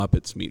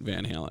Muppets Meet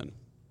Van Halen.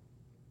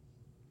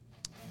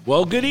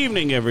 Well, good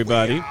evening,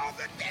 everybody. We are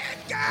the dead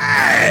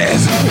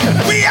guys.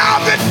 We are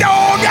the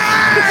dog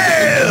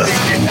guys.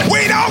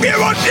 We don't give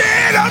a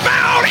shit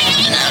about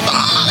anybody.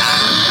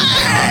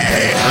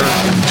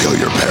 Kill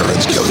your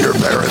parents. Kill your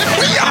parents.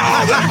 We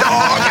are the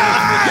dog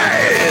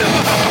guys.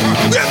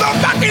 We're the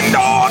fucking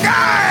dog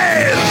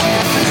guys.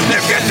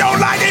 If you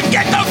don't like it,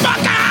 get the fuck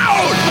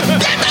out.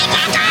 Get the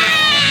fuck out.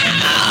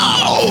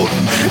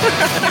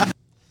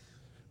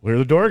 We're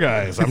the door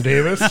guys. I'm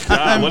Davis.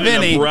 God, what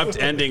Vinny. an abrupt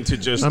ending to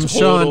just I'm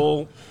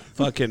total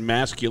fucking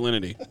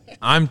masculinity.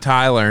 I'm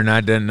Tyler, and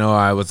I didn't know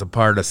I was a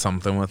part of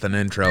something with an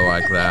intro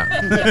like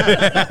that.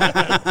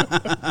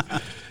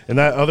 And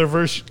that other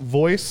voice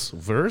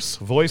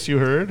you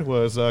heard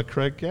was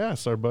Craig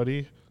Gass, our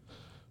buddy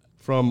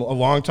from a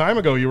long time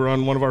ago. You were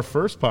on one of our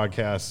first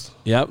podcasts.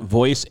 Yep,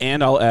 voice,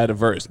 and I'll add a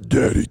verse.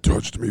 Daddy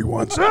touched me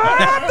once.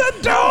 I'm the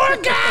door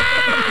guy.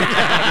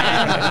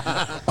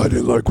 I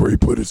didn't like where he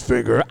put his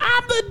finger.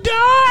 I'm the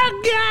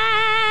door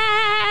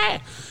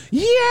guy.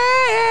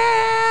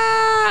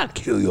 Yeah.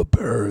 Kill your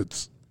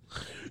parents.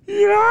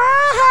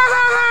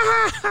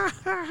 Yeah.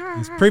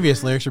 These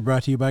previous lyrics are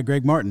brought to you by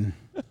Greg Martin.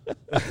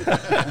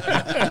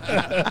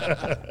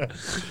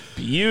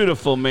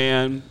 Beautiful,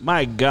 man.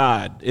 My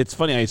God. It's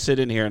funny, I sit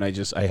in here and I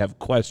have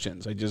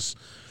questions. You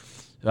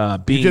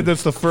did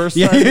this the first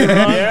time you were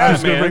on? Yeah, I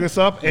was going to man. bring this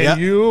up. And Yep.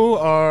 you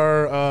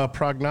are a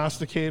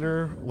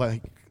prognosticator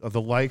like of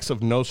the likes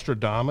of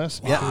Nostradamus.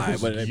 Yeah. Why?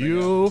 What did I bring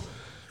You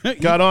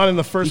got on, and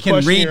the first You can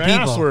question read you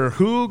asked people. were,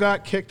 who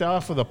got kicked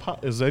off of the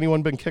has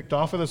anyone been kicked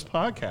off of this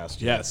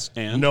podcast yet? Yes,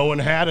 and? No one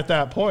had at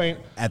that point.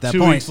 At that 2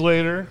 point. weeks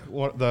later,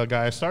 the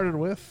guy I started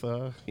with,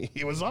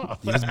 he was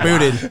off. He was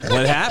booted.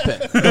 What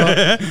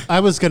happened? I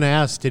was going to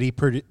ask, did he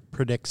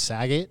predict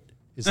Saget?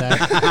 Is that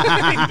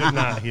He did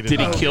not. He Did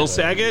he not kill do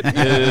that. Saget?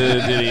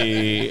 Did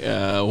he?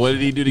 What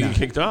did he do to get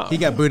kicked off? He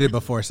got booted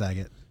before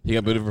Saget. He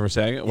got booted for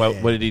Saget?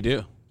 Yeah. What did he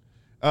do?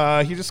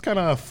 He just kind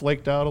of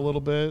flaked out a little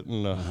bit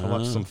and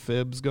left some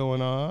fibs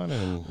going on.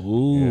 And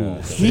Ooh.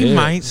 He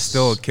might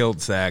still have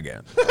killed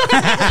Saget.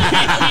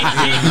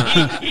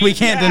 We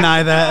can't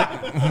deny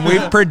that. We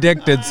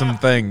predicted some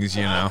things,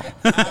 you know.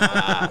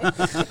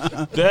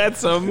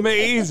 That's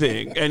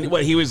amazing. And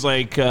what, he was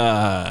like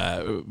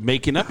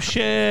making up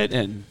shit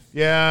and...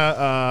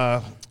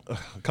 yeah,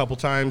 a couple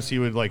times he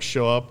would like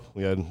show up.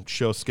 We had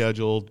show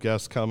scheduled,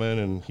 guests coming,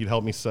 and he'd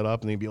help me set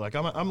up, and he'd be like,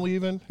 I'm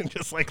leaving, and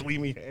just like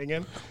leave me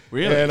hanging.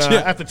 Really? And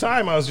at the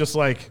time, I was just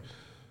like,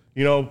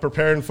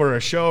 preparing for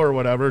a show or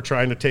whatever,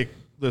 trying to take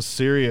this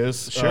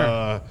serious.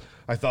 Sure.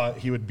 I thought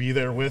he would be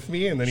there with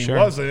me, and then he Sure.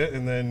 wasn't,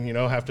 and then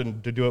have to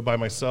do it by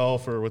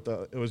myself or with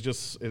it was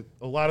just a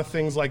lot of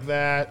things like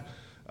that.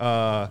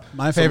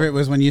 My favorite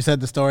was when you said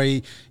the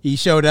story. He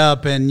showed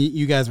up and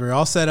you guys were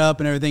all set up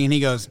and everything, and he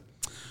goes,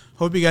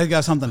 "Hope you guys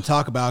got something to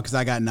talk about because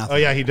I got nothing." Oh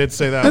yeah, he did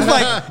say that. It's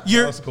like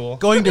you're That's cool.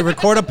 going to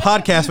record a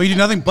podcast where you do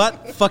nothing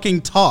but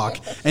fucking talk,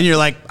 and you're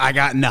like, "I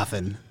got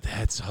nothing."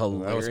 That's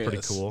hilarious. That was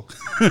pretty cool.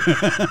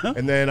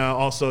 And then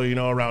also,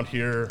 around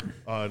here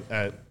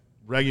at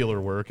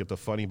regular work at the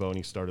Funny Bone,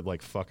 he started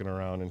like fucking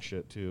around and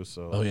shit too.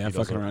 So Oh, yeah, he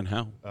fucking doesn't- around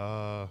how?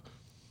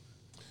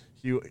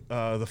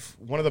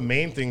 One of the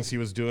main things he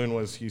was doing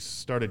was he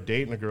started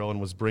dating a girl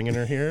and was bringing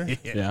her here.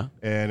 Yeah.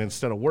 And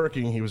instead of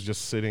working, he was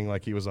just sitting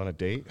like he was on a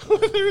date.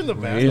 They're in the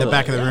back. In the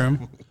back of the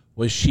room.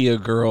 Was she a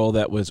girl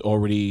that was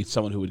already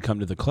someone who would come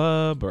to the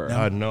club? Or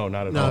No,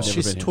 not at no, all.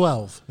 she's been here.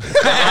 12.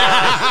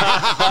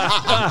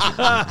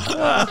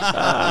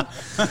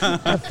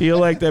 I feel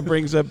like that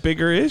brings up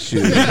bigger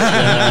issues.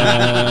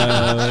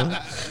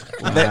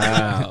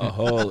 Wow,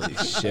 holy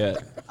shit.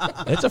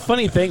 It's a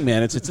funny thing,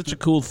 man. It's such a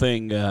cool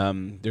thing.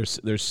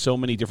 There's so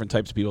many different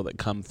types of people that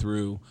come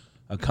through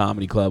a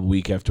comedy club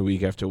week after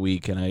week after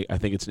week, and I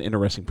think it's an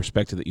interesting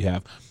perspective that you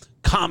have.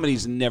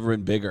 Comedy's never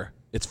been bigger.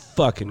 It's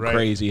fucking Right,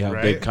 crazy how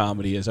right. big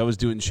comedy is. I was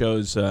doing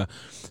shows,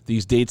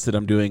 these dates that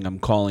I'm doing, I'm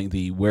calling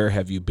the Where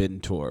Have You Been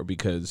tour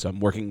because I'm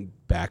working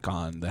back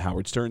on the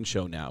Howard Stern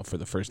show now for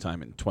the first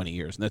time in 20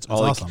 years. And that's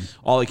all, awesome.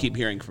 all I keep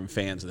hearing from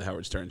fans of the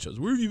Howard Stern shows.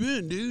 Where have you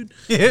been, dude?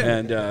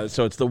 And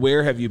so it's the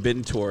Where Have You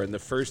Been tour. And the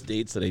first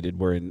dates that I did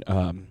were in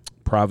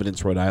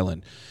Providence, Rhode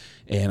Island.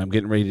 And I'm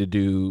getting ready to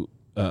do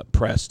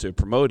press to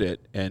promote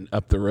it. And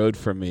up the road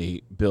from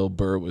me, Bill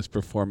Burr was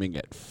performing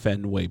at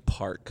Fenway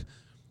Park.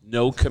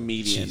 No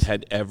comedian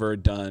had ever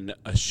done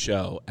a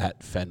show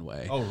at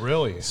Fenway. Oh,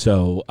 really?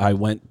 So I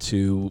went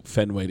to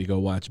Fenway to go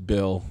watch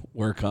Bill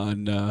work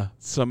on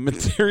some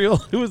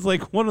material. It was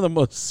like one of the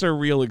most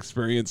surreal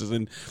experiences.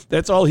 And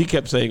that's all he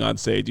kept saying on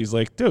stage. He's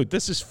like, dude,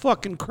 this is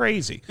fucking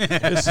crazy.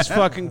 This is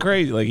fucking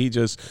crazy. Like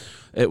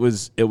it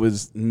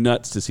was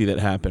nuts to see that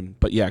happen.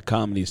 But yeah,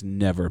 comedy's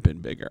never been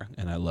bigger.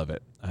 And I love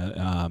it.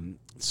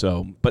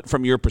 But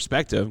from your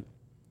perspective,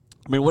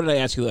 I mean, what did I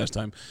ask you last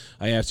time?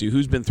 I asked you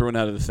who's been thrown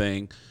out of the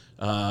thing.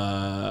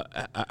 I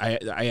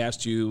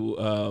asked you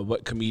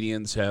what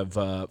comedians have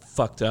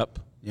fucked up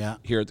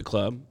here at the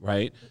club,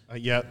 right?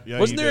 Yeah,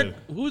 Wasn't you there did.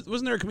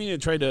 wasn't there a comedian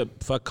that tried to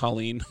fuck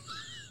Colleen?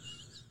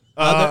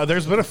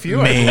 There's been a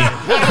few. Me.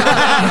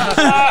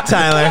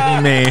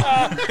 Tyler. Me.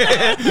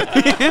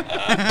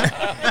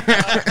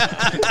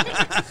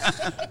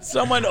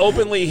 Someone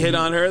openly hit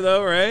on her,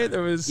 though, right?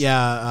 There was.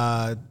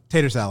 Yeah,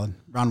 tater salad,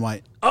 Ron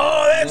White.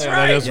 Oh, that's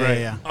right. That is right.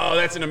 Yeah. Oh,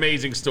 that's an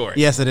amazing story.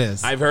 Yes, it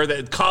is. I've heard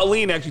that.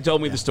 Colleen actually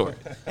told me the story.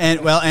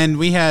 And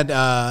we had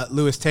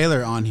Lewis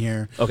Taylor on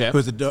here, Okay.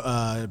 who's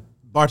a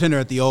bartender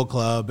at the old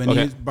club, and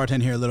Okay. he was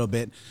bartending here a little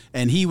bit,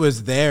 and he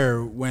was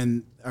there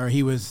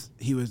he was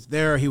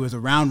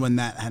around when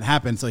that had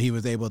happened, so he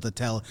was able to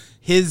tell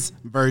his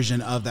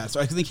version of that. So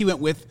I think he went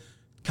with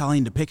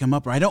Colleen to pick him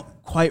up, or I don't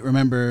quite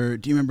remember.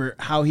 Do you remember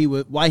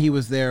why he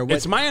was there?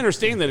 It's my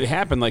understanding that it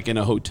happened like in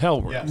a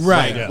hotel room. Yes.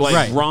 Right, Yes. Like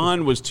right.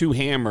 Ron was too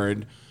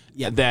hammered.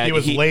 Yeah. That He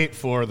was late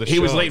for the show. He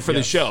was late for the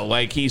Yes. show.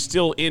 Like he's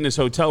still in his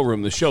hotel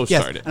room. The show Yes,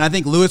 started. and I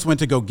think Lewis went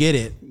to go get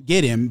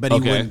him, but he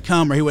Okay. wouldn't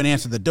come or he wouldn't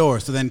answer the door.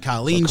 So then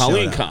Colleen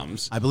showed up.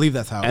 comes. I believe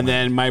that's how. It And went.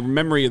 then my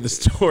memory of the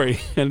story,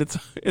 and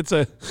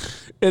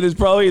it is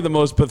probably the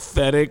most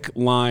pathetic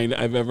line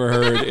I've ever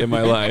heard in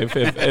my life.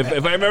 If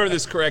I remember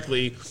this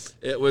correctly,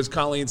 it was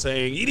Colleen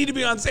saying, "You need to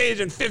be on stage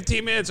in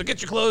 15 minutes, so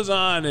get your clothes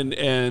on."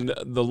 And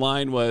the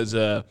line was,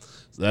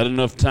 "Is that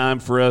enough time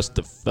for us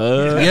to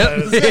fuck?"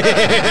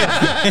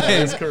 That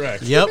is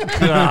correct. Yep.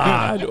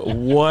 God,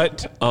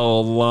 what a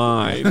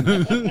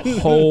line!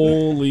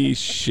 Holy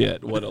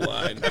shit, what a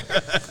line!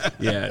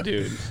 Yeah,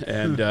 dude,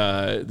 and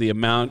the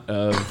amount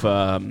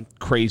of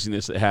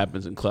craziness that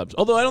happens in clubs.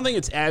 Although I don't think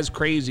it's as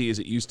crazy as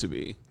it used to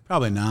be,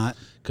 Probably not.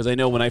 because I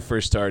know when I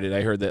first started,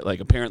 I heard that like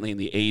apparently in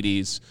the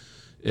 '80s,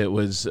 it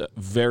was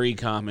very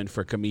common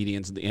for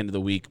comedians at the end of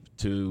the week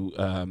to,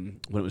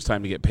 when it was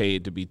time to get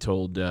paid, to be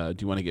told, "Do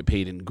you want to get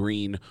paid in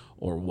green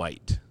or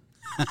white?"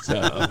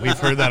 So. We've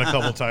heard that a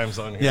couple times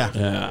on here. Yeah.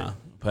 Yeah.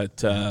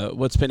 But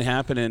what's been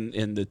happening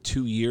in the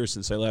 2 years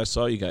since I last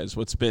saw you guys?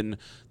 What's been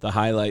the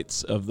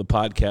highlights of the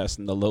podcast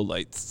and the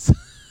lowlights?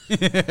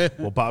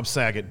 Well, Bob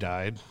Saget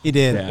died. He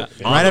did. Yeah.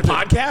 Right On the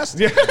after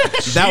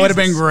podcast? that would have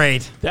been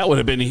great. That would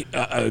have been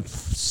a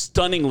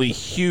stunningly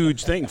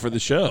huge thing for the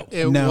show.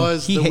 It No,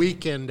 was he the ha-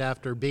 weekend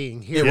after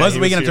being here. It was he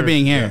the weekend was after here.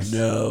 being here. Yes.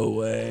 No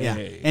way. Yeah.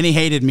 And he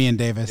hated me and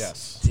Davis.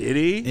 Yes. Did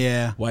he?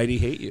 Yeah. Why'd he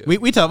hate you?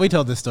 We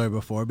told this story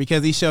before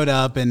because he showed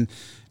up and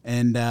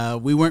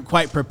we weren't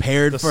quite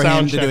prepared The for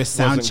sound him to do check his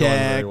sound wasn't going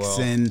very checks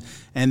well.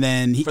 and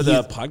then for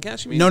the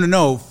podcast, you mean?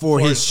 no for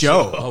his his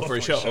show. Oh, for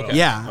a show. Okay.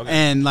 Yeah, Okay.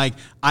 and like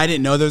I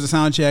didn't know there was a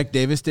sound check.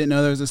 Davis didn't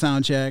know there was a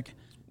sound check.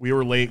 We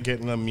were late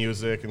getting the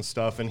music and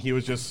stuff, and he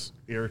was just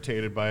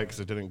irritated by it because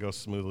it didn't go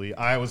smoothly.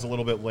 I was a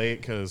little bit late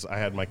because I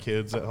had my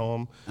kids at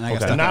home. And I got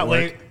stuck And at not work.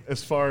 late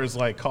as far as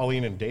like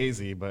Colleen and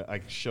Daisy, but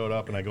I showed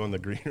up and I go in the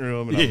green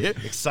room and I'm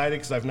excited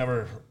because I've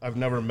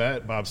never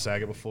met Bob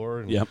Saget before.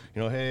 And, Yep.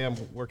 You know, hey, I'm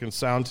working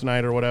sound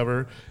tonight or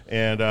whatever,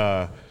 and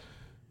I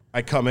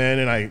come in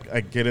and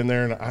I get in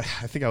there and I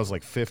think I was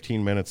like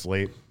 15 minutes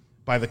late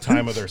by the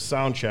time of their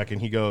sound check,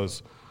 and he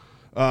goes,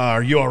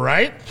 "Are you all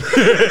right?"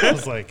 I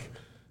was like,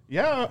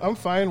 "Yeah, I'm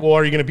fine." "Well,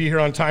 are you going to be here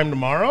on time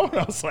tomorrow?" And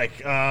I was like,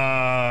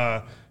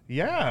 "Yeah."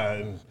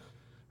 And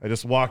I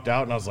just walked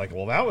out and I was like,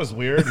 "Well, that was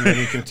weird." And then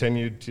he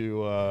continued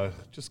to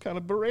just kind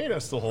of berate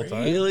us the whole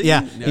time. Really?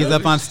 Yeah, No. he's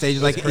up on stage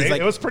he's like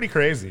It was pretty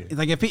crazy. he's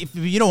like if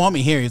you don't want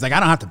me here, he's like I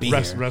don't have to be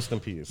Rest here. in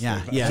peace. Yeah,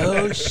 Like, yeah.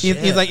 Oh,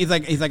 He's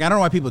like I don't know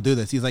why people do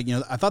this. He's like,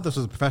 I thought this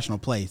was a professional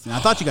place, and I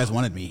thought you guys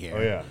wanted me here.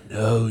 Oh yeah.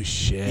 No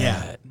shit.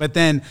 Yeah, but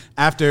then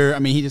after,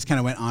 he just kind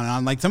of went on and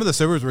on. Like some of the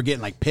servers were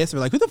getting like pissed.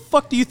 They're like, "Who the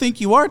fuck do you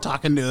think you are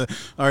talking to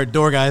our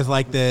door guys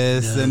like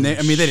this?" And they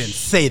didn't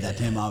say that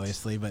to him,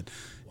 obviously, but.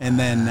 And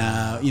then,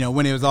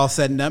 when it was all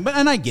said and done,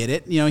 and I get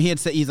it. He had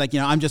said, he's like,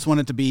 I'm just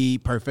wanted to be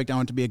perfect. I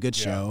want it to be a good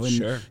show. And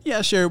sure.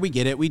 Yeah, sure. We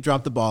get it. We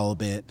dropped the ball a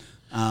bit.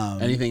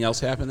 Anything else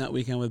happened that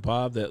weekend with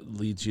Bob that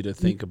leads you to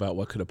think about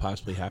what could have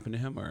possibly happened to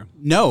him? Or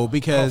No,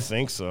 because I don't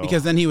think so.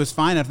 Because then he was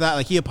fine after that.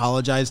 Like he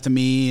apologized to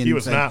me. And He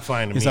was said, not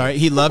fine to he's me. Sorry.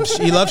 He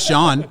loved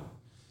Sean,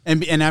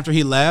 and after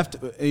he left,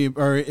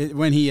 or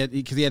when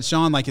because he had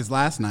Sean like his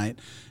last night,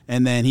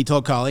 and then he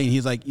told Colleen,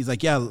 he's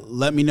like, yeah,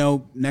 let me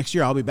know next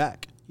year. I'll be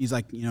back. He's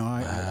like,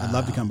 I'd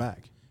love to come back.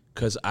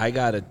 because I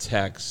got a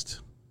text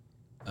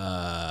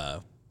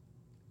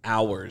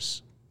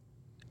hours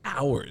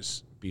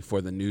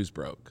before the news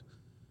broke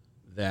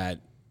that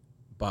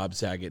Bob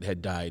Saget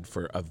had died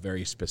for a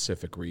very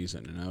specific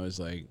reason. And I was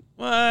like,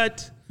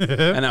 what?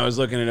 And I was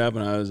looking it up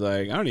and I was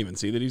like, I don't even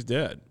see that he's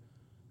dead.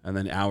 And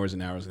then hours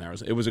and hours and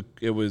hours. It was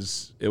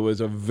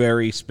a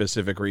very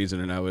specific reason.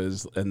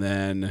 And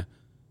then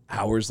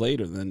hours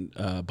later,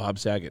 Bob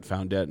Saget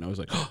found dead. And I was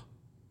like, oh,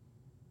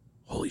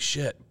 holy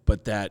shit.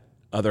 But that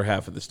other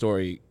half of the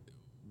story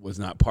was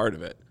not part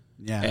of it.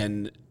 Yeah.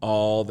 And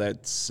all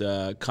that's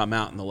come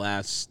out in the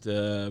last,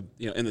 in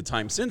the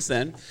time since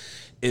then,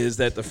 is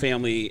that the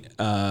family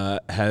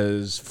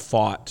has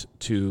fought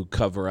to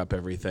cover up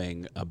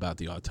everything about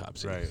the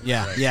autopsy. Right.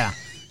 Yeah, yeah.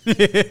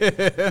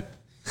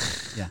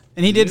 Yeah,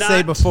 and he did say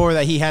Not- before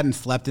that he hadn't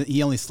slept.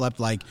 He only slept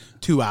like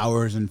 2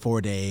 hours in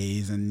 4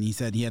 days, and he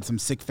said he had some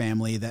sick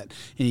family that.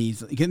 And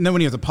then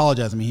when he was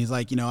apologizing, he's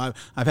like,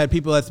 I've had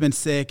people that's been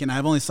sick, and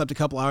I've only slept a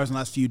couple hours in the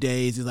last few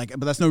days. He's like,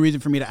 but that's no reason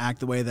for me to act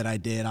the way that I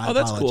did. I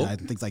that's apologize cool.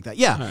 and things like that.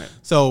 Yeah. All right.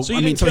 So So you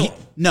I mean, didn't kill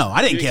him? no,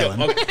 I didn't You kill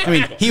didn't him. kill him. Okay.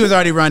 I mean, he was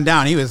already run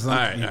down. He was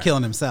right, all right.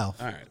 killing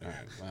himself. All right.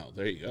 Wow,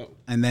 there you go.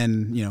 And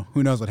then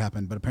who knows what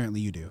happened, but apparently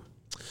you do.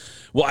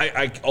 Well,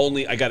 I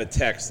got a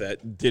text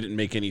that didn't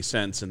make any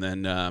sense, and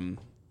then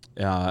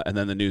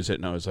the news hit,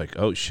 and I was like,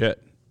 oh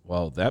shit.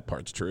 Well, that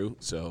part's true,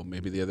 so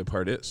maybe the other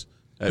part is.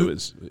 It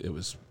was.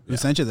 Who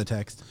sent you the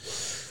text?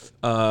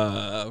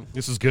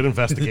 This is good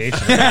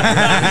investigation.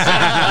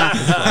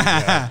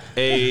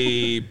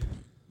 A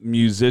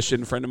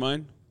musician friend of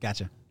mine.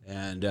 Gotcha.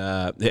 And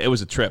it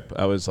was a trip.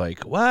 I was like,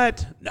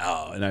 what?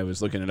 No. And I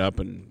was looking it up,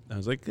 and I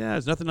was like, yeah,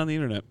 there's nothing on the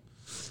internet.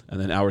 And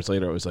then hours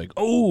later, I was like,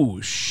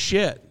 oh,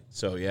 shit.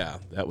 So, yeah,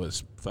 that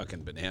was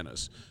fucking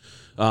bananas.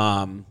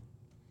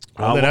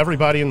 Well, then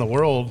everybody in the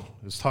world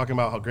is talking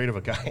about how great of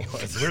a guy he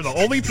was. We're the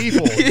only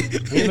people,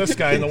 me and this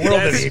guy in the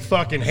world that he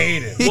fucking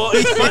hated. Well,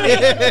 it's funny.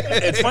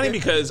 It's funny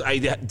because I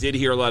did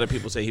hear a lot of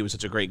people say he was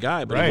such a great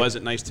guy, but Right. he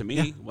wasn't nice to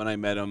me when I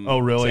met him. Oh,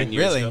 really? 10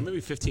 years Really? ago, maybe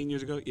 15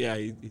 years ago. Yeah,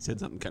 he said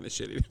something kind of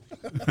shitty.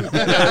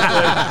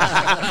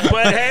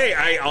 But hey,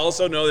 I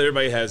also know that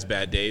everybody has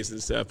bad days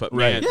and stuff. But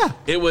man, Yeah.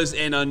 it was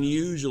an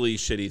unusually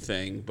shitty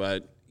thing.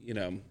 But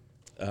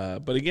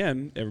but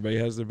again, everybody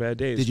has their bad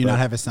days. Did you But not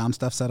have his sound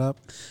stuff set up?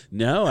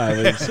 No,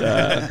 I was.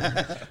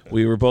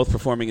 We were both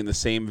performing in the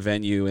same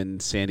venue in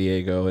San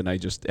Diego, and I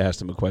just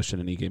asked him a question,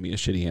 and he gave me a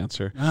shitty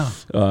answer.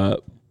 Oh.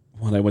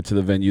 When I went to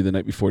the venue the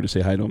night before to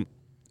say hi to him,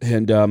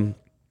 and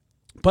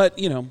but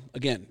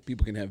again,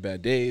 people can have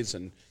bad days,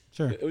 and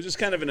Sure. it was just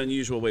kind of an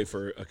unusual way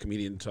for a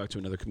comedian to talk to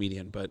another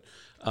comedian. But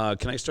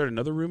can I start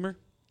another rumor?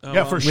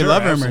 Yeah, for sure.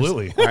 love rumors.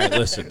 Absolutely. All right,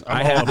 listen.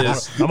 I have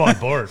this. I'm on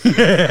board.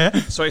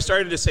 So I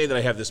started to say that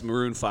I have this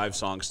Maroon 5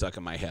 song stuck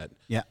in my head.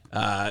 Yeah.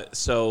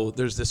 So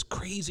there's this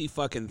crazy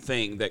fucking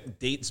thing that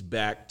dates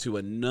back to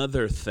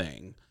another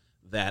thing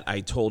that I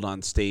told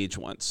on stage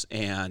once.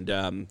 And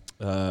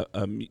a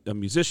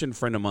musician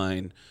friend of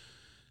mine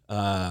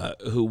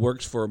who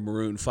works for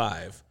Maroon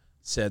 5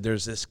 said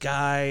there's this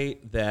guy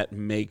that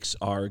makes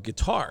our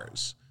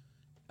guitars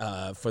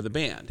for the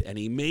band. And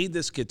he made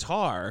this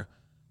guitar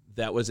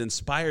that was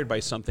inspired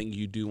by something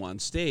you do on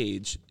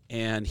stage,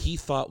 and he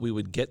thought we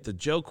would get the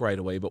joke right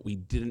away, but we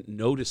didn't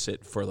notice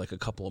it for like a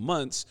couple of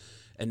months,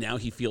 and now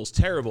he feels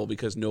terrible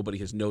because nobody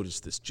has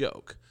noticed this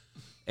joke.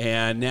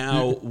 And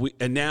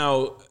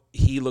now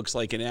he looks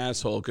like an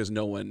asshole because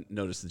no one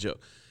noticed the joke.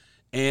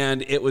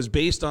 And it was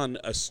based on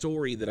a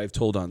story that I've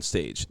told on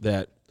stage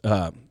that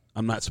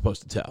I'm not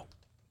supposed to tell.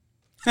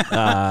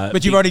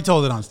 But you've already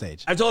told it on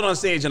stage. I've told it on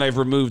stage, and I've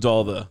removed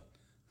all the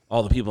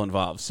people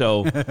involved.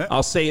 So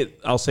I'll say it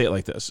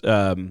like this.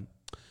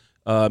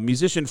 A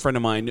musician friend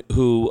of mine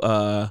who,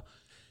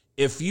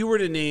 if you were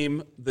to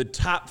name the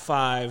top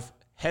 5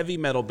 heavy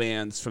metal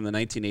bands from the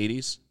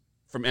 1980s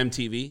from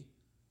MTV,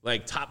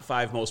 like top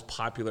 5 most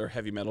popular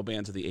heavy metal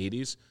bands of the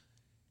 80s,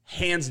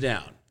 hands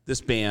down,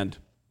 this band,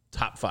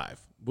 top 5.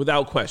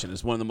 Without question,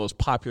 is one of the most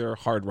popular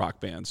hard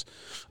rock bands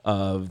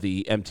of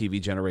the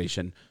MTV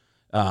generation.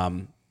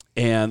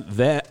 And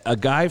that a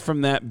guy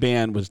from that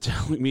band was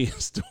telling me a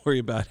story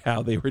about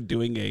how they were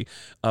doing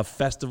a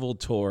festival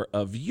tour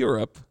of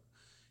Europe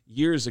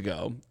years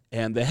ago,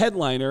 and the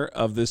headliner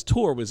of this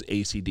tour was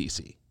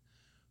AC/DC.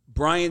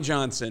 Brian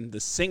Johnson, the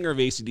singer of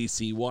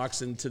AC/DC,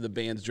 walks into the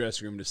band's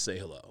dressing room to say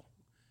hello,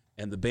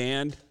 and the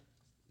band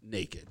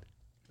naked.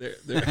 They're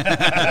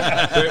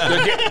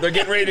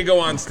getting ready to go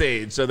on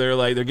stage, so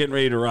they're getting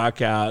ready to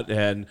rock out,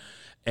 and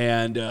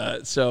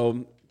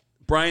so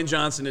Brian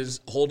Johnson is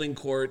holding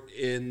court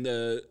in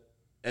the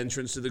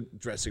entrance to the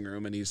dressing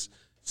room, and he's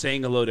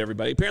saying hello to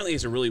everybody. Apparently,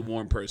 he's a really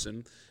warm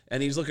person,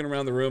 and he's looking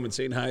around the room and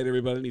saying hi to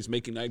everybody, and he's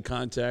making eye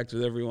contact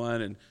with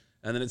everyone, and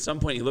then at some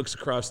point, he looks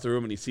across the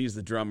room, and he sees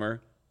the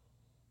drummer,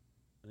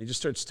 and he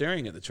just starts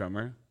staring at the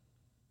drummer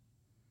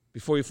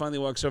before he finally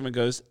walks over and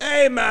goes,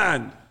 "Hey,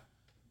 man,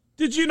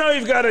 did you know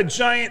you've got a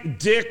giant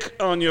dick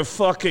on your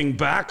fucking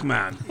back,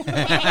 man?"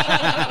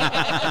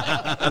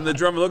 And the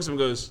drummer looks at him and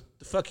goes,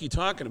 "The fuck are you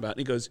talking about?" And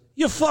he goes,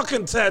 "Your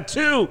fucking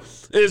tattoo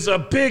is a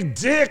big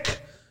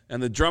dick."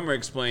 And the drummer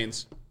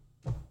explains,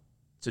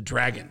 "It's a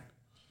dragon.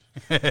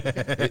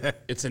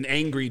 It's an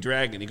angry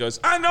dragon." He goes,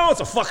 "I know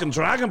it's a fucking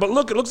dragon, but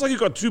look, it looks like you've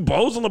got 2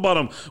 bows on the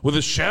bottom with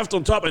a shaft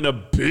on top and a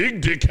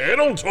big dick head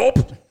on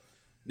top."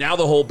 Now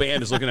the whole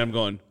band is looking at him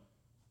going,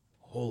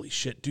 "Holy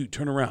shit, dude,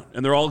 turn around."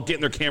 And they're all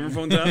getting their camera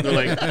phones out.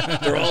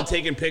 They're all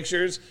taking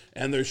pictures,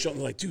 and they're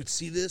showing, like, "Dude,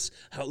 see this?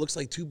 How it looks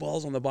like 2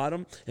 balls on the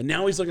bottom?" And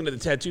now he's looking at the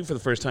tattoo for the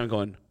first time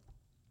going,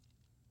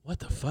 "What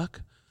the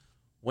fuck?"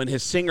 When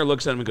his singer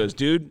looks at him and goes,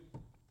 "Dude,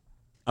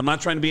 I'm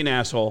not trying to be an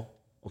asshole,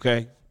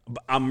 okay?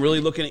 I'm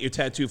really looking at your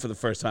tattoo for the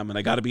first time, and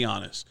I got to be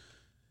honest.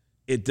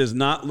 It does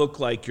not look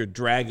like your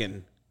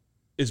dragon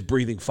is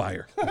breathing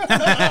fire."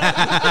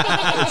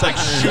 It's like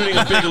shooting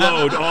a big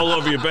load all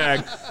over your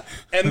back.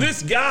 And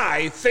this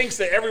guy thinks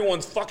that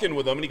everyone's fucking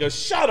with him, and he goes,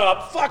 "Shut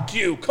up, fuck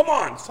you, come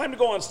on, it's time to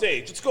go on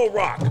stage, let's go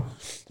rock.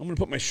 I'm gonna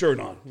put my shirt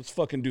on, let's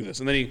fucking do this."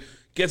 And then he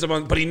gets up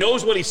on, but he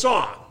knows what he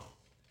saw,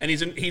 and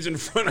he's in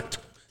front of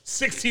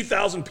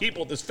 60,000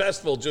 people at this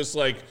festival, just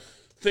like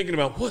thinking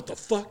about what the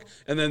fuck.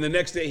 And then the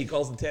next day he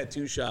calls the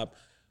tattoo shop,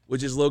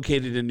 which is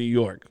located in New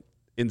York,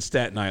 in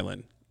Staten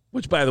Island.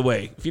 Which, by the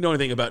way, if you know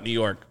anything about New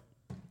York,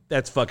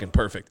 that's fucking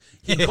perfect.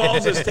 He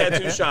calls his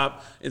tattoo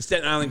shop in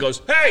Staten Island and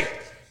goes, "Hey,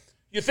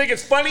 you think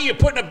it's funny you're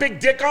putting a big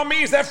dick on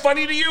me? Is that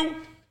funny to you?"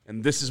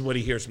 And this is what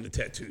he hears from the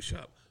tattoo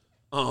shop.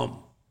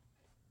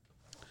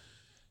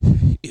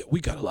 Yeah,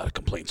 we got a lot of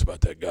complaints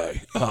about that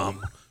guy.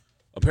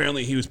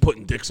 Apparently he was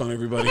putting dicks on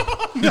everybody.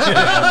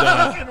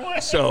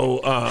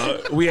 So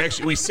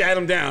we sat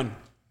him down.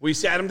 We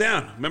sat him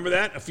down. Remember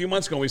that? A few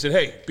months ago we said,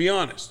 "Hey, be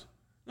honest."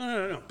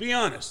 No. Be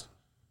honest.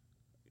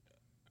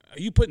 Are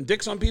you putting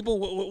dicks on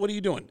people? What are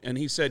you doing? And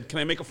he said, "Can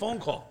I make a phone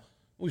call?"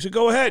 We said,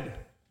 "Go ahead."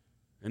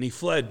 And he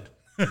fled.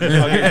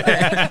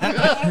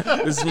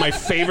 This is my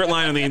favorite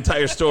line in the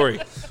entire story.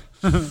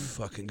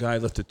 Fucking guy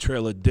left a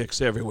trail of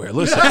dicks everywhere.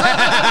 Listen,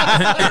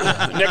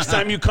 next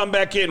time you come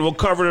back in, we'll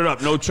cover it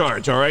up. No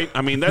charge, all right?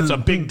 I mean, that's a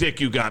big dick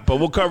you got, but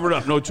we'll cover it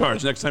up. No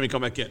charge next time you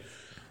come back in.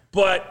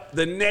 But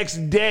the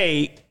next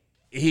day,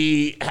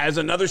 he has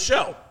another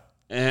show.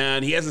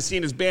 And he hasn't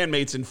seen his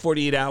bandmates in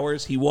 48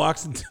 hours. He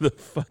walks into the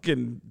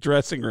fucking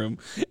dressing room,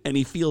 and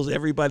he feels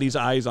everybody's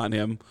eyes on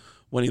him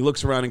when he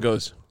looks around and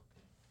goes,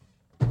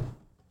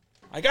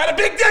 "I got a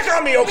big dick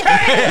on me, okay?"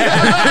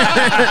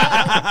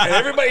 And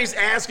everybody's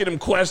asking him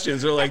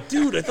questions. They're like,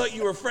 "Dude, I thought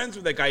you were friends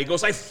with that guy." He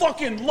goes, "I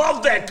fucking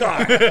love that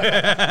guy.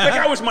 That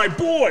guy was my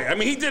boy. I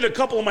mean, he did a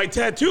couple of my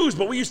tattoos,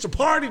 but we used to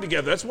party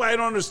together. That's why I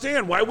don't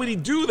understand. Why would he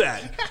do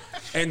that?"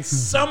 And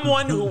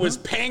someone who was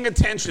paying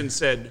attention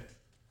said,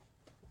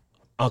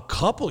 "A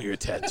couple of your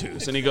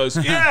tattoos?" And he goes,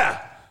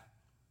 "Yeah.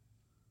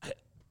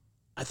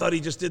 I thought he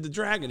just did the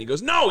dragon." He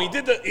goes, "No, he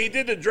did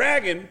the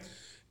dragon,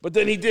 but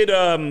then he did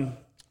on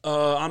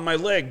my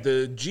leg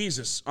the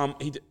Jesus."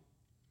 And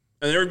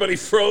everybody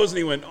froze, and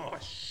he went, "Oh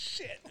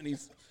shit!" And he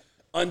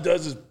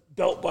undoes his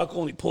belt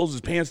buckle and he pulls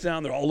his pants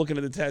down. They're all looking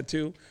at the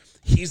tattoo.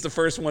 He's the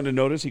first one to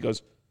notice. He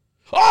goes,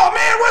 "Oh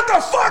man, what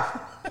the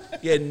fuck?"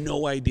 He had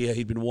no idea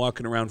he'd been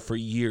walking around for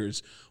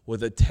years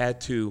with a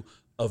tattoo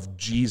of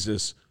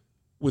Jesus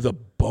with a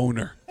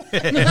boner.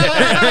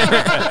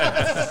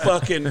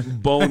 Fucking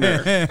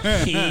boner.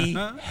 He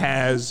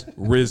has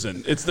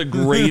risen. It's the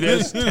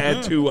greatest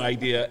tattoo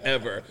idea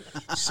ever.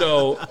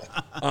 So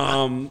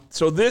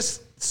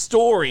this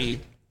story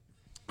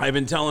I've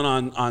been telling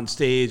on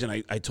stage, and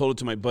I told it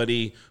to my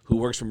buddy who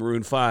works for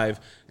Maroon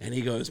 5, and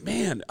he goes,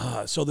 "Man,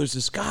 so there's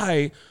this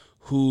guy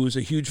who's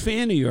a huge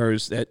fan of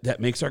yours that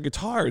makes our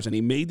guitars, and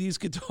he made these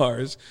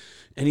guitars,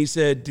 and he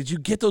said, 'Did you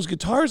get those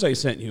guitars I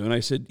sent you?' And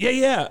I said,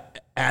 yeah,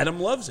 Adam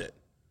loves it."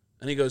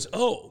 And he goes,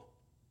 "Oh,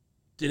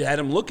 did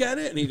Adam look at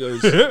it?" And he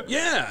goes,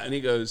 "Yeah." And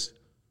he goes,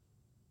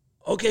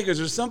 "Okay, because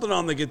there's something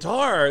on the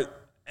guitar,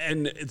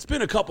 and it's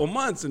been a couple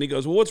months." And he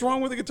goes, "Well, what's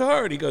wrong with the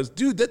guitar?" And he goes,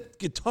 "Dude, that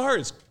guitar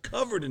is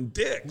covered in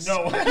dicks."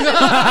 No.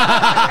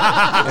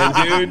 And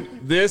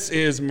dude, this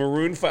is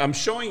Maroon 5. I'm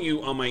showing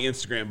you on my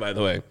Instagram, by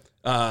the way,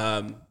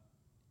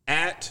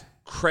 at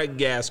Craig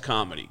Gass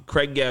Comedy.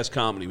 Craig Gass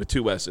Comedy with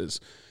 2 S's.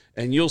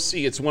 And you'll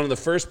see, it's one of the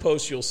first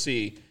posts you'll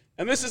see.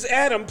 And this is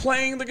Adam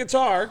playing the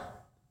guitar.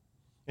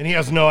 And he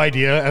has no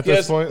idea at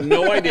this point?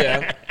 No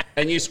idea.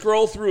 And you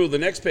scroll through, the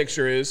next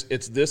picture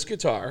it's this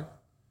guitar,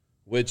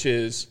 which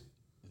is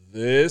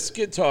this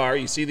guitar.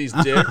 You see these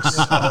dicks?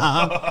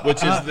 Which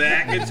is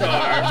that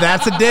guitar.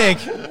 That's a dick.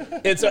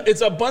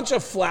 It's a bunch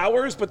of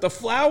flowers, but the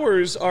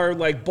flowers are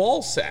like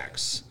ball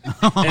sacks.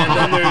 And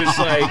then there's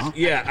like,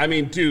 yeah, I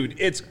mean, dude,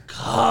 it's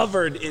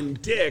covered in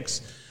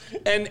dicks.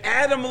 And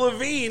Adam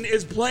Levine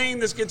is playing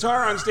this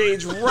guitar on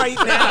stage right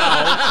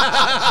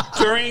now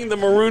during the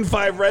Maroon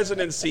 5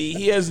 residency.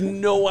 He has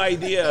no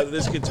idea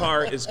this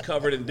guitar is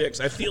covered in dicks.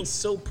 I feel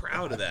so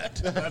proud of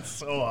that. That's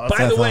so awesome.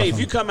 By the way,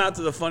 if you come out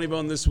to the Funny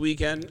Bone this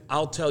weekend,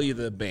 I'll tell you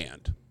the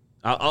band.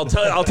 I'll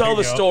tell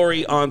the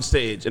story on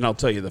stage, and I'll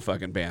tell you the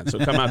fucking band. So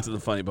come out to the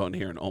Funny Bone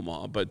here in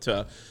Omaha. But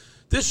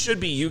this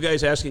should be you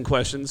guys asking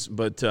questions,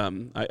 but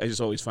I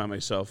just always find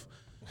myself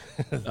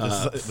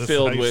this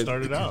filled how you with.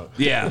 started out.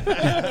 Yeah.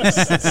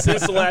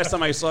 Since the last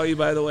time I saw you,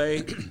 by the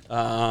way,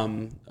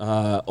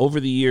 over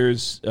the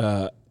years,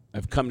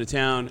 I've come to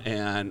town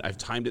and I've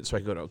timed it so I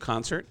can go to a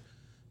concert.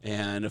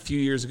 And a few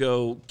years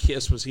ago,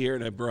 Kiss was here,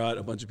 and I brought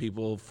a bunch of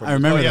people from. I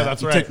remember that.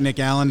 That's You right. took Nick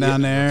Allen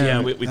down there.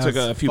 Yeah, we took That's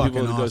a few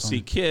people to fucking go awesome.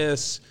 see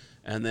Kiss.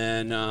 And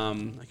then I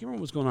can't remember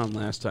what was going on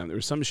last time. There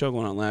was some show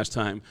going on last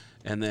one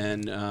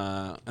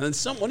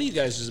of you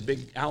guys is a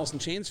big Alice in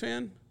Chains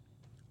fan,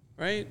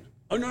 right?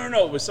 Oh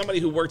no! It was somebody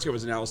who worked here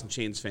was an Alice in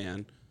Chains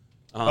fan.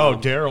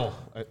 Daryl.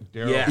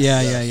 Yes.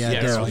 Yeah,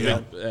 Yes, Daryl,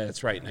 yeah.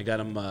 that's right. And I got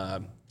him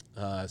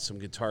some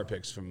guitar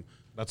picks from.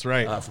 That's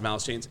right. From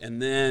Alice Chains,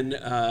 and then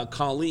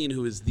Colleen,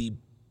 who is the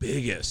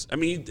biggest. I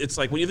mean, it's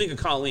like when you think of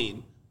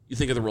Colleen, you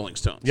think of the Rolling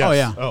Stones. Yes. Oh,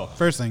 yeah. Oh.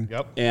 First thing.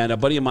 Yep. And a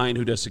buddy of mine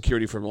who does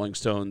security for Rolling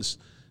Stones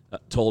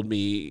told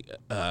me,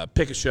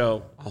 pick a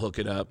show, I'll hook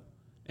it up.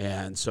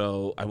 And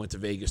so I went to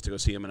Vegas to go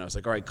see him, and I was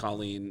like, all right,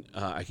 Colleen,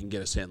 I can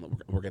get us in.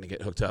 We're going to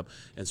get hooked up.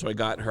 And so I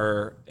got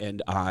her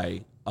and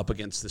I up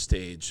against the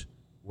stage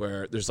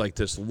where there's like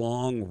this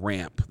long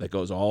ramp that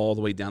goes all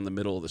the way down the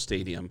middle of the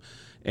stadium,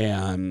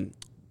 and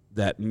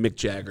that Mick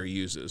Jagger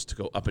uses to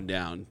go up and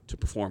down to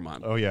perform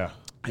on. Oh, yeah.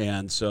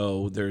 And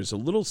so there's a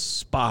little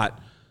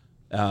spot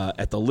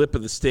at the lip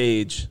of the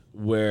stage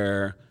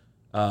where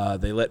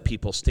they let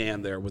people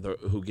stand there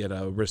who get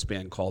a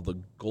wristband called the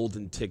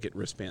Golden Ticket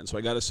wristband. So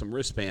I got us some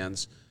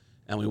wristbands,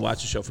 and we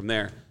watched the show from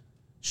there.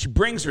 She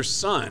brings her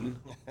son,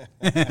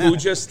 who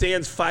just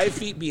stands 5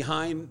 feet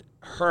behind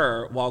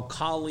her while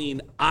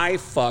Colleen eye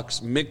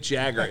fucks Mick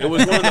Jagger. It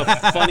was one of the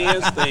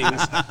funniest things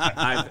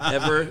I've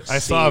ever seen. I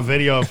saw a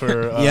video of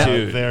her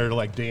Dude. there,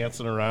 like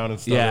dancing around and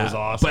stuff. Yeah, It was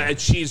awesome. but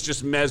she's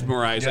just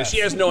mesmerized. Like, Yes. she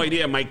has no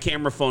idea. My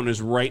camera phone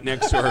is right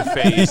next to her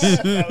face,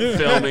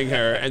 filming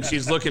her, and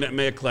she's looking at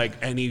Mick like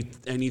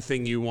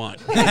anything you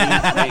want,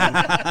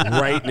 anything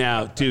right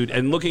now, dude.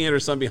 And looking at her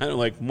son behind her,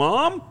 like,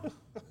 Mom,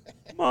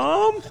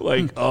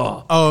 like,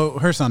 oh, Oh,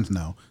 her sons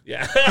know.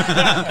 yeah,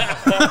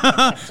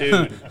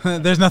 dude.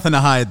 There's nothing to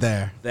hide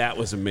there. That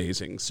was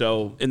amazing.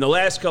 So, in the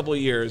last couple of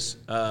years,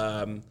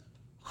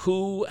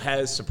 who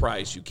has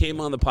surprised you?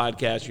 Came on the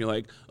podcast, and you're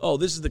like, "Oh,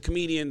 this is the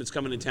comedian that's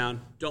coming to town.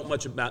 Don't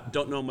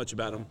know much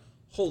about him.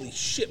 Holy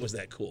shit, was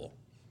that cool?"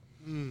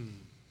 Man.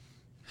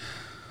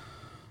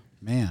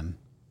 I'm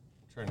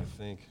trying to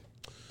think.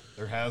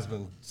 There has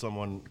been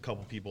a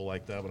couple people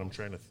like that, but I'm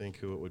trying to think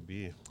who it would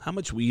be. How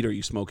much weed are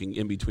you smoking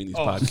in between these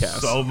podcasts?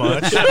 So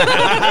much.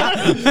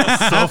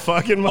 So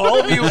fucking much. All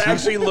of you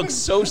actually looked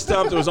so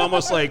stumped. It was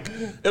almost like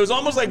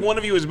one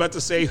of you was about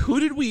to say,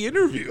 "Who did we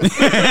interview?"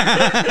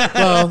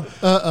 Well,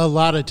 a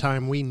lot of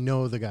time we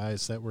know the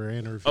guys that we're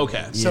interviewing.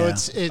 Okay. So Yeah.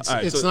 it's All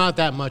right, so- not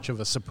that much of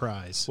a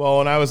surprise. Well,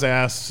 when I was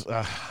asked,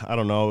 I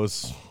don't know, it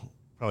was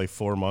probably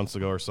 4 months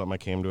ago or something, I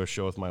came to a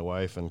show with my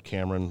wife, and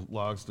Cameron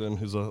Logsdon,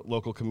 who's a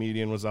local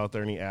comedian, was out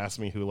there, and he asked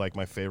me who like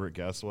my favorite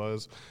guest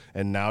was.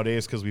 And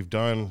nowadays, because we've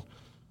done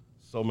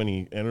so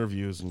many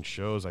interviews and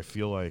shows, I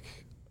feel like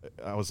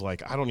I was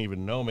like, I don't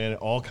even know, man. It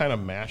all kind of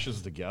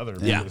mashes together.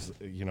 Yeah. Because,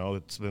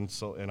 it's been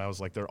so, and I was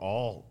like,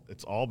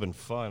 it's all been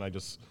fun. I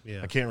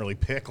Yeah. can't really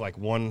pick like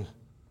one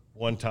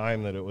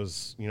time that it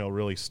was,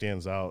 really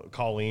stands out.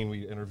 Colleen,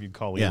 we interviewed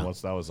Colleen Yeah.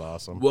 once. That was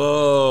awesome.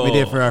 Whoa, We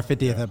did for our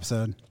 50th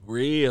episode.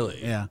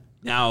 really? Yeah.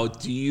 Now,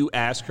 do you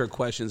ask her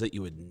questions that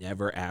you would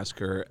never ask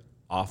her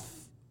off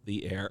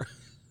the air?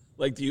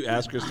 Like, do you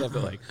ask her stuff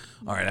that, like,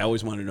 all right, I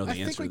always want to know the I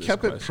think answer we to this kept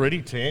question. it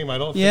pretty tame. I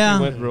don't Yeah.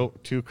 think we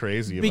went too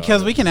crazy about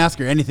Because it. we can ask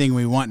her anything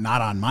we want,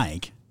 not on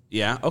mic.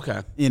 Yeah,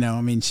 okay.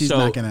 She's So,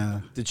 not going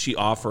to. Did she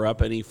offer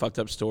up any fucked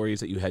up stories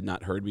that you had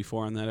not heard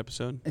before on that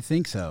episode? I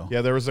think so.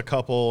 Yeah, there was a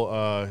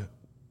couple.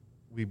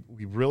 We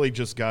really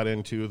just got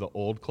into the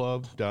old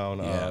club down.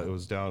 Yeah. It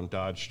was down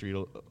Dodge Street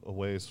a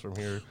ways from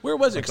here. Where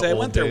was it? Like Because the I old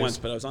went there days. once,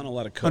 but I was on a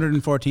lot of coke.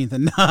 114th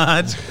and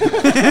Dodge.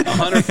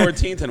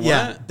 114th and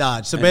Yeah, what?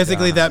 Dodge. So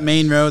basically, that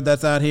main road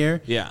that's out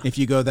here. Yeah. If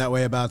you go that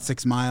way about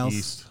 6 miles.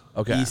 East.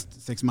 Okay.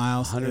 East 6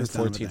 miles. it was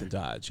down over 114th there. and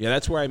Dodge. Yeah,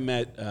 that's where I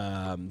met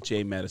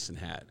Jay Medicine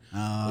Hat.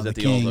 Was the at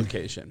the king. old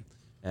location.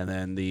 And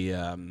then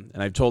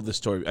and I've told this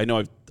story. I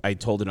know I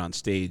told it on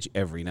stage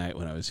every night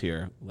when I was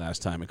here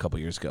last time a couple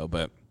years ago,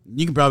 but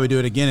You can probably do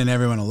it again, and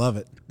everyone will love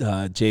it.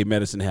 Jay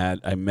Medicine Hat.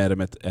 I met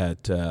him at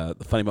the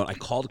Funny Bone. I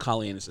called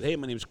Colleen and said, "Hey,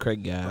 my name's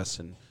Craig Gass."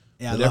 And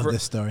Yeah, I love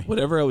this story.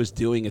 Whatever I was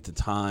doing at the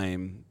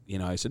time,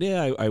 I said,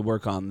 "Yeah, I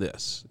work on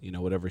this.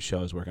 Whatever show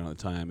I was working on at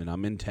the time, and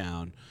I'm in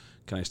town.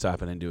 Can I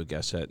stop in and do a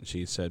guest set?" And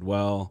she said,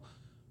 "Well,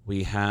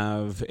 we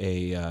have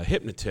a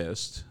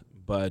hypnotist,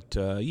 but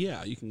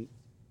yeah, you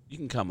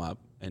can come up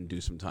and do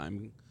some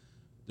time.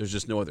 There's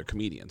just no other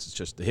comedians. It's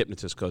just the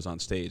hypnotist goes on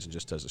stage and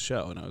just does a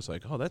show." And I was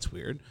like, "Oh, that's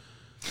weird."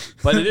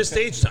 But it is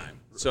stage time.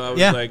 So I was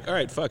Yeah. like, all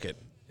right, fuck it.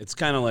 It's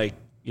kind of like,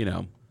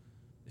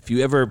 if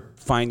you ever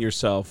find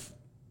yourself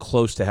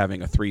close to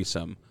having a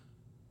threesome,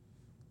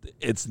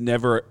 it's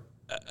never,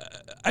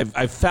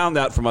 I've found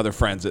out from other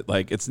friends that,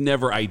 like, it's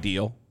never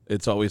ideal.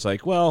 It's always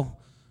like, well,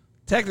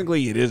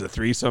 technically it is a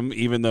threesome,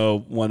 even though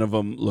one of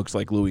them looks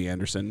like Louis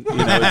Anderson. It's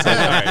like,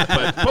 all right,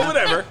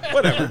 but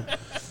whatever.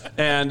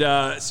 And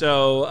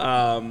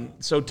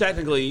so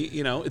technically,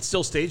 it's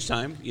still stage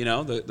time.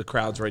 The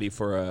crowd's ready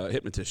for a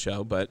hypnotist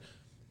show.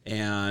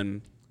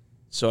 And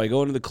so I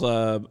go into the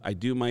club, I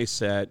do my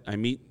set, I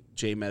meet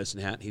Jay Medicine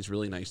Hat. He's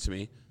really nice to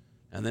me.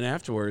 And then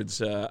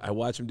afterwards, I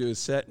watch him do his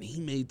set, and he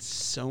made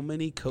so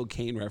many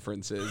cocaine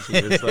references.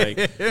 He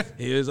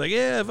was like,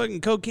 yeah, fucking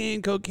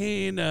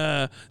cocaine,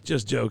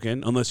 just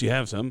joking, unless you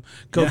have some.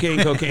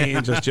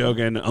 Cocaine, just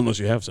joking, unless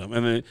you have some.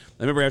 And then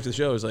I remember after the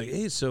show, I was like,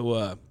 hey,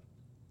 so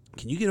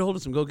can you get a hold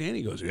of some cocaine?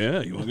 He goes,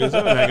 yeah, you want to get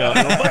some? And I go,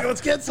 oh, fuck it,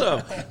 let's get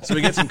some. So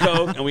we get some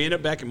coke, and we end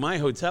up back in my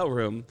hotel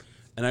room.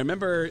 And I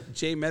remember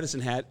Jay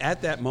Medicine Hat,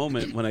 at that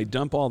moment, when I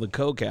dump all the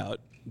coke out,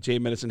 Jay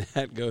Medicine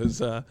Hat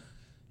goes,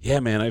 yeah,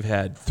 man, I've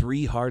had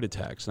 3 heart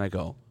attacks. And I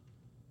go,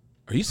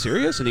 are you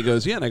serious? And he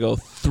goes, yeah. And I go,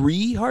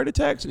 3 heart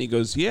attacks? And he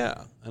goes,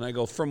 yeah. And I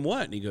go, from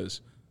what? And he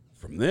goes,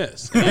 from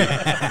this.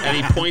 And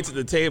he points at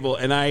the table,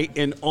 and I,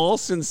 in all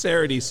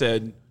sincerity,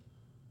 said,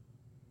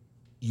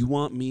 you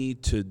want me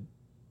to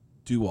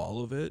do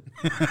all of it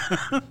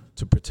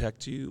to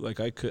protect you? Like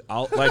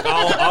I'll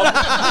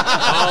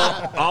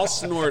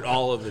snort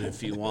all of it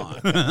if you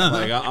want.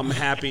 Like I'm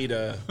happy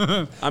to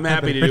do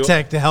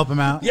it. To help him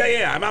out.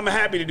 Yeah. I'm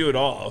happy to do it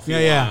all. If you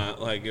Yeah.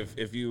 want. Like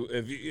if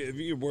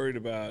you're worried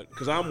about,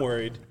 because I'm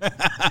worried.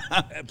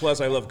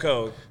 Plus I love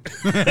Coke.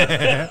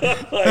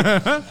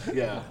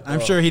 Yeah. I'm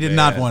sure he did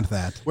not want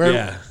that.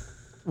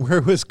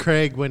 Where was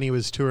Craig when he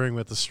was touring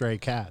with the Stray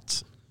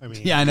Cats? I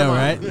mean, Yeah, I know,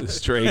 right? The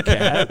Stray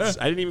Cats.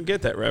 I didn't even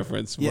get that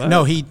reference. Yeah, What?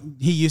 no, he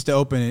used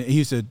to he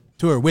used to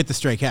tour with the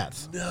Stray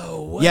Cats.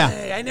 No way.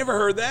 Yeah. I never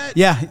heard that.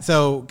 Yeah,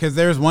 so because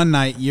there was one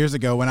night years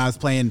ago when I was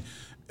playing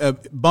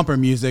bumper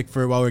music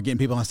while we were getting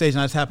people on stage,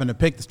 and I just happened to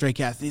pick the Stray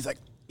Cats, and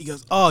he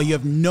goes, "Oh, you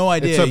have no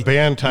idea." It's a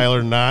band,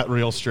 Tyler, not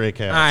real Stray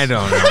Cats. I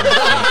don't know.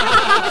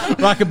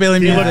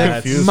 Rockabilly You look music.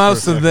 confused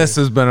Most for a of this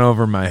has been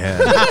over my head.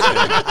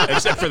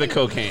 Except for the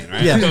cocaine,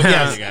 right? Yeah. Cocaine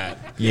Yes. you got.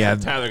 Yeah.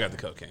 Tyler got the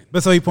cocaine.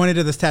 But so he pointed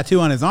to this tattoo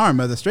on his arm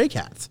of the Stray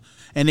Cats.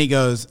 And he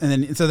goes,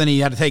 so then he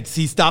had to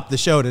he stopped the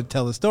show to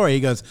tell the story. He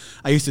goes,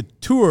 I used to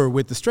tour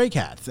with the Stray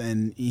Cats.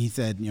 And he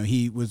said,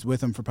 he was with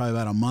them for probably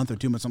about a month or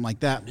 2 months, something like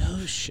that. No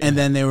shit. And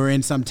then they were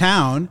in some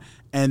town.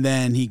 And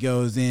then he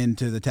goes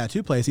into the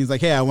tattoo place. He's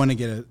like, hey, I want to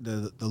get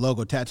the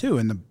logo tattoo.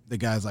 And the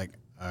guy's like,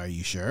 are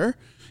you sure?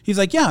 He's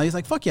like, yeah. He's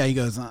like, fuck yeah. He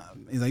goes,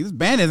 this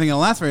band isn't going to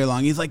last very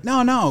long. He's like,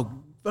 no,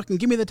 fucking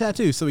give me the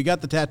tattoo. So we got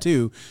the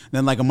tattoo. And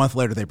then like a month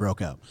later, they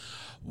broke up.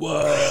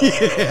 Whoa.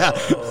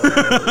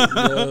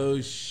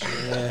 No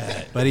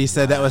shit. But he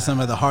said that was some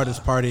of the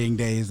hardest partying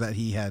days that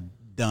he had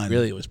done.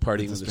 Really, it was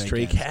partying with the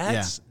Stray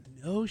Cats?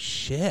 No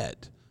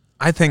shit.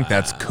 I think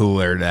that's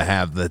cooler to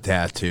have the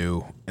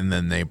tattoo and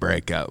then they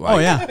break up. Like, Oh,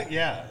 yeah.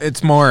 Yeah.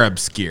 It's more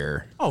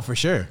obscure. Oh, for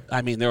sure.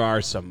 I mean, there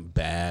are some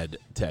bad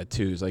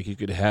tattoos. Like you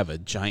could have a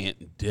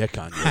giant dick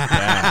on your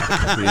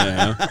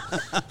back,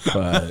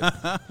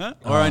 but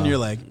Or on your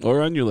leg.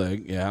 or on your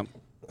leg. Yeah.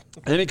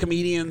 Any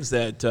comedians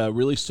that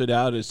really stood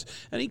out? Is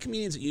any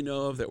comedians that you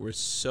know of that were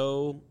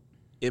so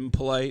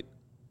impolite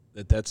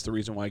that that's the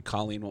reason why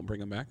Colleen won't bring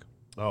them back?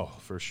 Oh,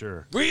 for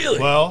sure. Really?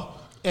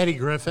 Well, Eddie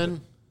Griffin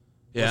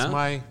Yeah. was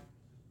my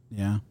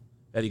Yeah.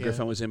 Eddie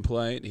Griffin was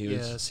impolite. He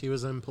was. yes, he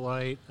was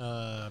impolite.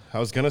 I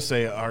was going to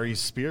say Ari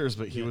Spears,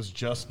 but he was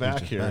just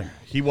back here.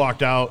 He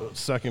walked out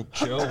second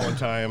show one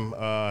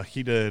time.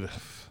 He did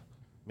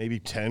maybe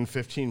 10,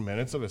 15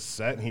 minutes of his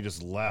set, and he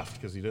just left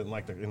because he didn't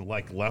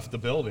left the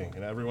building.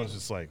 And everyone's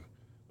just like,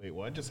 wait,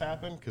 what just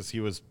happened? Because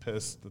he was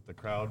pissed that the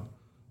crowd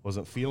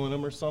wasn't feeling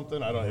him or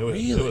something. I don't know.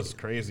 It was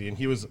crazy. And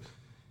he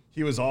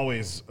was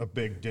always a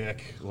big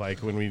dick, like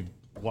when we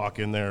walk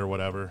in there or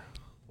whatever.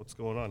 What's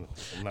going on?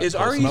 Is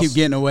Ari- You keep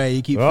getting away.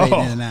 You keep fading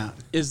in and out.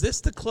 Is this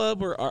the club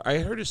where I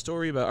heard a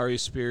story about Ari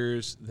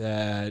Spears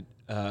that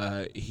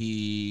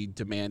he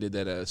demanded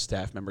that a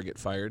staff member get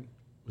fired?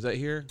 Was that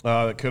here?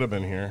 That could have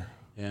been here.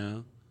 Yeah.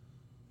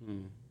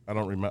 I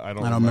don't remember. I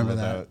don't remember remember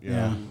that.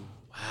 Yeah.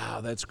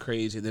 Wow, that's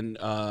crazy. Then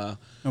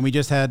And we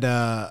just had,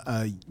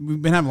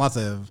 we've been having lots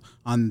of,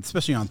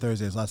 especially on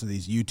Thursdays, lots of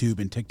these YouTube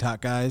and TikTok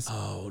guys.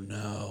 oh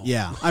no.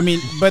 Yeah. I mean,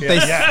 but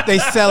they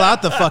sell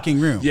out the fucking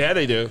room. Yeah,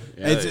 they do.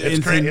 Yeah, It's,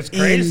 they do. It's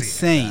crazy.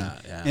 insane.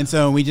 Yeah. And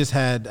so we just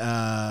had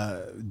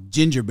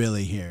Ginger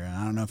Billy here. And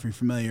I don't know if you're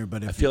familiar,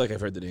 but if I feel like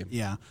I've heard the name.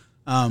 yeah.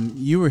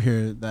 You were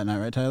here that night,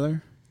 right,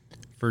 Tyler?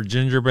 For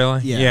Ginger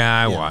Billy? Yeah.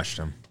 Yeah, I Yeah. watched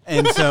him.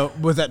 And so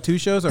was that 2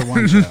 shows or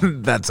 1 show?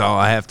 That's all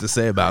I have to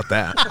say about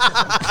that.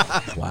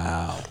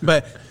 Wow.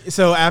 But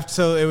so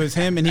it was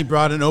him, and he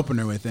brought an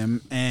opener with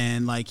him,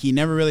 and like he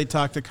never really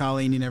talked to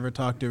Colleen, he never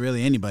talked to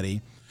really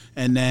anybody.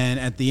 And then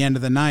at the end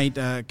of the night,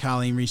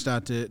 Colleen reached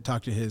out to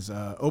talk to his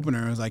opener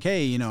and was like,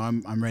 "Hey,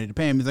 I'm ready to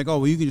pay him." He's like, "Oh,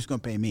 well, you can just go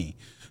pay me."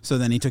 So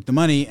then he took the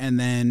money, and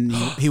then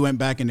he went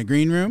back in the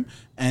green room,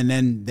 and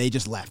then they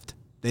just left.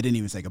 They didn't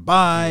even say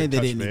goodbye. They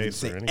touch didn't even base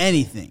say or anything.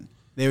 anything.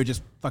 They were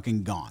just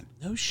fucking gone.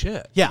 No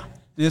shit. Yeah,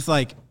 and it's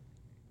like,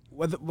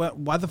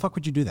 why the fuck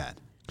would you do that?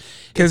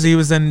 Because he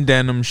was in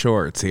denim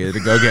shorts. He had to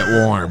go get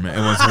warm. It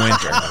was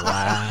winter.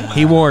 Wow.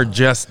 He wore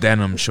just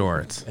denim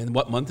shorts. And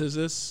what month is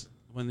this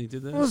when they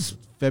did this? It was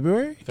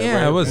February.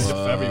 Yeah, it was.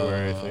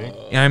 February, I think.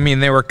 I mean,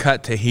 they were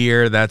cut to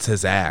here. That's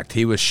his act.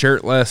 He was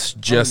shirtless,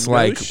 just no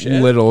like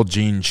shit. little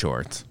jean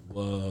shorts.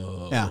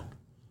 Whoa. Yeah,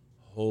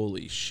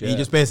 Holy shit. he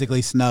just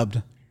basically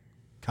snubbed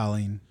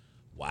Colleen.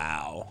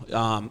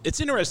 Wow. It's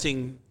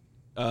interesting.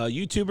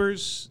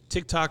 YouTubers,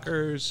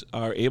 TikTokers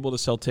are able to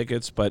sell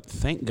tickets, but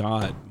thank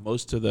God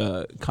most of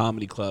the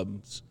comedy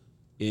clubs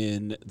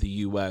in the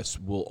U.S.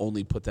 will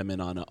only put them in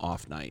on an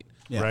off night.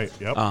 Yeah. Right.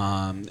 Yep.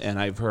 And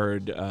I've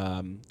heard,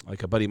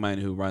 like a buddy of mine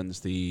who runs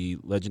the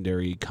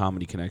legendary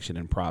Comedy Connection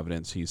in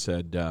Providence, he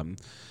said,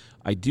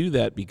 I do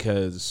that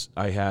because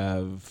I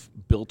have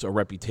built a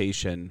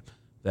reputation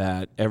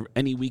that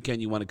any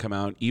weekend you want to come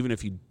out, even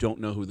if you don't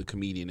know who the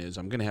comedian is,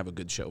 I'm going to have a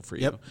good show for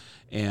you. Yep.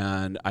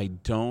 And I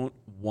don't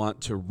want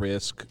to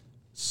risk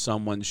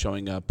someone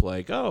showing up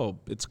like, oh,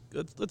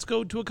 let's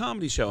go to a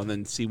comedy show and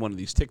then see one of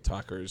these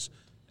TikTokers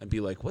and be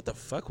like, what the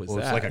fuck was Well,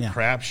 that? it's like a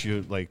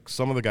crapshoot. Like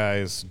some of the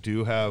guys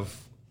do have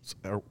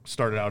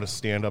started out as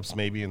stand-ups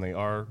maybe, and they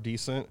are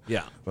decent.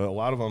 Yeah. But a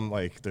lot of them,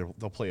 like they'll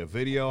play a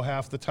video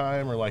half the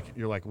time, or like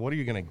you're like, what are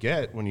you gonna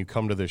get when you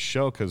come to this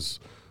show? Because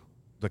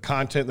the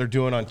content they're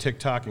doing on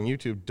TikTok and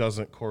YouTube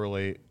doesn't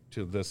correlate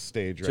to this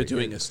stage. To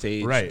doing a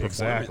stage right?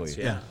 performance,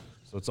 Exactly. yeah.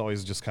 So it's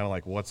always just kind of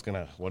like,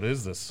 what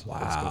is this?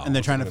 Wow. And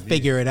they're trying to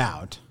figure it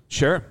out.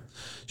 Sure.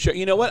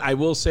 You know what? I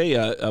will say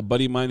a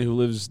buddy of mine who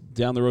lives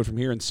down the road from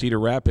here in Cedar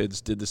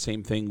Rapids did the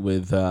same thing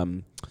with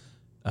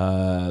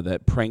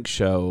that prank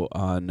show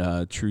on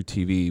True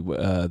TV,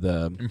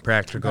 the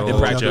Impractical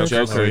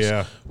Jokers, Oh,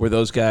 yeah. where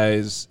those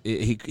guys,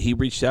 he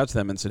reached out to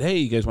them and said, hey,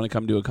 you guys want to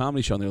come do a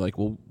comedy show? And they're like,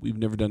 well, we've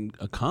never done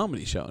a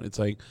comedy show. And it's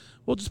like,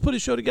 well, just put a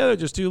show together.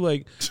 Just do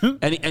like,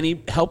 and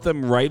he helped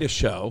them write a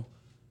show,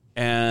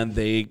 and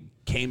they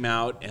came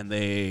out and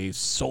they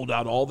sold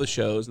out all the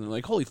shows, and they're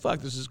like, holy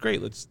fuck, this is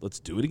great. Let's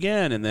do it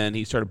again. And then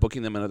he started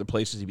booking them in other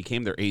places. He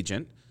became their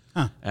agent.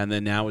 And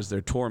then now is their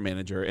tour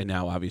manager, and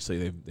now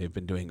obviously they've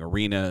been doing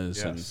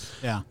arenas and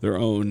their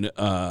own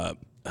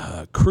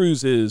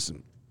cruises.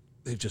 And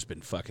they've just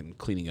been fucking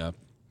cleaning up.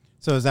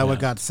 So is that what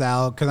got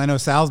Sal? Because I know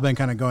Sal's been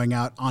kind of going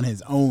out on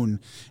his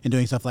own and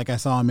doing stuff. Like I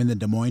saw him in the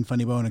Des Moines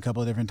Funny Bone a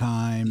couple of different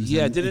times.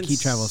 Yeah, and didn't he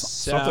travels?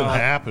 Something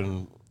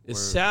happened. Is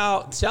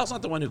Sal's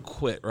not the one who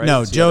quit, right?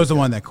 No, It's Joe's the other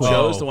one guy. that quit.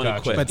 Joe's the one gotcha.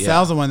 who quit. But yeah.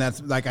 Sal's the one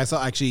that's like I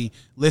saw actually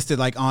listed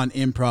like on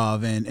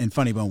Improv and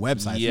Funny Bone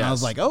websites. And I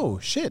was Yes. like, oh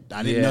shit,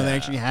 I didn't know they Yeah.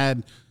 actually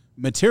had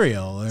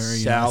material or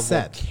Sal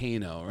set.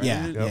 Volcano, right?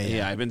 Yeah,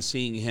 yeah. I've been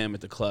seeing him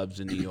at the clubs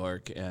in New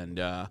York, and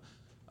I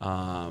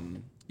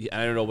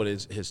don't know what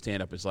his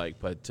stand up is like,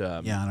 but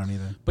Yeah, I don't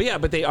either.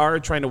 But they are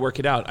trying to work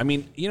it out. I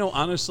mean,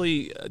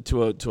 honestly,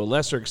 to a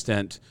lesser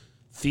extent,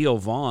 Theo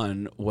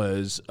Vaughn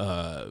was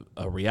a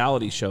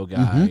reality show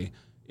guy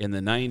in the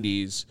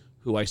 90s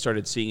who I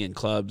started seeing in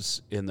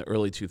clubs in the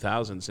early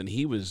 2000s, and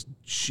he was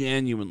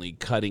genuinely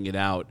cutting it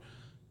out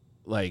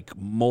like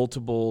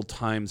multiple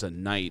times a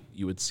night.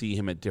 You would see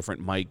him at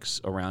different mics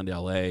around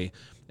LA,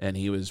 and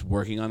he was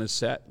working on his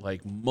set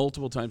like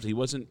multiple times. He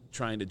wasn't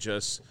trying to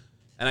just...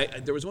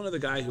 And there was one other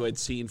guy who I'd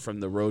seen from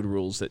the Road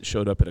Rules that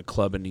showed up at a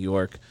club in New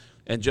York,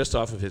 and just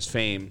off of his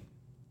fame,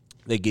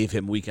 they gave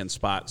him weekend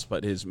spots,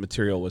 but his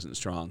material wasn't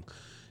strong,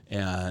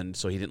 and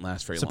so he didn't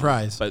last very long.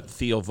 Surprise. But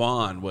Theo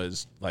Vaughn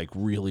was like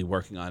really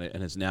working on it,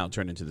 and has now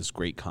turned into this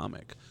great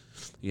comic,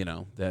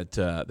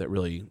 that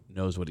really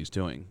knows what he's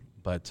doing.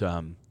 But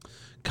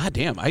God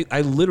damn,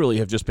 I literally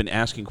have just been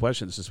asking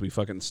questions since we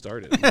fucking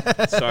started.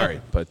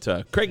 Sorry, but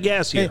Craig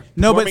Gass here.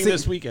 No, but performing see,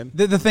 this weekend.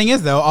 The thing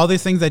is, though, all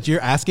these things that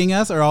you're asking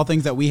us are all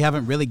things that we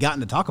haven't really gotten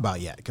to talk about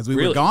yet because we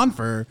were Really? gone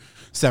for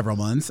several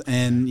months,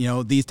 and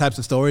these types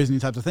of stories and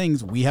these types of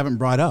things we haven't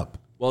brought up.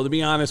 Well, to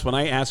be honest, when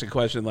I ask a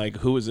question like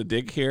 "Who is a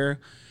dick here?"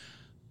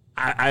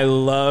 I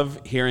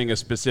love hearing a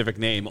specific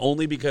name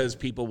only because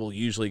people will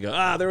usually go,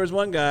 there was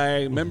one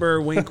guy,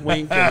 remember, wink,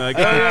 wink, and like,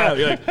 oh yeah,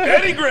 you're like,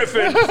 Eddie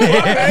Griffin, fuck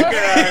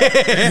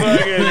that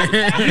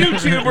guy, fucking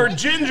YouTuber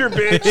ginger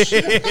bitch,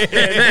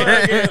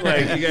 and fucking,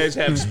 like, you guys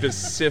have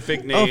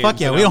specific names. Oh, fuck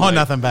yeah, and we don't I'm hold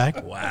like, nothing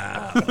back.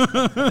 Wow,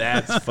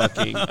 that's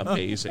fucking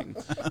amazing.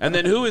 And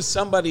then who is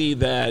somebody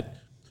that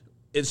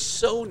is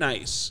so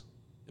nice?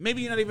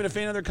 Maybe you're not even a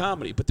fan of their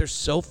comedy, but they're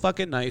so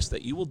fucking nice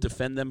that you will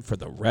defend them for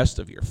the rest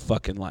of your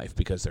fucking life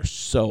because they're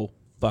so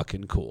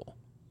fucking cool.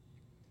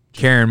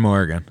 Karen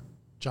Morgan.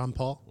 John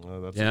Paul.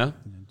 Yeah?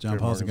 John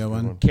Paul's a good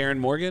one. Karen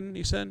Morgan,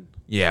 you said?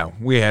 Yeah,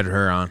 we had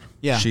her on.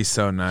 Yeah. She's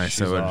so nice.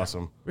 She's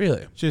awesome.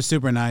 Really? She was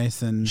super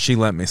nice, and She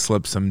let me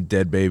slip some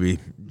dead baby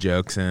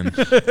jokes in.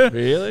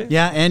 Really?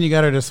 yeah, and you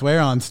got her to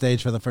swear on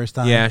stage for the first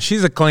time. Yeah,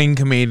 she's a clean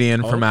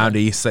comedian from out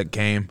east that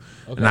came.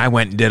 And I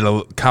went and did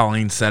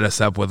Colleen set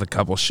us up with a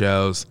couple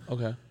shows.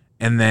 Okay.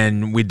 And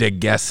then we did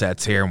guest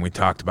sets here, and we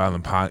talked about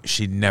them.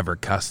 She never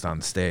cussed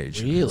on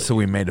stage. Really? So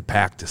we made a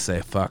pact to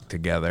say fuck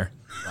together.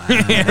 And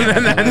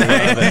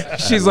then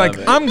she's like,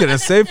 I'm going to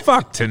say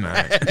fuck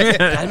tonight.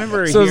 I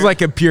remember So it was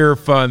like a pure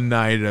fun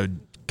night of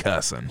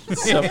cussing.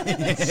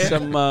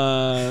 some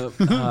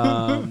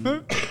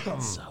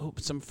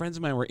friends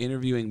of mine were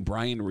interviewing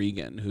Brian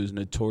Regan, who's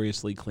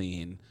notoriously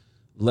clean,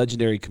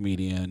 legendary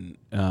comedian,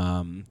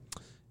 and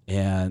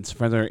some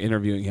friends are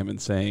interviewing him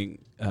and saying,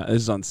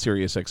 this is on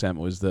Sirius XM.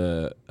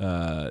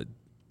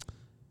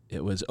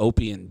 It was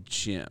Opie and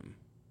Jim.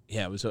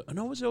 Yeah, it was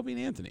Opie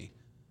and Anthony.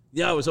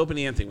 Yeah, it was Opie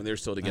and Anthony when they were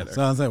still together.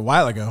 So I was like a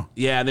while ago.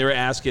 Yeah, and they were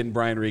asking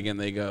Brian Regan.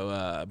 They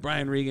go,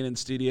 Brian Regan in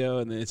studio,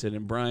 and they said,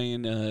 and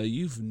Brian,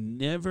 you've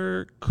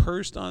never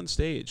cursed on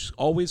stage,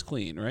 always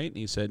clean, right? And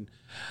he said,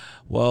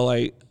 well,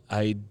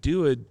 I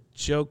do a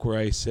joke where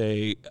I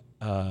say,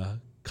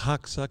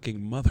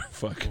 cocksucking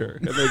motherfucker.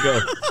 And they go,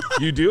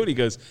 you do? And he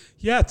goes,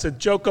 yeah, it's a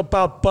joke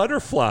about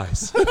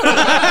butterflies. Wow,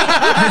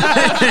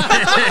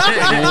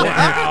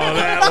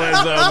 that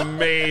was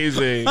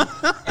amazing.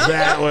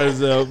 That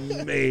was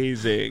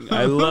amazing.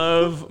 I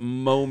love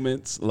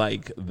moments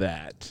like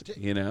that,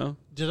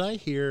 Did I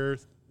hear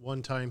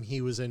one time he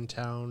was in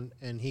town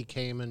and he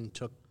came and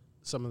took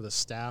some of the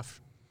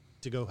staff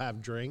to go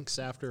have drinks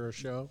after a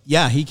show?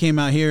 Yeah, he came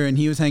out here and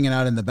he was hanging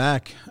out in the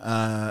back,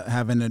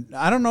 having a.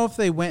 I don't know if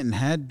they went and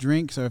had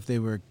drinks or if they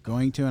were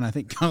going to, and I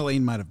think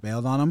Colleen might have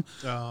bailed on him.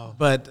 Oh.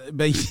 But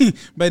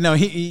no,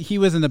 he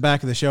was in the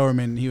back of the showroom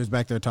and he was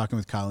back there talking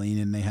with Colleen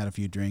and they had a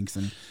few drinks,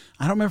 and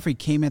I don't remember if he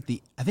came at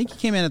the. I think he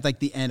came in at like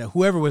the end of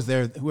whoever's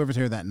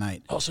here that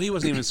night. Oh, so he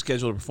wasn't even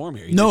scheduled to perform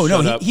here.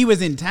 He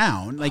was in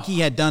town. Like he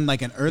had done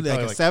like an early, like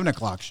a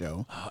 7:00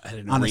 show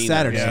on a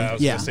Saturday. Yeah, I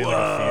was gonna say like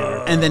a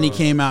theater. And then he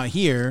came out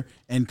here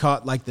and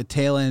caught like the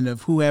tail end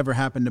of whoever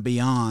happened to be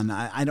on.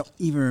 I don't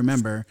even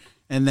remember.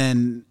 And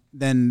then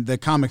the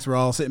comics were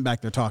all sitting back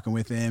there talking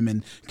with him,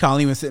 and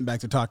Colleen was sitting back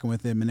there talking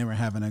with him, and they were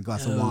having a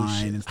glass of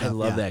wine and stuff. I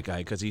love that guy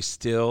because he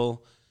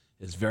still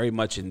is very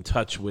much in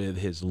touch with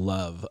his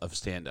love of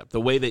stand-up. The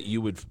way that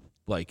you would,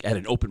 like, at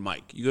an open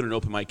mic, you go to an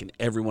open mic and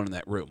everyone in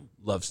that room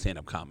loves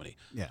stand-up comedy.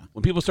 Yeah.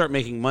 When people start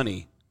making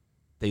money,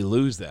 they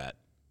lose that.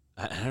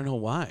 I don't know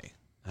why,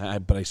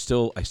 but I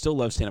still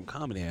love stand-up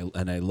comedy,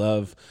 and I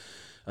love.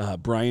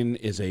 Brian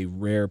is a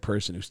rare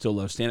person who still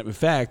loves stand-up. In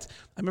fact,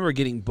 I remember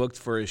getting booked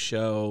for a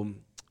show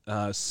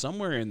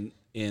somewhere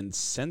in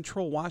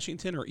central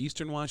Washington or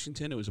eastern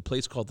Washington. It was a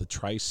place called the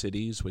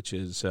Tri-Cities, which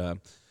is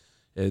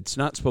it's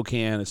not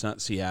Spokane, it's not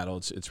Seattle.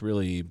 It's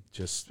really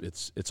just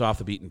it's off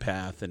the beaten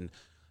path. And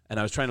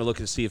I was trying to look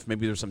to see if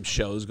maybe there's some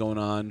shows going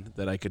on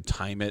that I could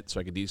time it so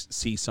I could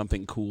see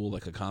something cool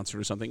like a concert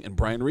or something. And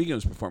Brian Regan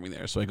was performing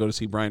there, so I go to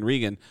see Brian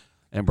Regan,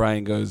 and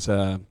Brian goes,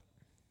 a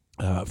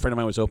friend of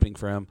mine was opening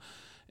for him.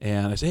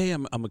 And I say, hey,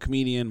 I'm a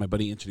comedian. My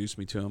buddy introduced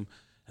me to him.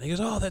 And he goes,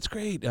 oh, that's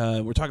great.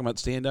 We're talking about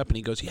stand-up. And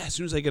he goes, yeah, as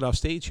soon as I get off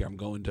stage here, I'm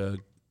going to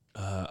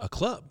a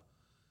club.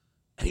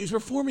 And he was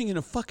performing in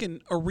a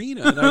fucking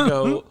arena. And I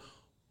go,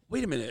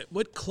 wait a minute,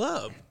 what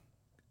club?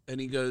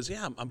 And he goes,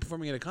 yeah, I'm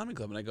performing at a comedy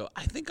club. And I go,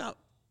 I think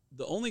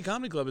the only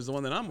comedy club is the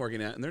one that I'm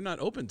working at, and they're not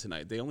open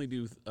tonight. They only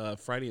do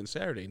Friday and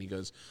Saturday. And he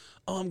goes,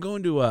 oh, I'm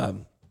going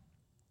to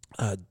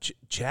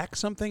Jack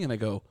something. And I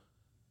go,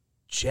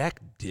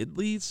 Jack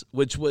Diddley's,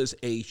 which was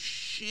a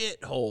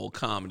shithole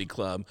comedy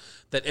club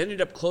that ended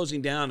up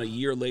closing down a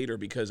year later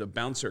because a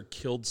bouncer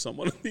killed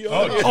someone in the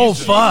audience. Oh,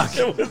 fuck.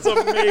 It was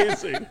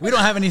amazing. We don't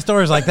have any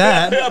stories like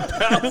that. A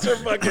bouncer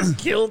fucking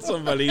killed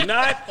somebody.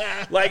 Not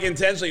like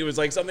intentionally. It was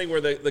like something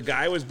where the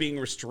guy was being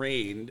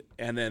restrained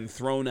and then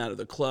thrown out of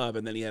the club,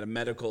 and then he had a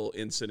medical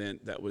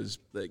incident that was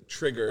like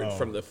triggered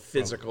from the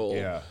physical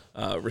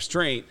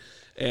restraint,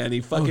 and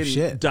he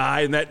fucking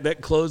died, and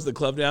that closed the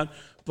club down.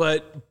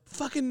 But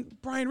fucking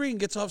Brian Regan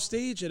gets off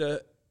stage at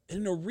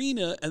an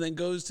arena and then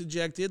goes to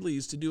Jack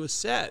Diddley's to do a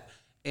set.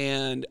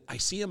 And I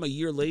see him a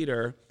year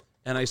later,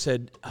 and I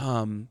said,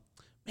 man,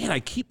 I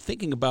keep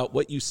thinking about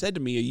what you said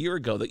to me a year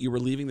ago, that you were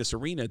leaving this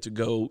arena to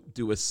go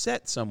do a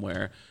set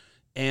somewhere.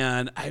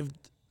 And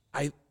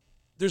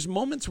there's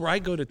moments where I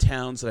go to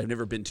towns that I've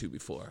never been to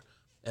before,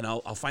 and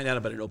I'll find out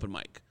about an open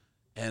mic,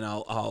 and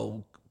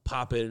I'll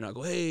pop in and I'll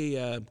go,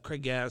 hey,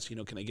 Craig Gass,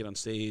 can I get on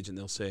stage? And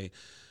they'll say,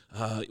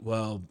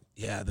 well,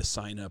 yeah, the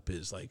sign up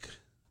is like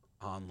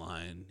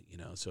online,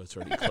 so it's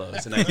already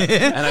closed. And I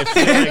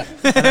feel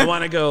like, and I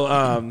want to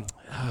go,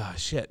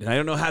 shit. And I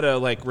don't know how to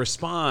like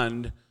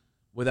respond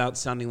without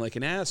sounding like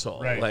an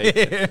asshole. Right.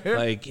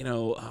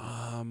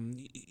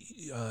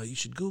 You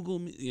should Google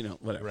me,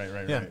 whatever. Right.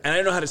 And I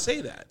don't know how to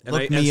say that. And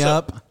Look me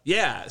up.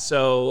 Yeah.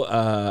 So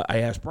I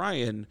asked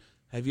Brian,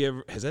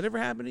 has that ever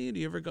happened to you? Do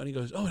you ever go? And he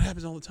goes, oh, it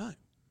happens all the time.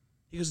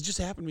 He goes, it just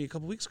happened to me a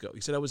couple weeks ago.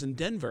 He said, I was in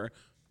Denver,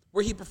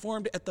 where he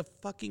performed at the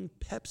fucking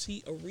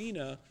Pepsi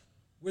Arena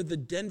where the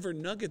Denver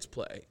Nuggets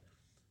play.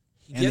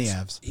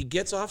 He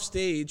gets off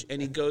stage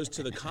and he goes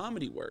to the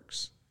Comedy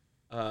Works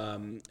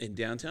in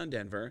downtown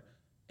Denver,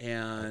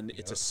 and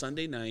it's a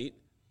Sunday night,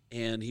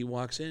 and he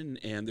walks in,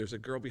 and there's a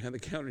girl behind the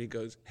counter, and he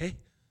goes, hey,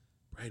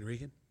 Brian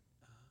Regan,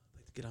 I'd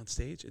like to get on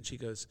stage. And she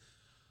goes,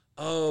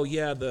 oh,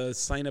 yeah, the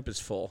sign-up is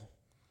full.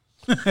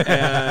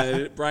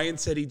 And Brian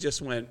said he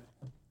just went,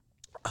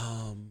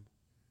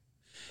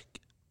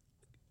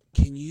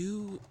 can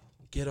you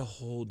get a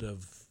hold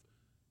of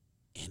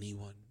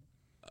anyone?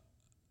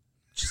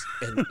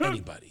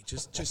 Anybody.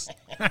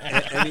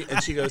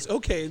 And she goes,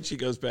 okay. And she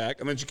goes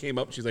back. And then she came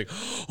up and she's like,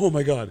 oh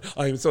my God,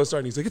 I am so sorry.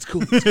 And he's like, it's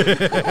cool. But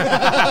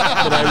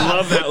I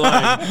love that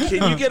line.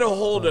 Can you get a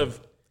hold of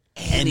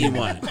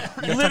anyone?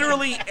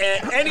 Literally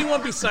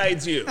anyone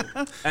besides you.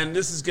 And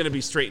this is going to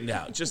be straightened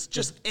out.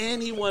 Just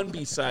anyone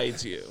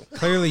besides you.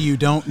 Clearly you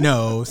don't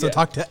know, so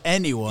talk to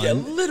anyone. Yeah,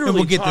 literally. And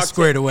we'll get this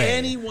squared away.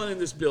 Anyone in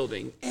this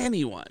building,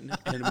 anyone,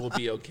 and we'll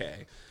be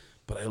okay.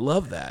 But I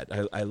love that.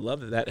 I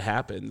love that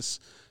happens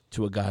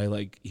to a guy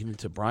like, even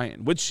to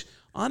Brian, which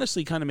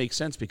honestly kind of makes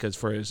sense, because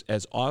for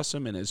as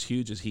awesome and as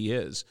huge as he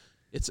is,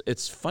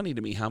 it's funny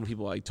to me how many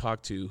people I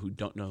talk to who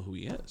don't know who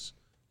he is.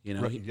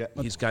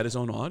 He's got his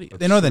own audience.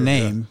 They know the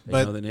name, They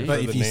but know the name.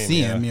 but if you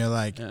see him, you're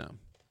like, Yeah.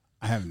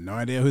 I have no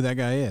idea who that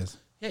guy is.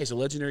 Yeah, he's a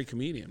legendary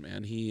comedian,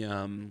 man. He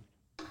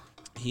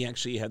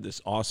actually had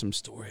this awesome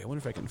story. I wonder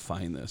if I can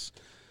find this.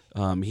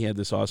 He had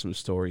this awesome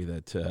story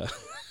that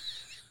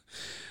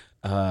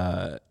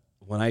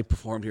when I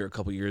performed here a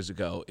couple years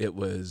ago, it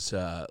was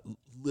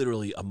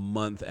literally a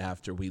month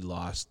after we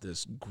lost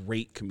this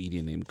great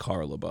comedian named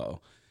Carl LeBeau.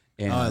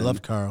 And I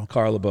love Carl.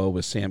 Carl LeBeau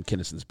was Sam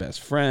Kinnison's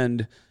best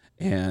friend,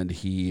 and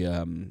he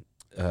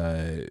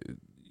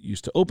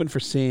used to open for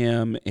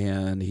Sam,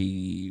 and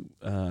he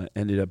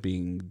ended up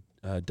being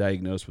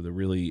diagnosed with a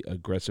really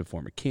aggressive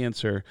form of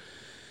cancer.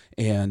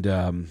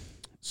 And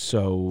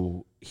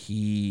so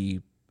he,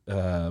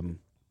 it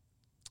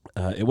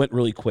went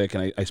really quick,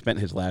 and I spent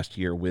his last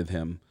year with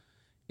him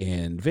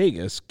in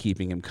Vegas,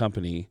 keeping him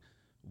company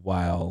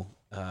while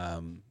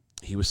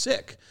he was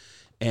sick.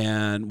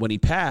 And when he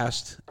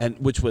passed, and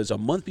which was a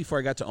month before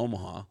I got to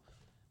Omaha,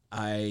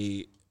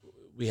 we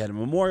had a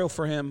memorial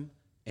for him,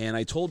 and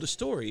I told a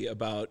story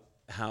about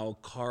how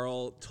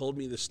Carl told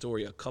me the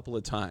story a couple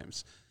of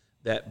times,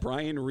 that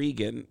Brian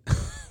Regan,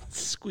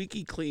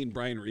 squeaky clean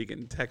Brian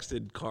Regan,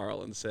 texted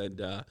Carl and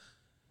said,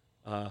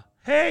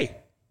 hey,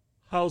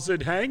 how's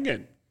it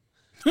hanging?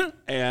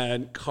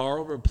 And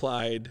Carl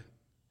replied,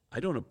 I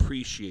don't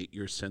appreciate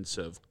your sense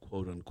of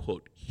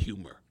quote-unquote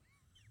humor.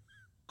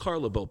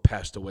 Carl LeBeau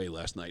passed away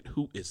last night.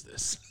 Who is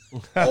this?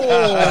 For an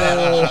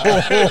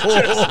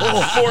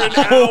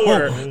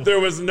hour.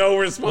 There was no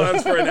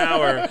response for an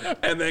hour.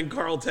 And then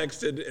Carl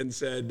texted and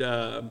said,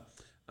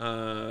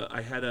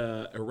 I had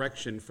an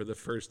erection for the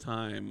first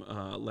time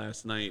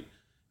last night.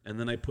 And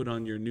then I put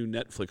on your new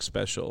Netflix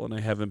special, and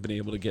I haven't been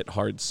able to get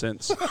hard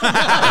since.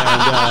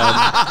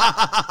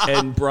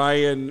 And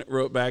Brian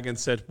wrote back and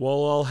said,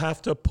 well, I'll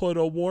have to put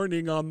a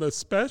warning on the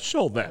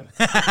special then.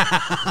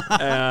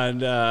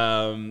 And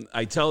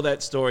I tell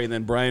that story, and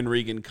then Brian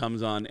Regan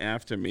comes on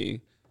after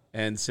me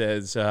and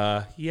says,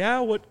 yeah,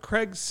 what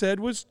Craig said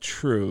was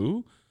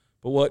true,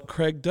 but what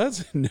Craig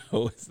doesn't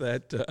know is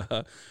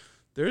that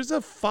there's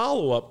a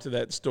follow-up to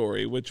that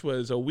story, which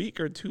was a week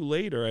or two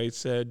later. I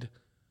said...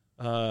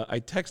 I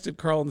texted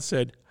Carl and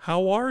said,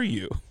 how are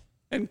you?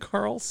 And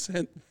Carl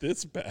sent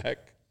this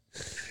back.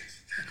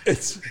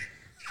 It's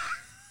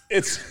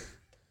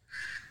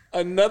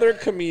another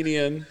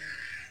comedian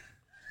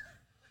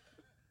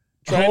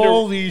trying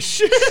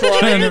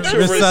to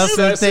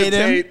resuscitate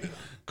him.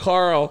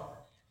 Carl.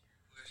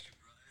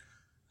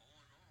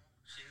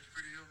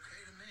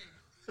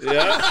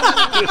 Yeah.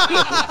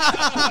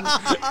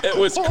 It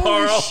was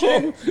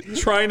Carl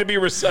trying to be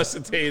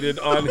resuscitated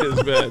on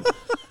his bed.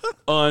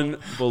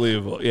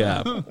 Unbelievable.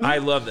 Yeah. I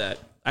love that.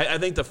 I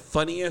think the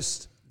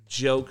funniest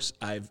jokes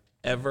I've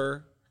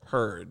ever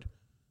heard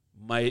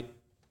might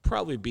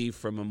probably be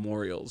from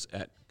memorials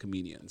at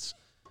comedians.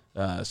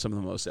 Some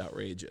of the most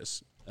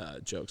outrageous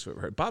jokes I've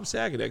ever heard. Bob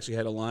Saget actually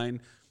had a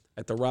line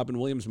at the Robin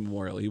Williams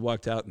Memorial. He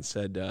walked out and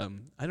said,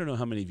 I don't know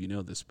how many of you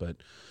know this, but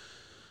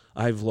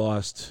I've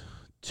lost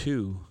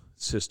 2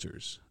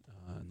 sisters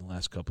in the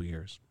last couple of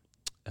years.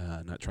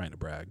 Not trying to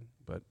brag,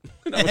 but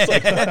I was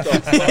like, what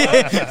the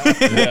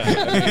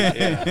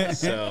fuck?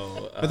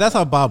 So, but that's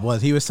how Bob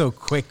was. He was so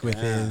quick with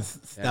his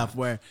stuff,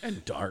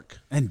 and dark.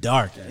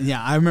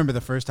 Yeah, I remember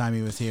the first time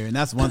he was here, and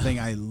that's one thing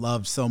I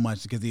loved so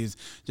much because he was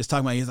just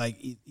talking about. He's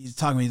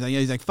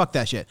like, fuck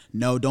that shit.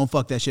 No, don't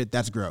fuck that shit.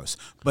 That's gross.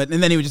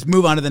 And then he would just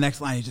move on to the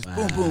next line. He just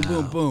boom, boom,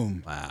 boom,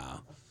 boom.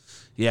 Wow.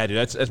 Yeah, dude,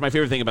 that's my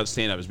favorite thing about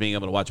stand-up is being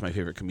able to watch my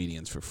favorite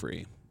comedians for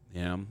free.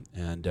 You know,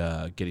 and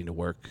getting to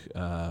work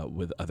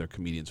with other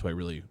comedians who I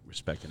really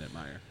respect and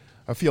admire.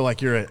 I feel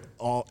like you're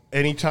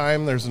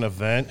anytime there's an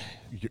event,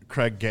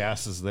 Craig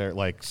Gass is there.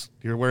 Like,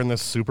 you're wearing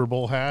this Super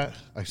Bowl hat.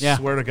 I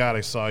swear to God,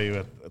 I saw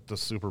you at the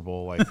Super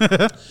Bowl, like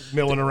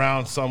milling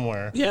around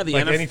somewhere. Yeah,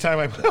 anytime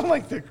I'm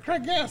like, the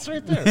Craig Gass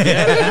right there.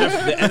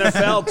 Yeah, the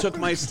NFL took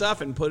my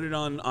stuff and put it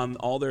on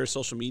all their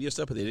social media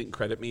stuff, but they didn't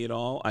credit me at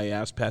all. I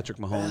asked Patrick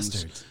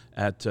Mahomes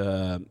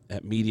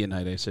at Media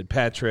Night. I said,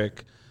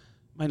 Patrick,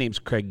 my name's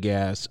Craig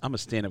Gass. I'm a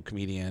stand-up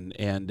comedian,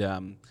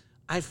 and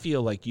I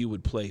feel like you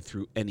would play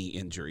through any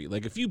injury.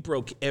 Like, if you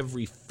broke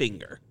every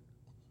finger,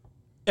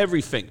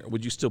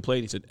 would you still play?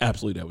 And he said,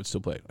 absolutely, I would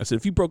still play. I said,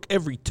 if you broke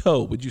every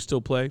toe, would you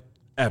still play?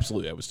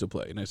 Absolutely, I would still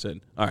play. And I said,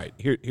 all right,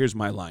 here's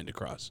my line to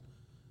cross.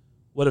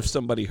 What if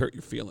somebody hurt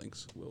your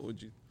feelings? What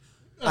would you...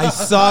 I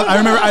saw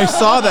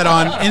that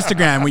on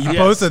Instagram when you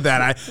posted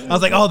that. I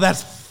was like, oh,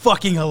 that's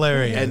fucking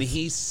hilarious. And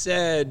he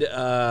said,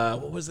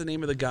 what was the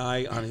name of the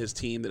guy on his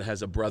team that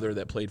has a brother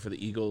that played for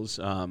the Eagles?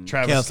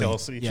 Travis Kelce.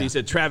 So he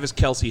said, Travis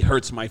Kelce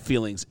hurts my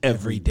feelings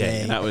every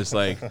day. And I was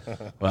like,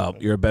 well,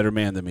 you're a better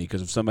man than me,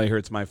 because if somebody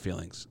hurts my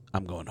feelings,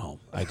 I'm going home.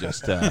 I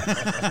just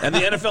and the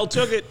NFL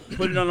took it,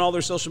 put it on all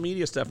their social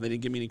media stuff, and they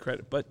didn't give me any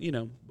credit. But,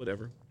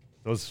 whatever.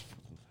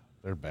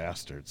 They're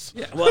bastards.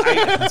 Yeah, well,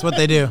 that's what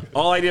they do.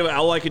 All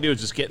I could do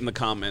is just get in the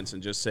comments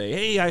and just say,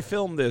 "Hey, I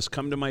filmed this.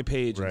 Come to my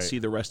page and see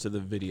the rest of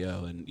the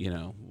video," and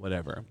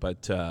whatever.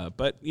 But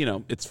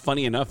it's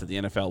funny enough that the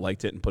NFL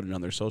liked it and put it on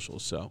their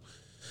socials, so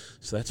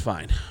that's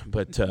fine.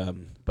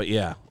 But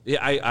yeah,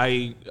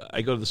 I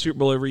go to the Super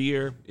Bowl every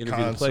year,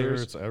 interview the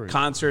players,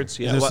 concerts.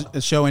 Yeah, is there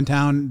a show in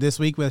town this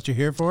week that you're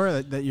here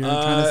for that you're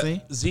trying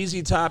to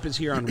see? ZZ Top is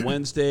here on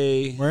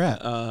Wednesday. Where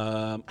at?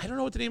 I don't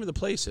know what the name of the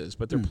place is,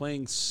 but they're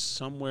playing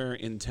somewhere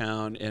in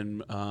town,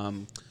 and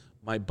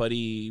my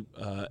buddy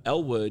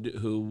Elwood,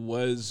 who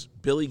was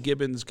Billy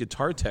Gibbons'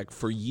 guitar tech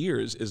for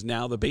years, is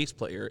now the bass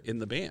player in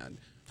the band.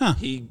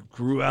 He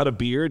grew out a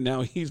beard.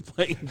 Now he's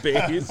playing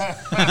bass.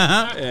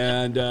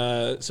 And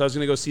so I was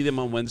going to go see them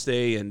on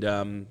Wednesday. And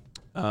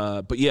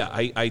but yeah,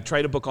 I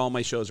try to book all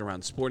my shows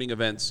around sporting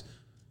events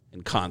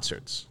and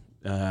concerts.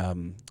 So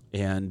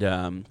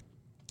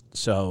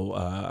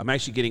I'm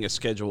actually getting a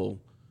schedule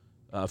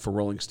for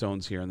Rolling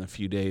Stones here in a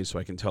few days, so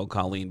I can tell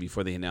Colleen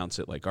before they announce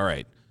it, like, all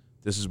right,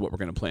 this is what we're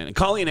going to plan. And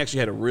Colleen actually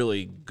had a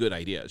really good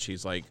idea.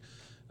 She's like,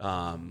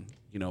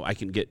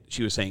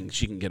 she was saying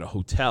she can get a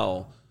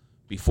hotel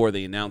before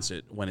they announce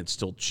it when it's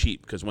still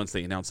cheap, because once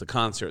they announce the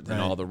concert, then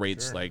all the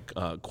rates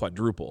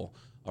quadruple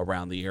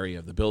around the area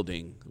of the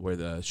building where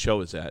the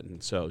show is at.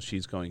 And so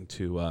she's going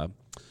to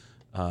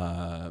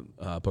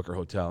book her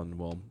hotel, and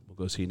we'll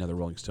go see another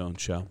Rolling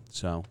Stones show.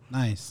 So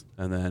Nice.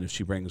 And then if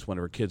she brings one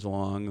of her kids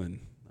along, then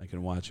I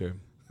can watch her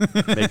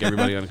make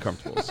everybody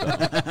uncomfortable. So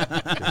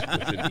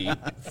which would be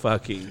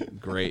fucking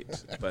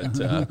great. But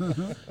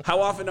how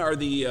often are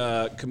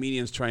the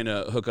comedians trying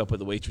to hook up with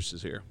the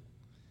waitresses here?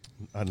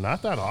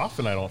 Not that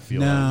often, I don't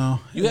feel No.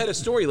 You had a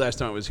story last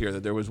time I was here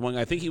that there was one,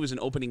 I think he was an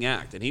opening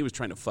act, and he was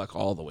trying to fuck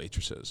all the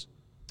waitresses.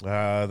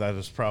 That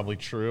is probably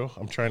true.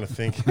 I'm trying to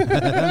think.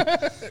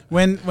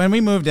 When we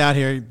moved out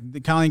here,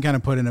 Colleen kind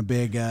of put in a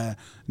big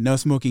no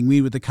smoking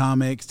weed with the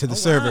comics to the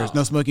servers. wow.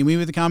 No smoking weed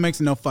with the comics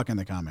and no fucking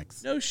the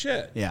comics. No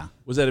shit. Yeah.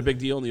 Was that a big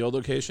deal in the old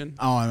location?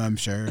 Oh, I'm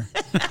sure.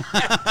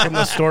 From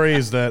the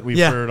stories that we've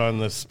Yeah. heard on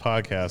this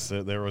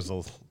podcast, there was a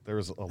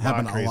lot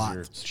Happened a crazier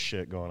lot.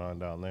 shit going on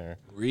down there.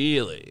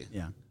 Really?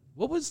 Yeah.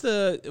 What was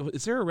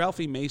is there a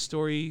Ralphie May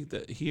story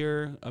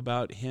here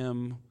about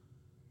him?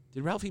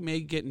 Did Ralphie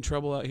May get in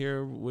trouble out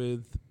here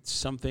with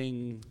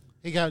something?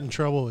 He got in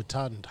trouble with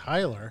Todd and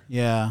Tyler.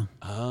 Yeah.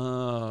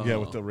 Oh. Yeah,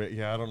 with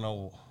I don't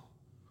know.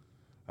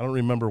 I don't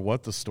remember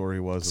what the story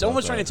was. Someone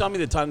was about trying to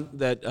that. tell me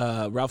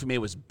that Ralphie May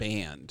was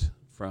banned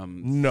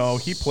from. No,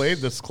 he played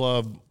this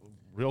club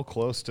real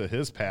close to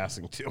his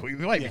passing too. We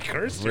might be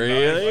cursed.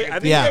 Really? I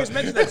think Yeah. you guys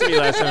mentioned that to me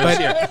last time I was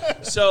here.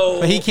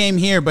 So, But he came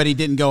here, but he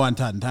didn't go on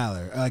Todd and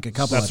Tyler like a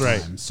couple That's of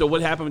right. times. so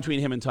what happened between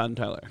him and Todd and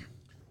Tyler?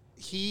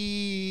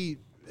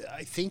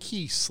 I think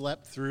he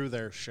slept through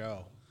their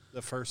show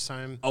the first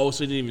time. Oh,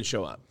 so he didn't even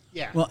show up.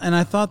 Yeah. Well, and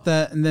I thought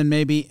that, and then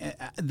maybe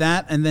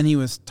that, and then he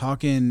was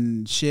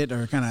talking shit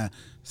or kind of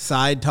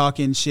side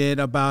talking shit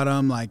about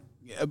him, like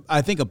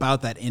I think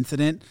about that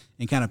incident,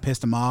 and kind of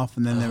pissed him off.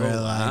 And then they were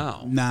like,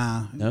 wow.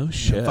 "Nah, No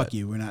shit. fuck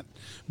you, we're not."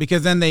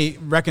 Because then they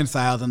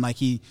reconciled, and like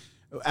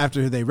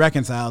after they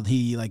reconciled,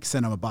 he like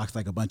sent him a box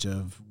like a bunch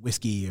of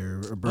whiskey or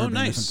bourbon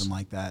nice. or something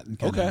like that, and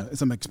kinda,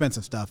 some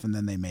expensive stuff, and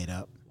then they made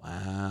up.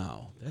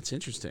 Wow, that's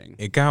interesting.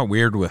 It got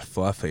weird with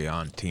Fluffy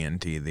on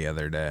TNT the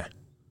other day.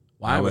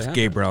 Why? What With happened?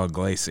 Gabriel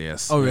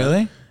Iglesias. Oh,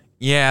 really?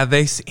 Yeah,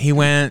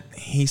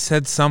 he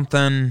said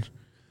something.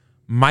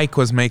 Mike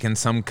was making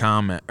some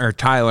comment, or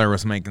Tyler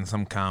was making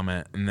some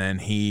comment, and then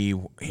he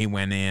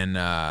went in.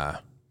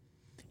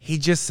 He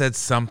just said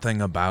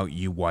something about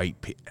you white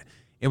people.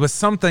 It was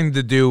something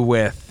to do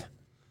with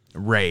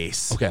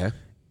race. Okay.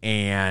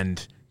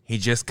 And he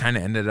just kind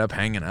of ended up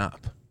hanging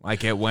up.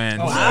 Like it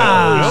went.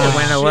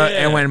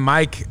 And when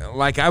Mike,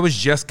 like I was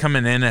just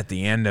coming in at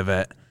the end of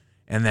it,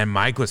 and then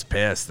Mike was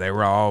pissed. They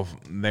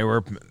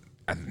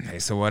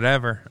said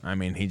whatever. I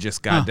mean, he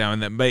just got down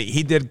with it, but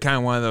he did kind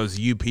of one of those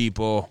you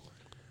people.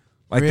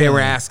 Like they were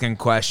Really? asking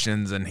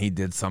questions, and he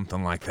did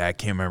something like that.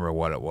 Can't remember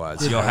what it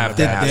was. You'll have to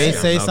Did ask they him.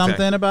 say Okay.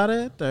 something about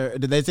it, or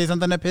did they say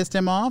something that pissed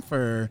him off,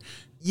 or?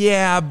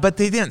 Yeah, but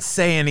they didn't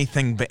say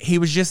anything. But he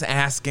was just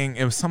asking.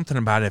 It was something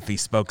about if he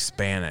spoke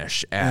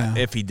Spanish,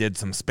 if he did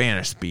some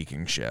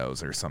Spanish-speaking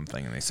shows or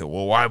something. And they said,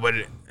 "Well, why would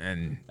it?"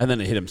 And And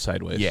then it hit him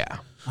sideways. yeah,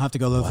 I'll have to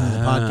go listen to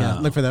the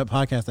podcast. Look for that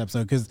podcast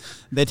episode because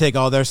they take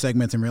all their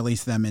segments and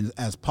release them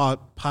as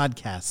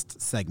podcast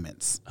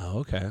segments. Oh,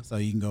 okay. So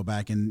you can go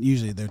back and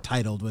usually they're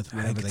titled with I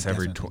whatever think it's they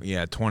every guess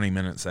with.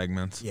 20-minute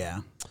segments.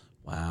 Yeah.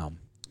 Wow.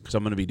 Because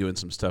I'm going to be doing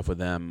some stuff with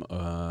them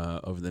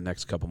over the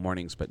next couple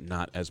mornings, but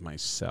not as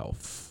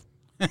myself.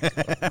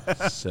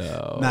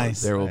 So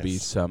Nice. there will be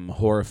some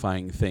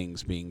horrifying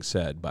things being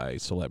said by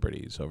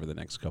celebrities over the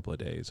next couple of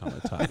days on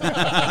the topic.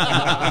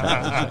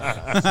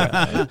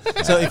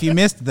 So if you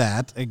missed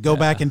that, go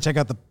back and check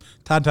out the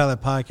Todd Tyler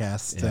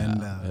podcast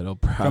it'll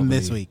probably, from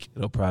this week.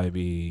 It'll probably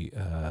be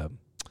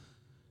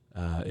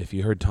if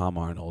you heard Tom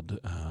Arnold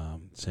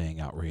saying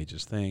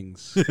outrageous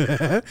things.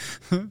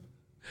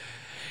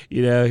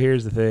 You know,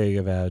 here's the thing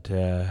about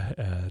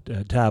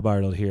Tom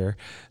Arnold here.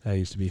 I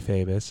used to be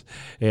famous.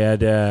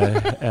 And,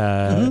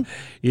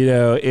 you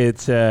know,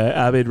 it's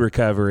I'm in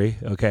recovery,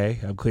 okay?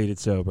 I'm clean and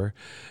sober.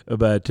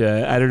 But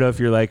I don't know if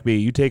you're like me.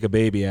 You take a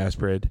baby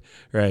aspirin,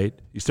 right?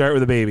 You start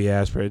with a baby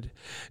aspirin.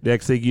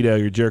 Next thing you know,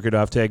 you're jerking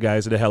off 10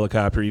 guys in a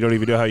helicopter. You don't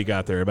even know how you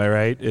got there. Am I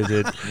right? Is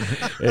it?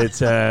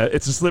 It's a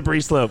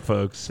slippery slope,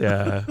 folks.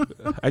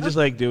 I just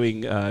like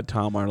doing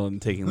Tom Arnold and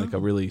taking like a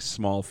really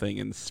small thing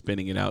and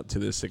spinning it out to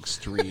this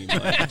extreme mean,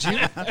 like, Did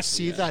you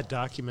see that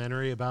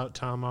documentary about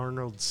Tom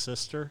Arnold's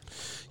sister,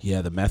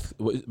 yeah, the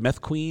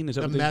meth queen is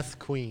that the what they- meth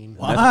queen?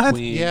 Meth What?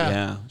 queen,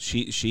 Yeah.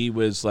 She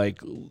was like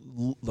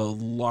the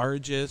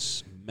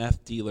largest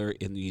meth dealer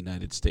in the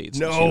United States.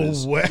 No She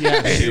was- way.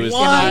 Yeah, She was in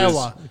What?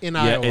 Iowa. In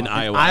Yeah, Iowa. in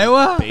Iowa.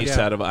 Iowa? Based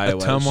Yeah. out of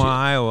Iowa. Ottumwa,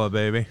 Iowa,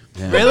 baby.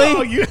 Really?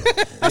 Oh, you,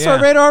 That's Yeah.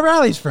 where Radar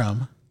Rally's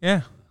from.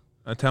 Yeah.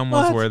 Ottumwa's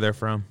What? where they're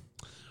from.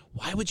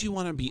 Why would you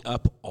want to be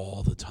up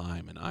all the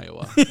time in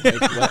Iowa?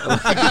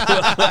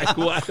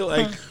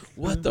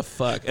 What the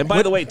fuck? And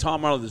by the way,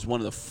 Tom Arnold is one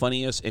of the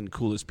funniest and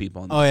coolest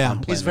people on the Oh yeah, on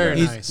planet He's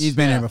very Earth. nice. He's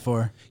been Yeah. here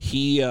before.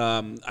 He,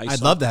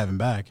 I'd love to have him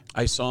back.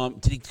 I saw him.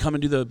 Did he come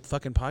and do the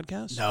fucking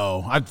podcast?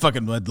 No, I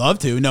fucking would love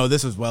to. No,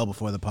 this was well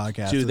before the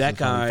podcast. Dude, This that was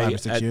probably guy 5 or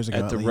 6 years ago,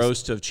 at the least.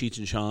 roast of Cheech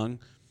and Chong,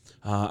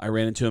 I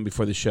ran into him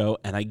before the show,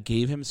 and I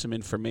gave him some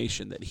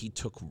information that he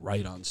took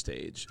right on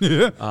stage.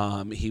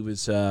 He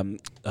was,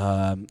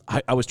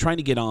 I was trying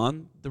to get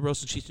on the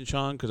roast of Cheech and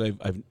Chong because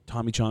I've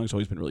Tommy Chong's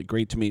always been really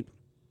great to me.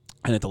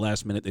 And at the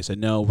last minute, they said,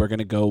 no, we're going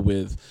to go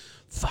with,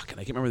 fucking,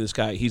 I can't remember this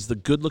guy. He's the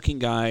good-looking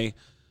guy,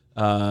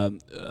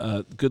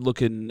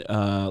 good-looking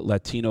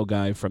Latino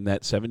guy from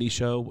that 70s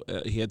show.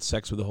 He had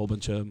sex with a whole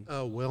bunch of...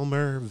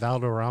 Wilmer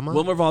Valderrama.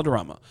 Wilmer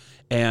Valderrama.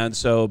 And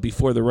so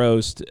before the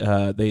roast,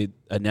 they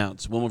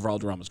announced Wilmer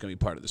Valderrama is going to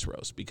be part of this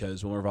roast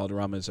because Wilmer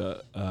Valderrama is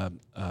a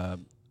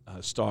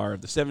star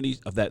of the 70s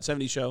of that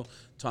 70s show.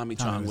 Tommy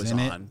Chong was in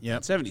it. on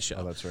Yep. that 70s show.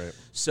 oh, that's right.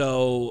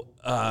 So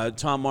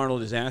Tom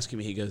Arnold is asking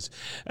me. He goes,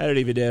 "I don't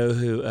even know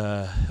who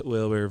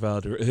Wilmer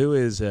Valderrama."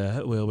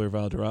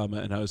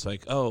 And I was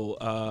like,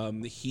 "Oh,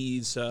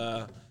 he's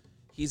a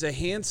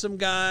handsome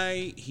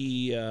guy.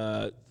 He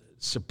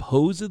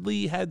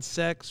supposedly had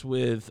sex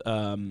with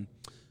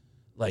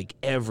like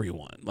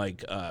everyone,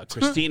 like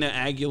Christina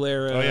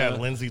Aguilera. Oh yeah,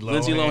 Lindsay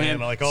Lohan,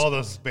 like all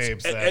those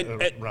babes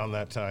around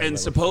that time. and that were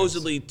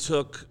supposedly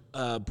took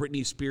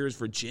Britney Spears'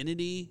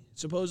 virginity.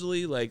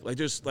 Supposedly, like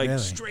just like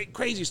Really? straight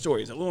crazy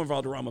stories. That Wilmer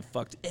Valderrama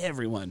fucked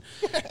everyone,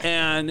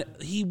 and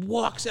he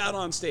walks out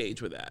on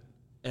stage with that,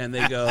 and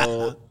they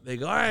go,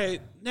 all right,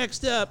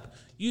 next up,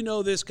 you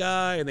know this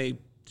guy, and they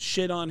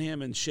shit on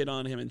him and shit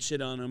on him and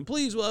shit on him.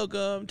 Please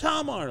welcome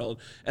Tom Arnold.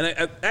 And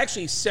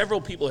actually,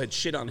 several people had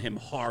shit on him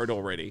hard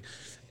already.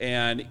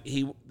 And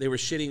they were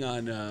shitting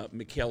on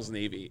McHale's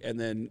Navy. And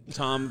then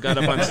Tom got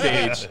up on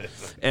stage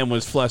and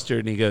was flustered.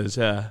 And he goes,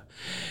 hey,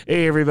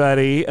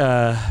 everybody,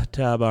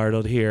 Tom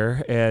Arnold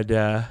here. And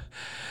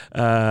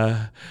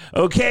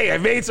okay,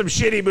 I've made some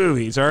shitty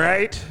movies, all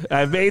right?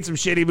 I've made some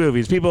shitty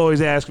movies. People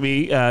always ask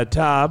me,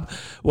 Tom,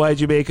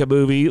 why'd you make a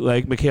movie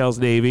like McHale's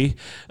Navy?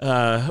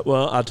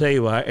 Well, I'll tell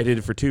you why. I did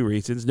it for 2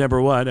 reasons.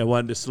 Number 1, I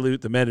wanted to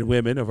salute the men and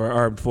women of our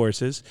armed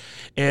forces.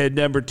 And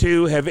number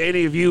 2, have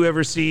any of you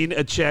ever seen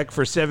a check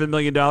for $7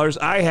 million?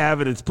 I have,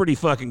 and it's pretty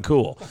fucking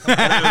cool. And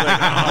I was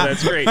like, oh,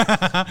 that's great.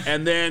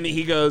 And then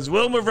he goes,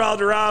 Wilmer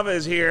Valderrama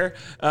is here.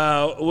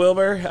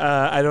 Wilmer,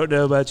 I don't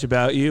know much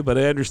about you, but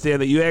I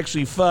understand that you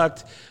actually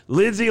fucked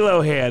Lindsay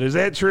Lohan. Is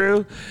that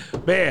true?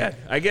 Man,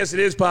 I guess it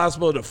is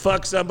possible to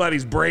fuck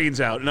somebody's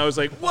brains out. And I was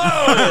like, whoa!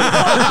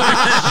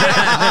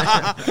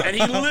 And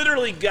he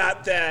literally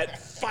got that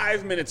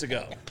 5 minutes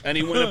ago. And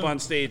he went up on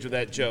stage with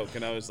that joke.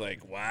 And I was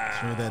like, wow.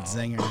 Sure, that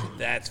zinger.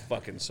 That's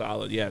fucking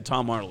solid. Yeah,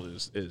 Tom Arnold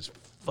is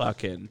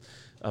fucking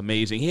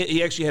amazing.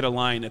 He actually had a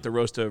line at the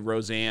roast of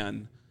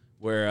Roseanne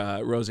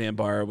where Roseanne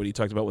Barr, when he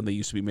talked about when they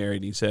used to be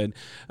married, he said,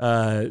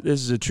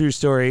 this is a true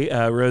story.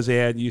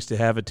 Roseanne used to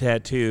have a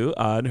tattoo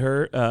on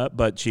her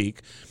butt cheek.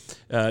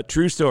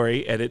 True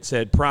story. And it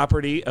said,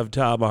 property of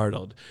Tom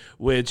Arnold,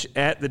 which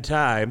at the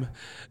time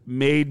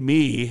made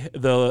me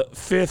the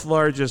 5th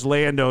largest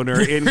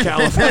landowner in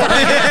California.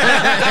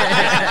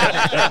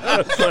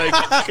 I was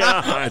like,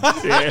 God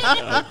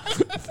damn.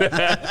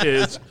 That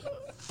is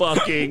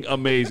fucking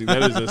amazing.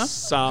 That is a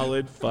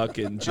solid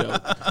fucking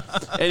joke.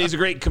 And he's a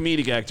great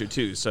comedic actor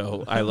too,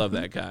 so I love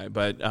that guy.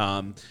 But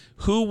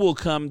who will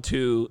come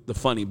to the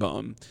Funny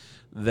Bone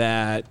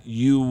that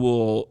you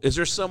will... Is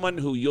there someone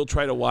who you'll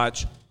try to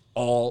watch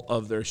all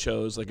of their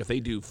shows? Like if they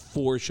do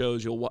 4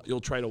 shows,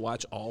 you'll try to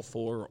watch all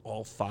 4 or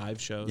all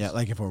 5 shows? Yeah,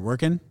 like if we're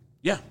working.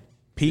 Yeah.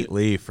 Pete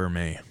Lee for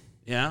me.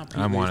 Yeah. Pete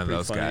I'm Lee's one of pretty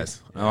those funny.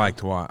 guys. I like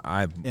to watch.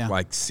 I Yeah.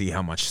 like to see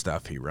how much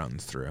stuff he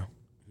runs through.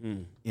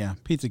 Yeah,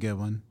 Pete's a good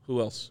one. Who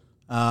else?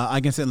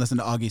 I can sit and listen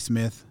to Augie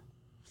Smith.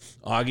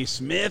 Augie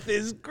Smith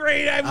is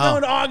great. I've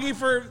known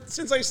Augie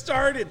since I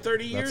started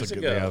 30 years That's a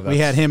good- ago. yeah, We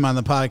had him on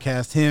the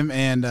podcast. Him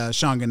and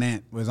Sean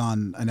Gannett was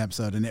on an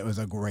episode, and it was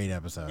a great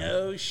episode.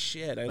 Oh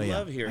shit! I yeah,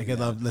 love hearing. I could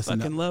that. love listening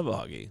to- Fucking love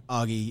Augie.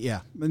 Augie,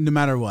 yeah, no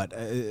matter what,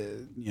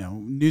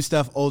 new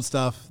stuff, old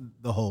stuff,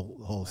 the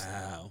whole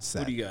Wow. set.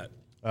 Who do you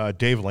got?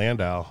 Dave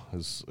Landau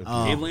is.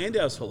 Dave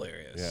Landau's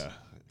hilarious. Yeah.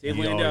 Dave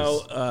He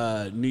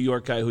Landau, New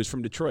York guy who's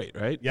from Detroit,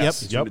 right? Yes.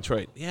 He's Yep. from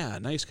Detroit. Yeah,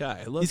 nice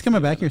guy. I love. He's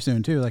coming back here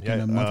soon too, like in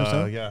a month or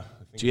so. Yeah. I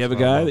think Do you have a it's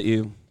guy about- that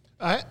you?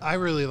 I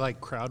really like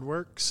crowd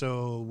work,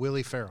 so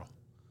Willie Farrell,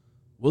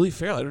 Willie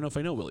Farrell. I don't know if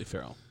I know Willie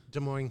Farrell. Des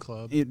Moines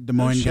Club. Des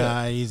Moines shit.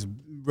 guy. He's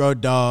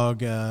Road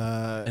Dog.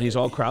 And he's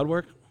all crowd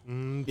work.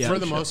 For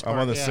the most part,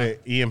 I'm on the yeah. same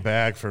Ian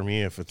Bag for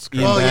me. If it's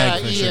Ian Oh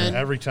Bag, yeah, for Ian.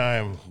 every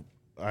time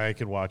I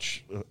could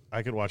watch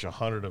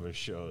 100 of his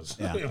shows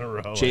Yeah. in a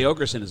row. Jay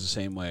Okerson is the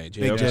same way.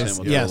 Jay Big Okerson J's,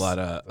 will do yes. a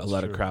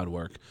lot of crowd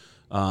work.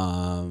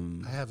 I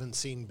haven't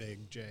seen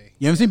Big J.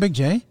 You haven't seen Big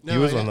J? He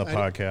was on the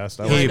podcast.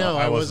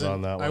 I wasn't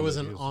on that one. I but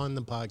wasn't he was- on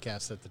the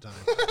podcast at the time.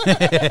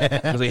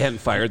 Because they hadn't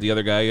fired the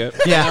other guy yet.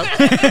 Yeah.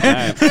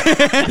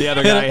 The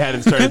other guy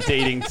hadn't started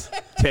dating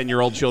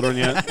 10-year-old children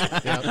yet.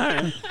 All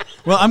right.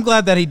 Well, I'm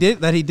glad that he did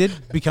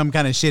become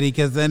kind of shitty,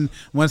 because then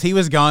once he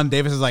was gone,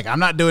 Davis was like, I'm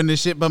not doing this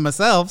shit by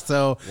myself.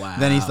 So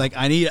then he's Wow. like,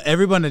 I need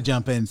everyone to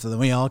jump in. So then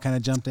we all kind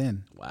of jumped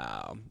in.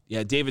 Wow.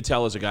 Yeah, David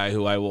Tell is a guy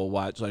who I will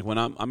watch. Like when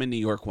I'm in New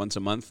York once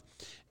a month,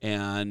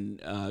 and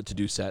to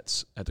do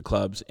sets at the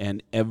clubs,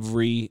 and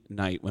every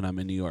night when I'm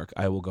in New York,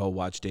 I will go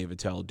watch David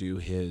Tell do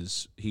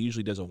his. He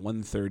usually does a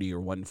 1:30 or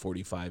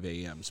 1:45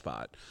 a.m.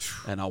 spot,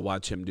 and I'll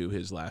watch him do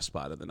his last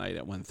spot of the night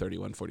at 1:30,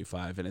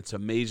 1:45, and it's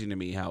amazing to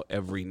me how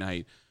every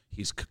night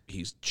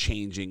he's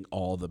changing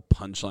all the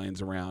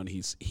punchlines around.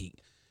 He's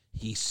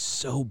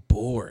so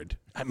bored.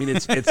 I mean,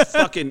 it's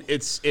fucking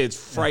it's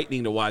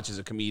frightening to watch as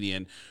a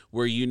comedian,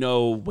 where you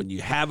know when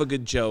you have a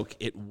good joke,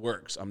 it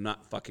works. I'm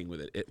not fucking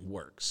with it. It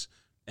works.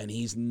 And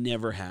he's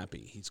never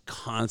happy. He's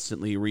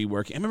constantly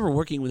reworking. I remember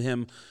working with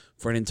him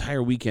for an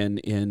entire weekend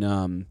in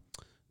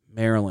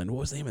Maryland. What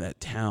was the name of that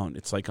town?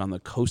 It's like on the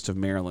coast of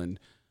Maryland.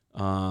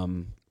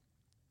 And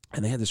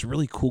they had this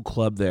really cool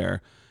club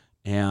there.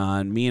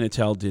 And me and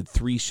Attell did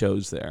 3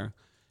 shows there.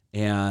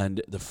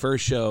 And the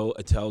first show,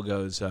 Attell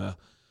goes,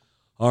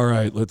 all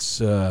right, let's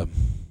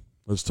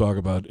talk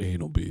about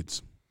anal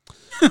beads.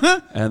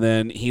 And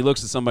then he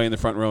looks at somebody in the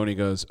front row and he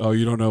goes, oh,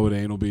 you don't know what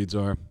anal beads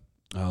are?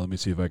 Let me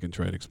see if I can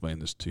try to explain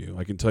this to you.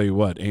 I can tell you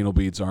what, anal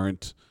beads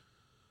aren't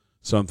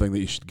something that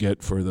you should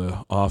get for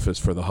the office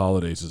for the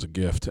holidays as a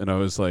gift. And I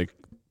was like,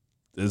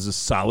 this is a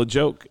solid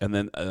joke. And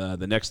then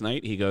the next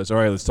night he goes, all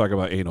right, let's talk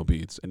about anal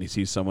beads. And he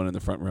sees someone in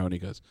the front row and he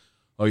goes,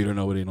 oh, you don't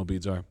know what anal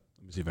beads are?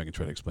 Let me see if I can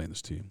try to explain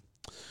this to you.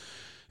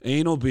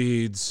 Anal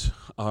beads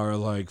are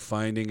like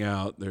finding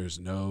out there's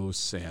no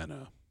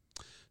Santa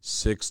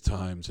 6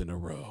 times in a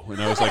row.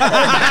 And I was like, oh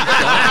my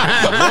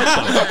God,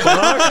 what the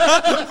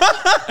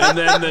fuck? And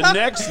then the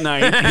next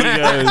night he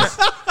goes,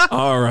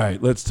 all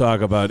right, let's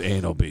talk about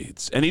anal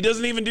beads. And he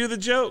doesn't even do the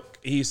joke.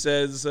 He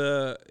says,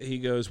 he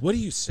goes, what do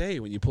you say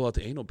when you pull out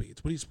the anal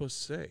beads? What are you supposed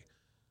to say?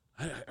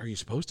 Are you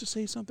supposed to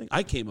say something?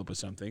 I came up with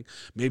something.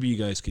 Maybe you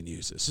guys can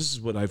use this. This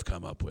is what I've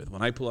come up with.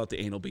 When I pull out the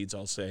anal beads,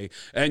 I'll say,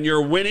 and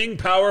your winning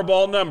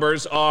Powerball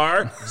numbers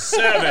are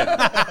 7,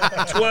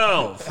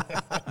 12,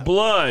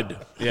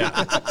 blood.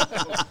 Yeah.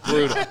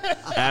 Brutal.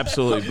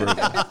 Absolutely brutal.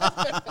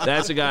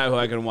 That's a guy who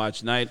I can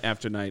watch night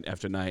after night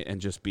after night and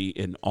just be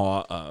in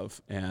awe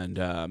of.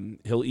 And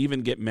he'll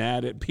even get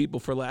mad at people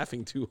for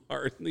laughing too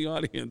hard in the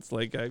audience.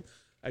 Like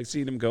I've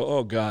seen him go,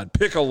 oh, God,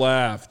 pick a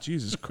laugh.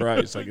 Jesus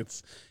Christ.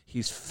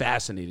 He's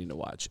fascinating to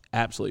watch.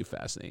 Absolutely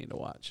fascinating to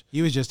watch.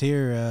 He was just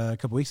here a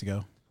couple weeks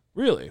ago.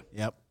 Really?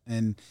 Yep.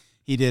 And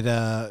he did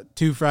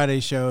 2 Friday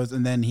shows,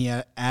 and then he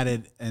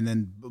added, and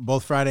then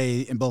both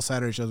Friday and both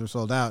Saturday shows were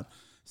sold out.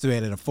 So he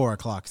added a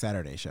 4:00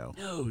 Saturday show.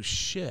 No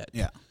shit.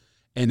 Yeah.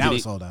 And that did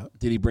was sold out.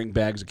 Did he bring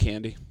bags of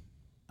candy?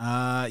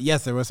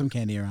 Yes, there was some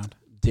candy around.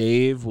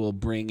 Dave will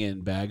bring in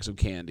bags of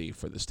candy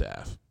for the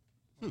staff.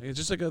 It's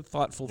just like a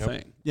thoughtful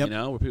thing. Yep. You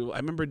know, where people, I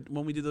remember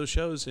when we did those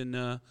shows in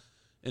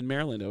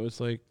Maryland, I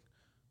was like,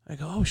 I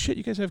go, oh shit,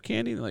 you guys have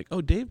candy? And they're like, oh,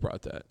 Dave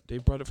brought that.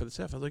 Dave brought it for the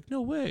staff. I was like,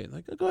 no way.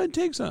 Like, go ahead and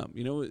take some.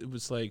 You know, it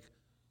was like,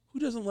 who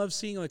doesn't love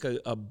seeing like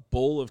a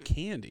bowl of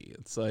candy?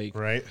 It's like,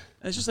 Right.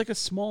 it's just like a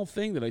small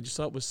thing that I just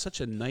thought was such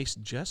a nice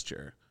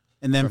gesture.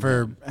 And then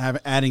for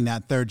adding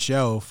that 3rd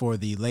show for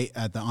the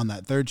on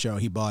that 3rd show,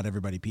 he bought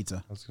everybody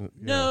pizza.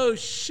 No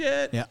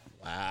shit. Yeah.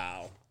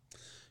 Wow.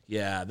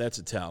 Yeah, that's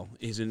a tell.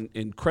 He's an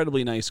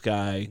incredibly nice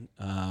guy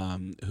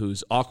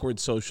who's awkward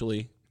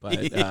socially, but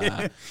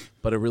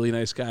a really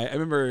nice guy. I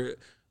remember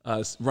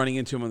running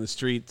into him on the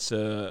streets,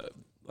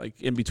 like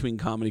in between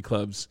comedy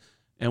clubs,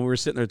 and we were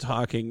sitting there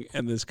talking,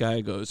 and this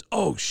guy goes,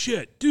 "Oh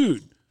shit,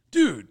 dude,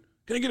 can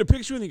I get a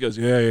picture?" And he goes,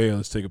 "Yeah,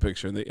 let's take a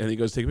picture." And he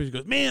goes, "Take a picture."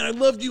 He goes, "Man, I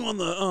loved you on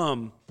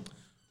the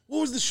what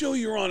was the show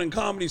you were on in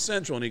Comedy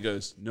Central?" And he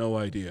goes, "No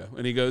idea."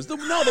 And he goes, "The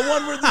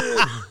one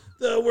where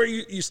where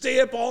you stay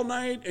up all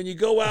night and you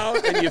go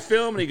out and you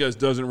film." And he goes,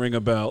 "Doesn't ring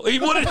a bell." He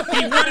wouldn't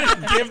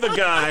give the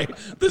guy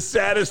the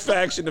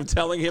satisfaction of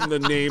telling him the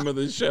name of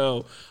the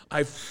show.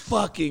 I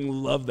fucking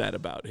love that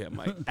about him.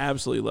 I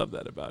absolutely love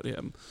that about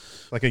him.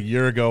 Like a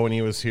year ago when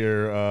he was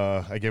here,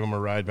 I gave him a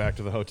ride back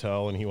to the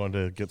hotel, and he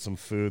wanted to get some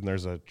food. And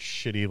there's a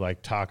shitty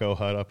like taco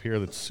hut up here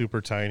that's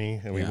super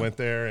tiny, and we went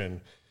there,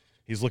 and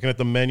he's looking at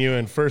the menu,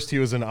 and first he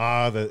was in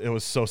awe that it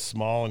was so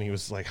small, and he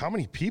was like, how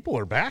many people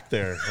are back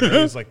there? And he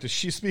was like, does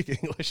she speak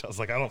English? I was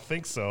like, I don't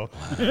think so.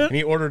 And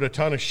he ordered a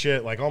ton of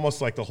shit, like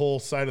almost like the whole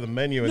side of the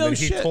menu. And No then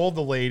he shit. told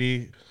the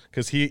lady,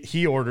 because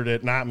he ordered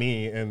it, not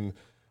me, and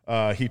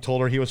he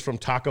told her he was from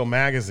Taco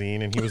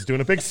Magazine and he was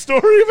doing a big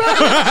story about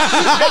it.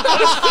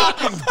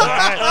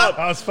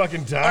 I was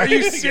fucking dying. Are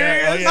you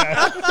serious?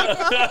 Yeah,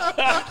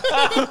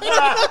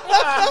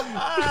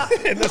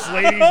 and this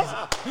lady,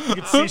 you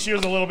could see she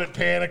was a little bit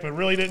panicked, but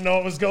really didn't know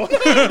what was going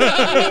on.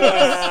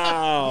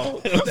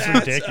 Wow. It was That's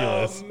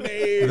ridiculous.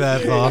 amazing.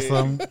 That's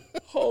awesome.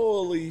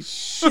 Holy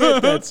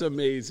shit, that's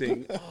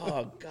amazing.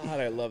 Oh, God,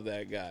 I love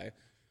that guy.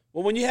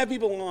 Well, when you have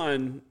people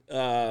on,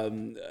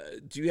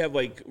 do you have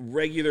like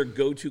regular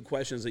go-to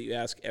questions that you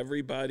ask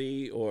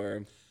everybody,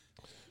 or?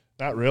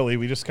 Not really.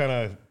 We just kind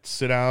of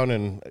sit down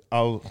and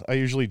I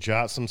usually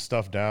jot some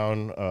stuff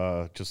down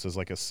just as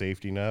like a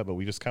safety net, but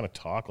we just kind of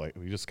talk like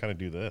we just kind of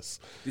do this.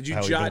 Did you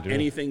How we've been jot doing.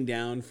 anything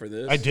down for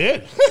this? I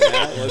did.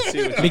 Yeah, let's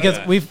see what you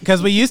got.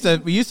 Because we used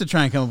to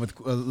try and come up with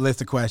a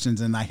list of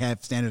questions and I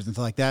have standards and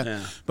stuff like that.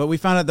 Yeah. But we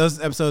found out those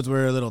episodes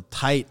were a little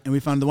tight, and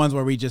we found the ones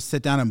where we just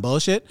sit down and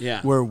bullshit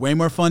were way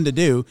more fun to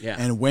do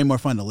and way more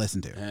fun to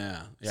listen to.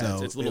 Yeah,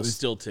 So it's a little it was-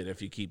 stilted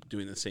if you keep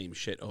doing the same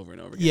shit over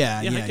and over again. Yeah,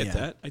 I yeah, get yeah.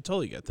 that. I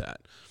totally get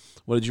that.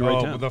 What did you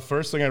write down? The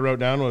first thing I wrote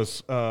down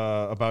was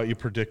about you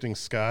predicting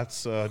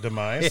Scott's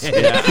demise. I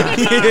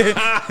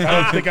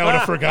don't think I would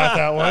have forgot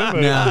that one.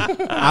 But Yeah,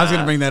 I was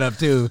gonna bring that up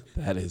too.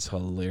 That is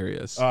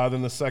hilarious.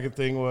 Then the second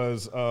thing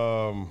was,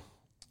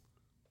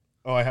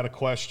 I had a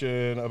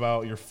question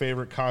about your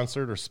favorite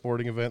concert or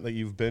sporting event that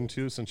you've been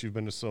to since you've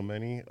been to so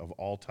many of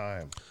all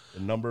time. The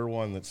number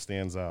one that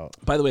stands out.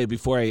 By the way,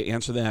 before I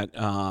answer that,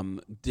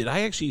 did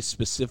I actually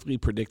specifically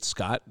predict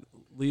Scott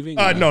leaving?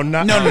 No,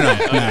 not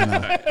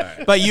No.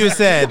 But you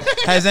said,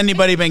 has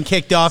anybody been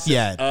kicked off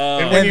yet?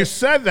 And when you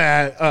said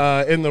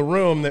that in the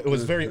room, that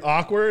was very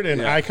awkward,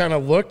 and I kind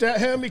of looked at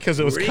him because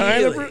it was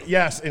kind Really? of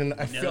yes, and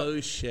I feel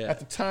shit. at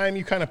the time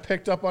you kind of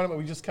picked up on it, but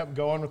we just kept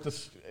going with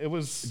this. It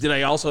was Did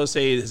I also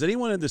say, has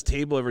anyone at this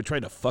table ever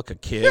tried to fuck a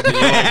kid? And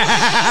you're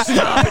like,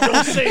 stop it,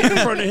 don't say it in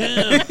front of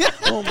him.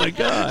 Oh my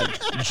God.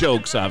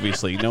 Jokes,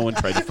 obviously. No one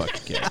tried to fuck a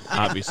kid.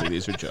 Obviously,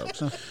 these are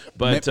jokes.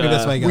 But Maybe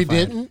that's why you got We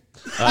fired. didn't.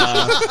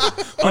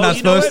 We're not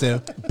you know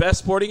supposed what? Best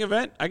sporting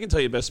event? I can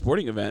tell you best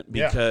sporting event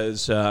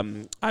because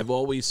I've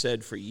always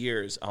said for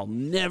years I'll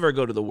never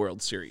go to the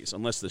World Series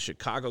unless the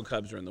Chicago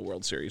Cubs are in the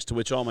World Series, to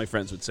which all my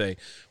friends would say,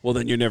 well,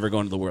 then you're never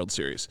going to the World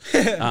Series.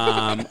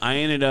 I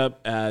ended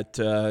up at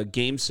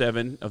Game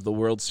 7 of the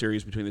World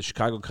Series between the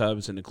Chicago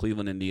Cubs and the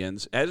Cleveland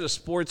Indians. As a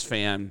sports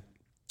fan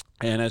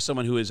and as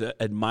someone who has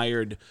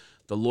admired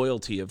the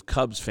loyalty of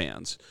Cubs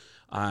fans,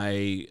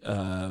 I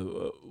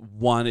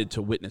wanted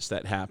to witness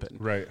that happen.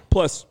 Right.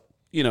 Plus,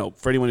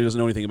 for anyone who doesn't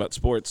know anything about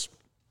sports,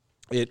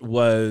 it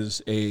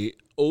was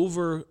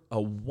over a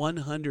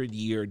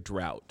 100-year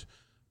drought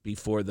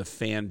before the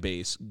fan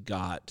base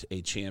got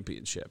a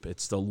championship.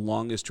 It's the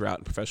longest drought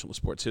in professional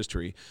sports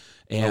history.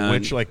 And a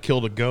witch like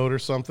killed a goat or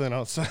something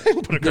outside.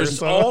 Put a there's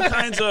curse on all it.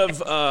 kinds of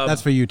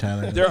That's for you,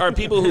 Tyler. there are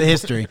people who the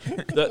history.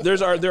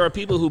 there are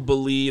people who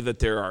believe that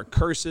there are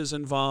curses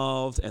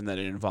involved and that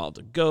it involved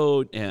a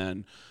goat,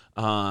 and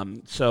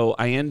so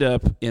I end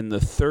up in the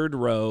third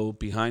row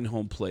behind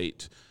home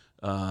plate.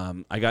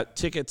 I got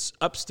tickets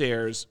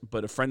upstairs,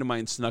 but a friend of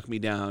mine snuck me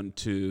down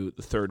to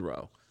the third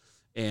row,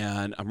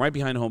 and I'm right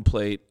behind home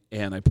plate,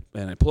 and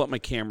I pull up my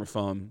camera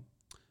phone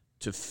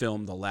to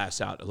film the last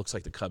out. It looks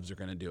like the Cubs are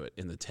going to do it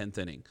in the 10th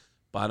inning.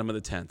 Bottom of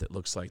the 10th, it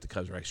looks like the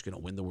Cubs are actually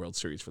going to win the World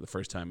Series for the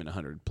first time in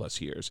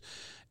 100-plus years.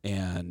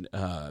 And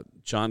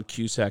John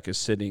Cusack is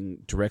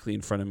sitting directly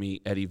in front of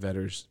me, Eddie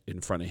Vedder's in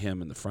front of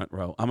him in the front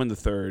row. I'm in the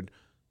third,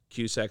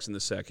 Cusack's in the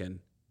second,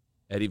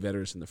 Eddie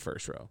Vedder's in the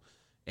first row.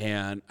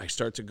 And I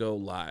start to go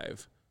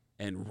live.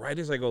 And right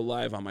as I go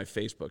live on my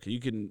Facebook, you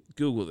can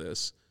Google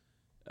this,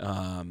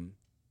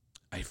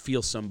 I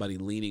feel somebody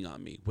leaning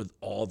on me with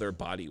all their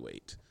body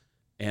weight.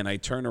 And I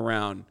turn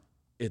around,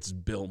 it's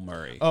Bill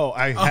Murray. Oh,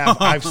 I have.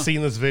 I've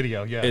seen this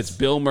video. Yes, It's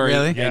Bill Murray,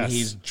 Really? and Yes.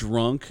 he's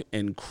drunk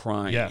and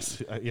crying.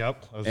 Yes.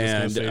 Yep. I was just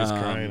gonna And say he's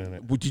crying in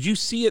it. did you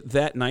see it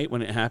that night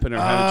when it happened, or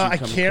how did I you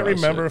come can't across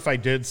remember it? if I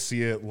did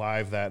see it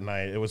live that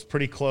night. It was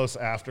pretty close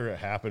after it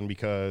happened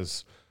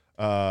because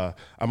I'm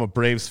a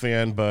Braves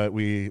fan, but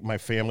my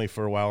family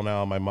for a while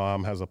now, my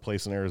mom has a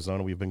place in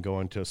Arizona. We've been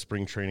going to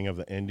spring training of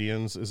the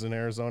Indians is in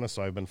Arizona,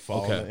 so I've been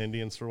following Okay. the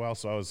Indians for a while.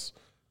 So I was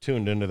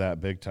tuned into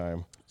that big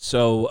time.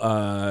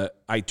 So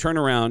I turn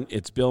around.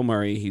 It's Bill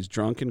Murray. He's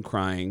drunk and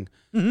crying,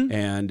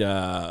 and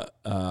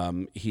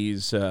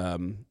he's.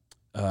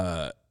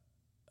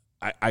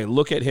 I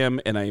look at him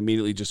and I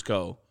immediately just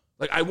go,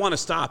 like, I want to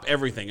stop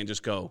everything and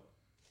just go,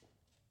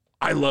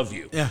 I love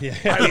you. Yeah.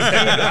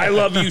 I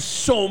love you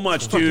so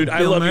much, dude. I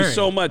Bill love you Murray.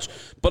 so much.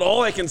 But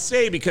all I can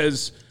say,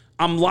 because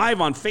I'm live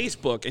on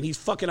Facebook and he's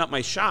fucking up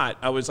my shot,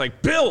 I was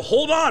like, Bill,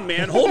 hold on,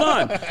 man, hold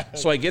on.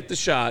 So I get the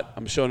shot.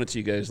 I'm showing it to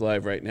you guys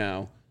live right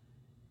now.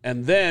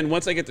 And then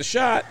once I get the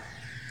shot,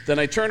 then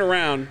I turn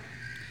around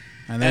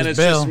And and there's it's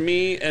Bill. just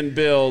me and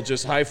Bill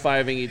just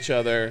high-fiving each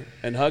other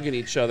and hugging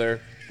each other,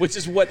 which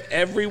is what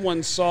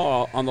everyone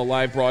saw on the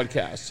live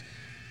broadcast,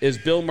 is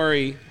Bill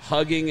Murray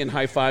hugging and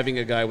high-fiving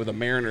a guy with a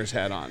Mariners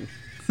hat on.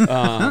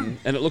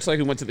 And it looks like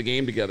we went to the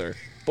game together.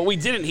 But we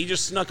didn't. He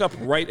just snuck up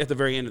right at the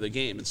very end of the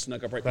game and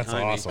snuck up right That's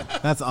behind awesome. me.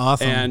 That's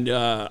awesome. And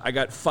I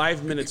got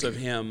 5 minutes of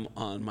him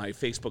on my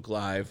Facebook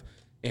Live,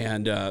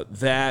 and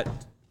that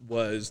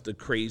was the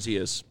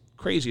craziest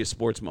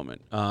sports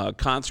moment.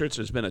 Concerts,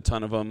 there's been a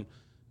ton of them.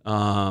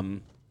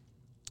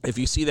 If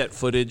you see that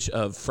footage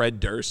of Fred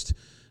Durst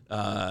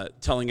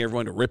telling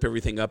everyone to rip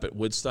everything up at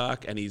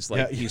Woodstock, and he's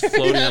like he's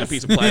floating on a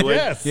piece of plywood,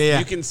 Yes. Yeah.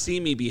 you can see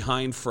me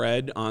behind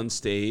Fred on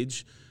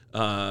stage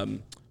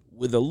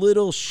with a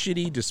little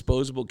shitty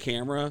disposable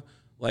camera,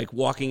 like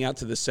walking out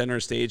to the center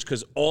stage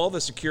because all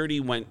the security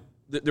went.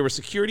 There was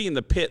security in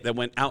the pit that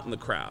went out in the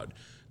crowd.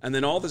 And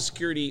then all the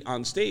security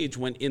on stage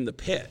went in the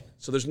pit.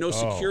 So there's no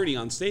security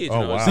on stage.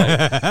 Oh, and I was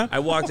like, I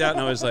walked out and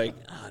I was like,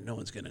 no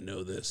one's going to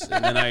know this.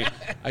 And then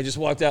I just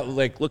walked out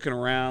like looking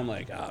around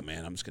like,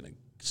 man, I'm just going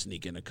to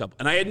sneak in a couple.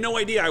 And I had no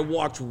idea. I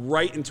walked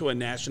right into a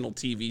national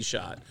TV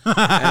shot. And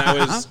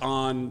I was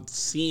on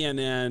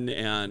CNN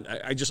and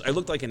I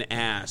looked like an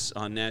ass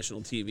on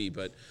national TV.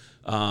 But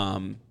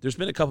there's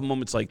been a couple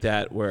moments like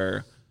that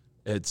where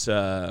it's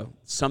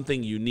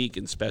something unique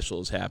and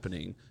special is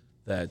happening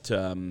that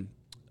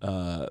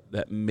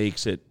that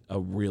makes it a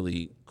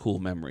really cool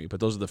memory. But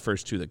those are the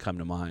first two that come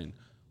to mind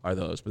are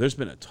those. But there's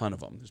been a ton of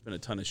them. There's been a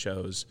ton of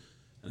shows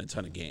and a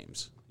ton of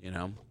games, you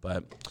know.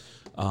 But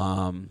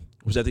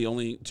was that the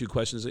only two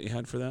questions that you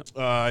had for that?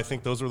 I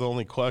think those were the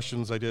only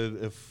questions I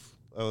did. If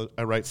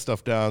I write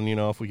stuff down, you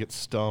know, if we get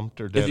stumped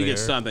or dead If you air. get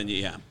stumped, then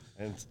yeah.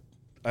 And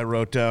I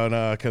wrote down,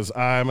 because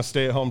I'm a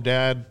stay-at-home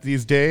dad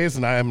these days,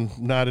 and I'm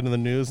not into the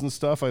news and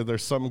stuff.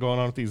 There's something going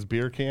on with these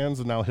beer cans,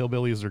 and now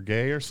hillbillies are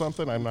gay or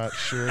something. I'm not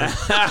sure.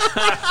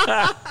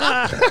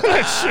 I'm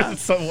not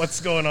sure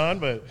what's going on,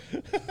 but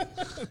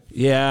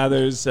Yeah,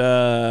 there's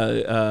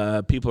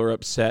people are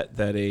upset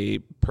that a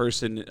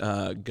person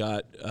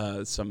got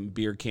some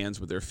beer cans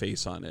with their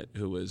face on it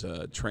who was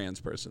a trans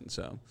person.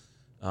 So,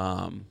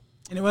 And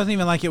it wasn't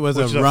even like it was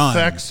which a run.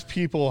 affects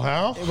people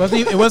how? It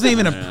wasn't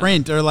even a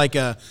print or like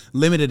a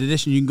limited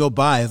edition you can go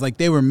buy. It's like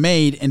they were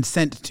made and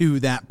sent to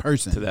that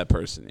person. to that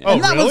person, yeah. Oh,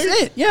 and that really?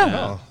 was it. Yeah.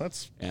 Oh,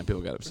 that's And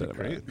people got upset about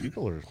great. it.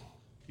 People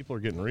are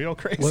getting real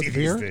crazy What these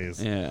beer?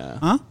 days.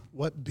 Yeah.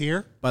 What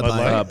beer? Bud Bud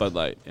Light. Light? Bud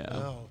Light, yeah.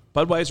 Oh.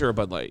 Budweiser or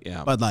Bud Light,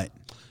 yeah. Bud Light.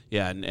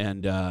 Yeah,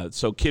 and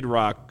so Kid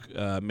Rock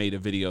made a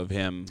video of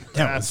him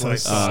That was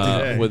That's so like,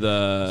 stupid. hey, with it's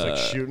a like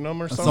shooting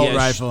them or Assault something.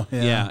 rifle.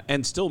 Yeah.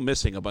 and still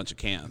missing a bunch of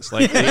cans.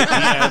 Like he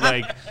had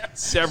like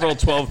several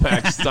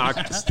 12-packs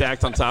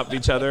stacked on top of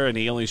each other, and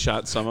he only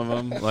shot some of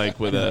them. Like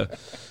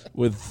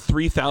with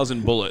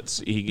 3,000 bullets,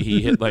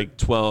 he hit like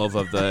 12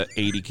 of the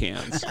 80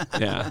 cans.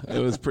 Yeah, it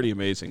was pretty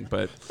amazing.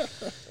 But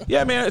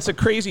yeah, man, it's a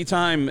crazy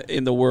time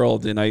in the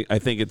world, and I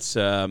think it's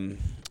a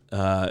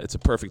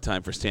perfect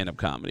time for stand-up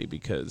comedy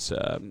because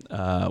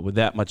with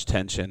that much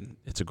tension,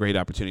 it's a great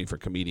opportunity for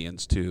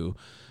comedians to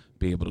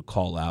be able to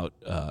call out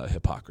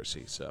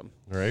hypocrisy. So,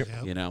 Right.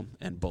 you know,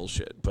 and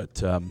bullshit.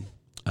 But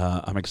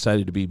I'm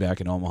excited to be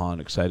back in Omaha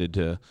and excited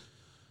to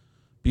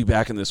be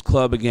back in this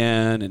club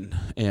again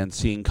and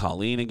seeing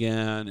Colleen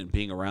again and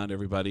being around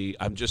everybody.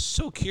 I'm just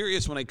so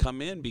curious when I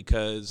come in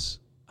because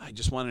I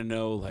just want to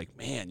know, like,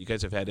 man, you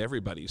guys have had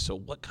everybody. So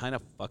what kind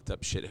of fucked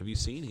up shit have you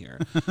seen here?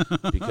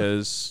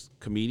 Because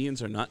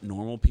comedians are not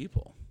normal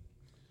people.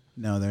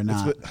 No, they're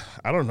not.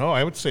 I don't know.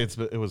 I would say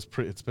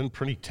it's been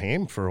pretty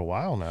tame for a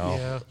while now.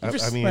 Yeah.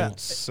 I mean,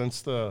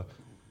 since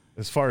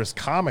as far as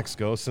comics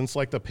go, since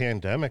like the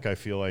pandemic, I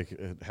feel like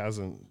it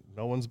hasn't.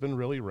 No one's been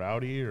really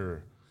rowdy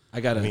or.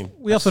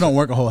 We also don't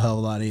work a whole hell of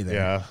a lot either.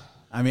 Yeah.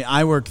 I mean,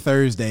 I work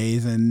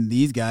Thursdays, and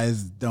these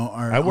guys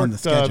are I on the worked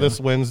schedule. this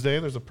Wednesday.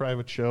 There's a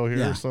private show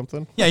here or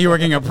something. Yeah, you're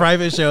working a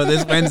private show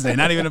this Wednesday,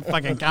 not even a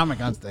fucking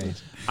comic on stage.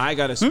 I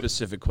got a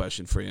specific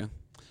question for you.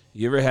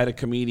 You ever had a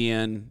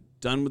comedian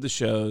done with the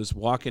shows,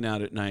 walking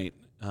out at night,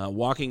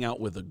 walking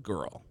out with a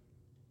girl?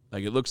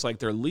 Like it looks like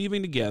they're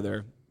leaving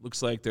together,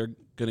 looks like they're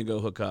going to go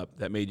hook up.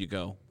 That made you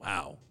go,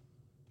 wow,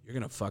 you're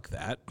going to fuck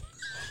that?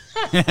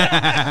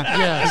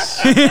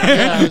 Yes.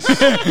 Yes.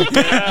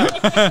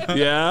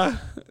 Yeah?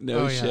 No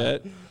Oh, yeah.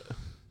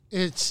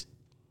 shit.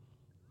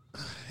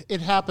 It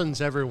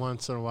happens every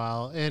once in a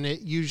while, and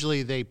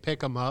usually they pick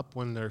them up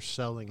when they're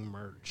selling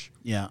merch.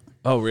 Yeah.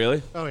 Oh,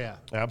 really? Oh yeah.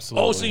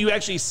 Absolutely. Oh, so you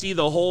actually see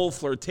the whole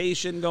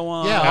flirtation go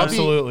on? Yeah,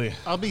 Absolutely.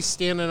 I'll be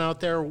standing out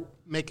there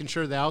making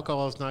sure the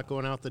alcohol is not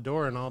going out the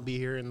door, and I'll be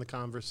hearing the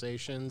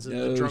conversations and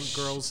No the drunk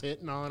girls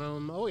hitting on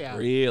them. Oh yeah.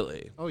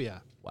 Really? Oh yeah.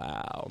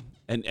 Wow.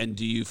 And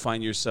do you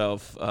find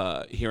yourself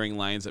hearing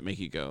lines that make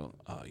you go,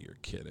 oh, you're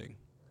kidding?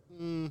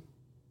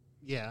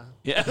 Yeah.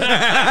 Yeah.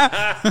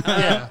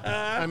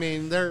 Yeah. I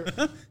mean, they're.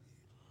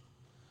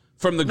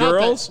 From the Not that-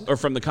 girls or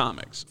from the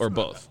comics or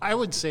both? I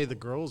would say the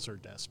girls are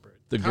desperate.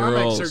 The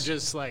comics girls. are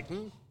just like,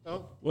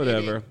 oh,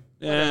 Whatever.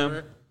 maybe, Yeah.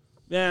 whatever.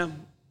 Yeah.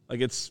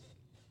 Like it's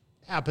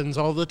Happens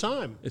all the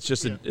time.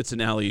 just it's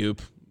an alley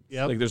oop.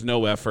 Yep. Like there's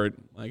no effort.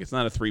 Like it's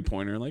not a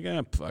 3-pointer. Like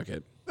fuck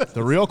it.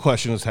 The real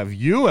question is, have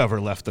you ever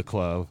left the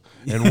club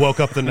and woke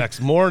up the next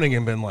morning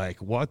and been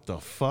like, what the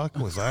fuck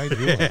was I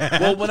doing?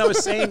 Well, when I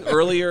was saying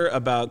earlier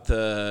about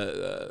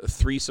the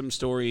threesome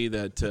story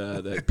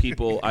that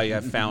people, I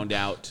have found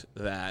out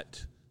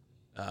that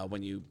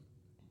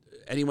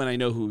anyone I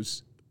know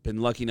who's been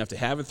lucky enough to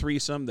have a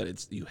threesome,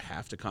 that you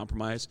have to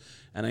compromise.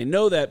 And I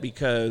know that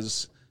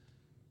because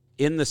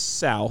in the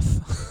South,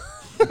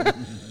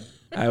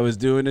 I was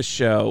doing a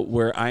show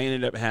where I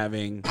ended up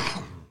having,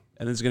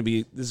 and this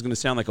is gonna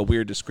sound like a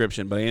weird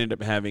description, but I ended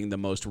up having the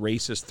most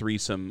racist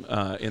threesome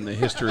in the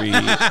history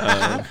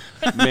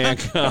of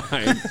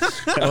mankind.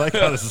 I like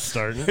how this is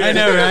starting. I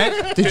know,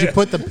 right? Did you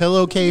put the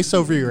pillowcase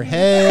over your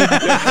head?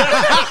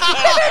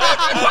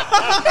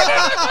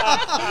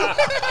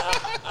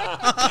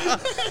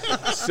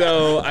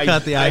 So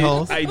Cut the eye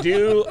holes. I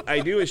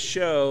do a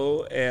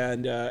show,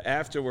 and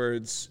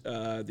afterwards,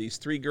 these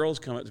three girls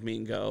come up to me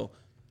and go,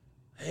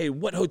 "Hey,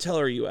 what hotel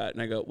are you at?"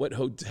 And I go, "What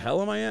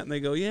hotel am I at?" And they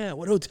go, "Yeah,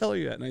 what hotel are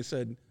you at?" And I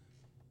said,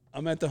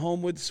 "I'm at the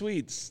Homewood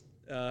Suites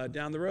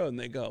down the road." And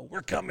they go,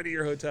 "We're coming to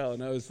your hotel."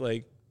 And I was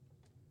like,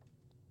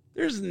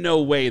 "There's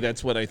no way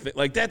that's what I think."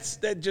 Like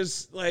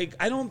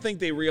I don't think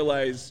they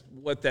realize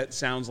what that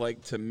sounds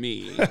like to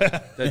me.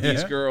 That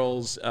these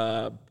girls,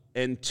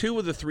 and two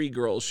of the three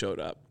girls showed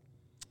up,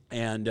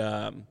 and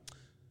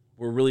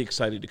were really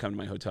excited to come to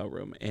my hotel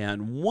room.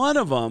 And one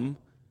of them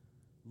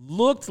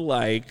looked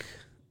like.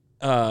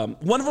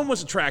 One of them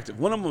was attractive.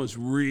 One of them was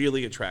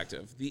really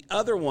attractive. The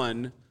other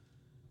one,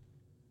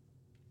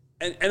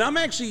 and I'm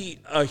actually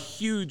a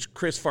huge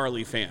Chris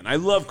Farley fan. I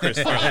love Chris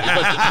Farley,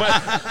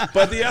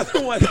 but the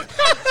other one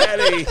had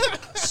a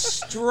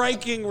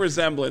striking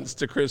resemblance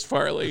to Chris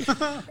Farley,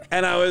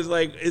 and I was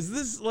like, "Is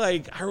this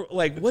like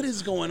what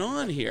is going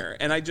on here?"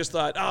 And I just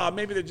thought, "Oh,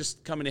 maybe they're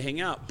just coming to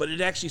hang out." But it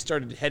actually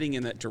started heading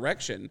in that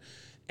direction,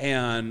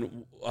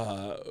 and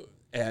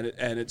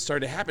it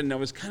started to happen. And I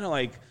was kind of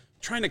like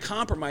trying to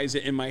compromise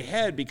it in my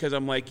head because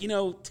I'm like,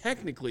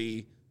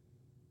 technically,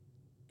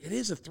 it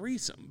is a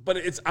threesome, but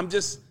it's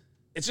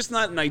just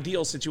not an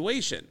ideal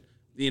situation,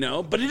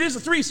 but it is a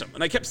threesome.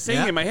 And I kept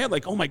saying in my head,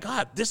 like, oh my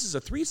God, this is a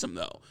threesome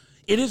though.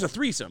 It is a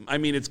threesome. I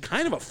mean, it's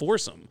kind of a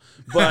foursome,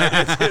 but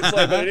it's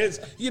like, but it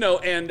is,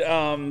 and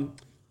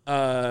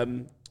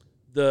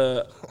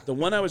the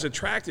one I was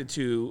attracted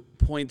to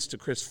points to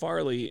Chris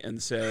Farley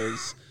and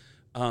says,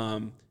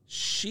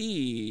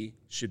 she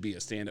should be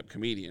a stand-up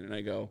comedian. And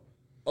I go,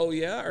 "Oh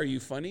yeah, are you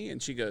funny?"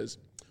 And she goes,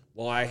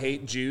 "Well, I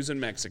hate Jews and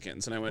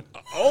Mexicans." And I went,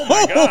 "Oh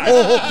my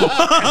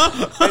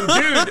God." And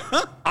dude,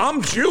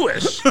 I'm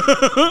Jewish.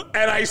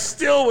 And I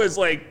still was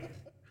like,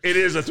 it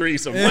is a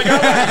threesome. Like,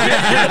 I'm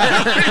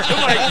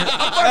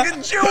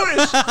fucking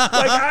Jewish.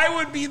 Like, I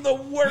would be the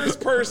worst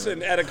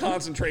person at a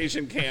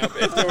concentration camp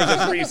if there was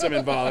a threesome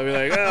involved. I'd be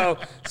like, "Oh,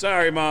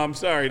 sorry, Mom.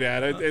 Sorry,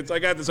 Dad. I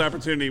got this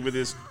opportunity with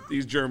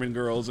these German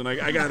girls, and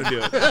I got to do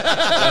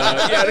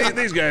it."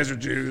 These guys are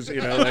Jews, so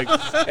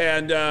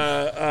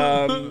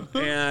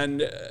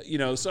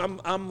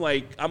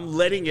I'm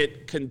letting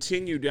it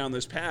continue down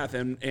this path.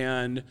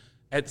 And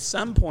at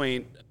some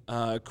point,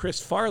 Chris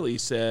Farley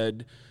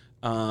said,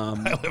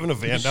 I live in a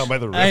van down by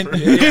the river.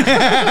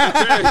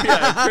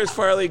 Chris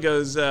Farley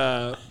goes,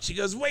 she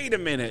goes, "Wait a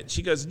minute."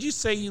 She goes, "Did you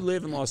say you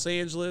live in Los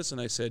Angeles?" And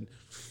I said,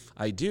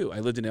 "I do. I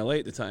lived in LA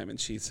at the time." And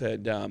she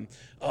said,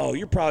 "Oh,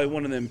 you're probably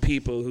one of them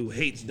people who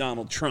hates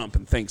Donald Trump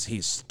and thinks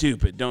he's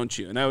stupid, don't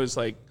you?" And I was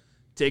like,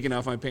 taking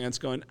off my pants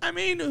going, "I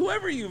mean,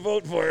 whoever you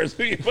vote for is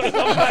who you vote for."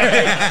 I'm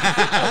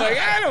like,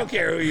 I don't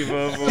care who you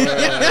vote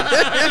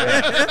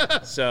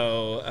for.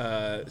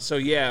 So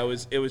yeah,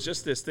 it was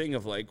just this thing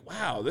of like,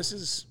 wow, this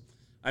is,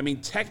 I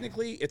mean,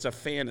 technically it's a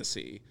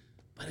fantasy,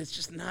 but it's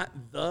just not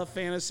the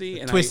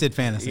fantasy. And Twisted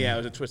fantasy. Yeah, it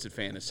was a twisted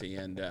fantasy.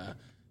 And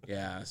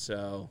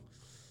so,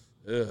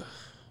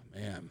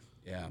 man,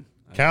 yeah.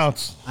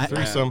 Counts.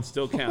 Threesome.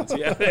 Still counts.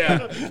 Yeah,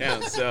 it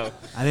counts. So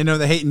I didn't know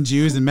that hating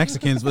Jews and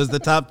Mexicans was the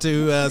top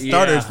two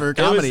starters for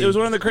comedy. It was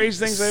one of the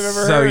crazy things I've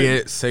ever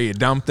heard. So you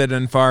dumped it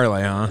in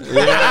Farley, huh?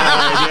 Yeah,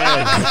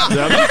 I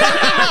did.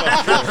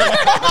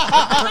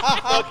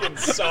 Fucking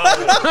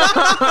solid.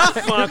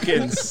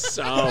 Fucking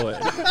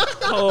solid.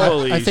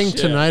 Holy I think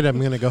shit. tonight I'm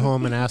going to go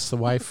home and ask the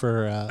wife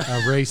for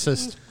a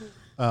racist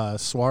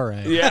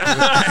soiree.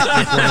 Yeah.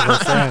 With one of her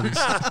friends.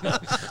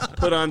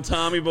 Put on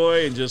Tommy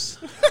Boy and just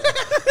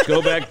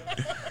go back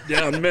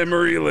down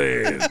memory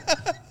lane.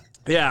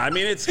 Yeah, I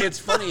mean it's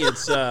funny.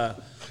 It's I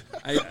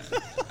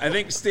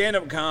think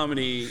stand-up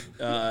comedy,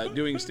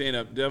 doing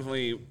stand-up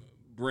definitely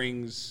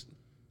brings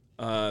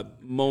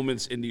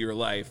moments into your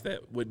life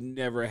that would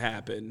never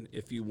happen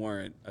if you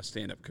weren't a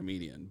stand-up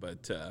comedian.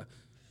 But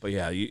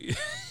yeah,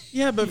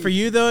 Yeah, but for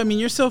you though, I mean,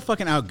 you're so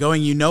fucking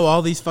outgoing. You know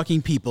all these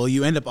fucking people.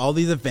 You end up all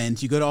these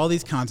events. You go to all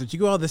these concerts. You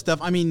go all this stuff.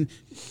 I mean,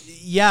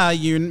 yeah,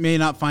 you may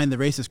not find the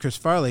racist Chris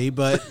Farley,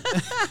 but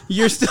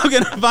you're still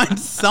gonna find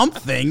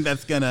something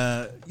that's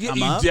gonna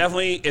come up.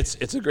 Definitely.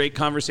 It's a great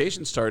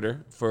conversation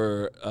starter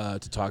for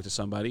to talk to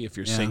somebody if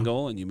you're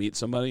single and you meet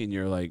somebody and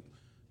you're like,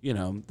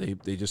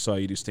 they just saw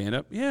you do stand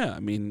up. Yeah, I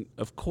mean,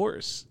 of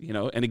course,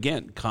 And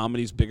again,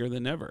 comedy's bigger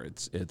than ever.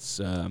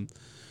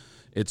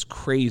 It's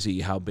crazy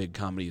how big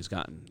comedy has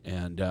gotten.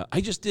 And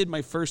I just did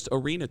my first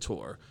arena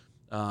tour,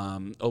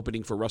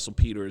 opening for Russell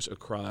Peters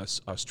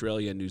across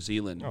Australia and New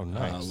Zealand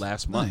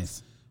last month.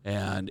 Nice.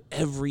 And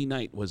every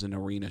night was an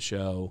arena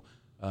show.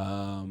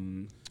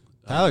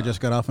 Tyler just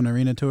got off an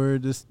arena tour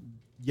just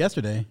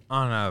yesterday.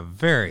 On a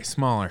very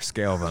smaller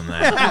scale than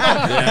that.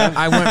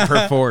 I went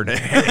for 4 days.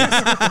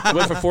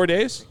 Went for 4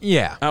 days?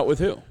 Yeah. Out with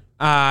who?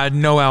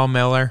 Noel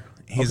Miller.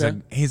 He's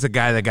Okay. a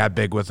guy that got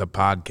big with a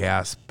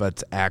podcast,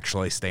 but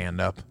actually stand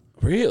up.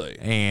 Really?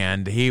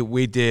 And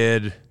we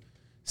did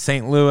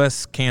St.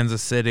 Louis,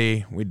 Kansas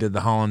City. We did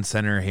the Holland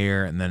Center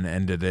here, and then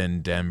ended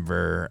in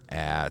Denver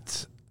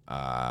at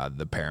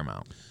the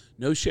Paramount.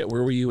 No shit.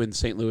 Where were you in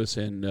St. Louis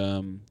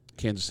and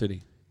Kansas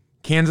City?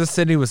 Kansas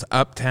City was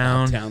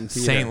Uptown. Uptown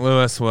Theater. St.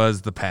 Louis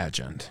was the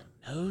Pageant.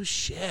 No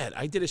shit.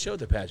 I did a show at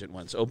the Pageant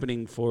once,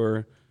 opening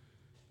for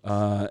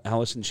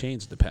Alice in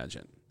Chains at the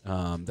Pageant.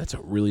 That's a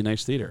really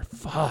nice theater.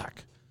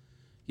 Fuck.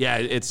 Yeah,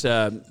 it's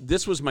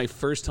this was my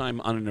first time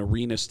on an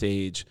arena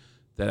stage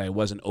that I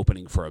wasn't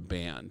opening for a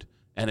band.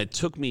 And it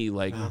took me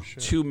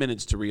 2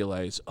 minutes to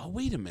realize, oh,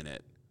 wait a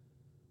minute.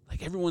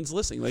 Like, everyone's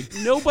listening. Like,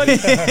 nobody.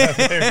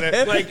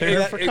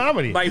 They're for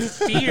comedy. My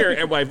fear,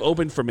 and I've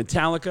opened for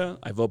Metallica.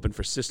 I've opened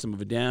for System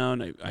of a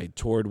Down. I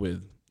toured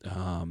with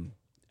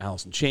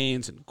Alice in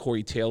Chains and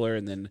Corey Taylor.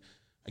 And then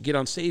I get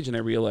on stage and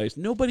I realize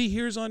nobody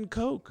here's on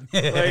coke.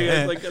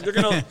 They're going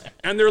to,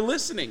 and they're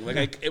listening.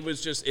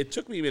 It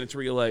took me a minute to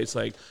realize,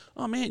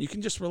 oh, man, you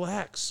can just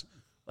relax.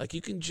 Like,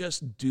 you can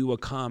just do a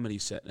comedy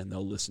set and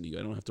they'll listen to you.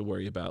 I don't have to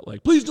worry about,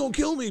 please don't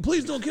kill me.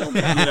 Please don't kill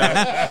me.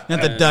 Not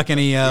to duck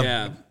any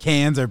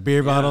cans or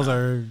beer bottles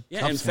or Yeah,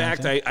 in cups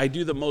fact, like I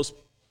do the most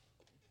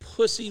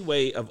pussy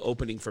way of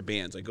opening for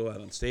bands. I go out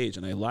on stage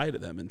and I lie to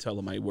them and tell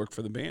them I work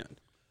for the band.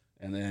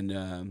 And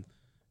then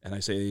and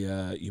I say,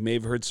 you may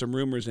have heard some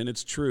rumors, and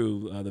it's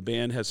true. The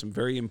band has some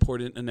very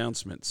important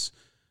announcements.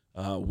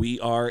 We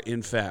are,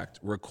 in fact,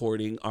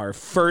 recording our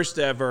first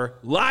ever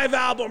live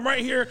album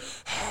right here.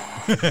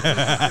 So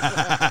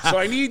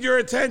I need your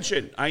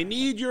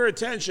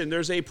attention.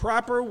 There's a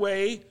proper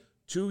way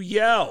to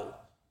yell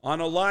on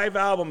a live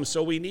album,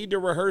 so we need to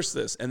rehearse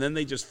this. And then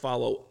they just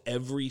follow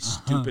every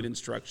stupid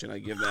instruction I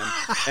give them.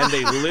 And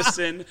they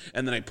listen,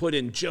 and then I put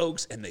in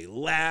jokes, and they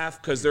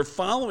laugh because they're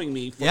following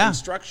me for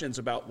instructions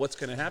about what's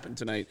going to happen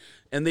tonight.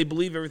 And they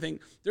believe everything.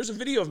 There's a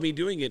video of me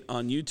doing it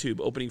on YouTube,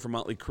 opening for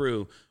Motley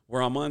Crue,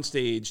 where I'm on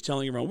stage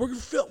telling everyone,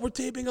 we're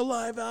taping a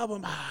live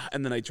album.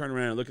 And then I turn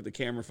around and look at the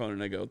camera phone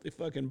and I go, they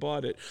fucking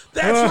bought it.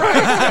 That's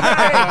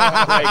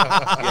right.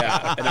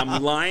 And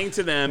I'm lying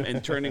to them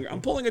and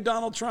I'm pulling a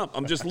Donald Trump.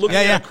 I'm just looking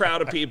at a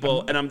crowd of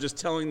people and I'm just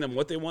telling them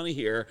what they want to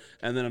hear.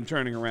 And then I'm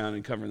turning around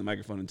and covering the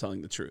microphone and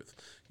telling the truth.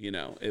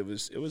 It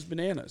was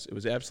bananas. It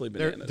was absolutely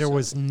bananas. There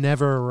was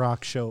never a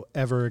rock show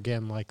ever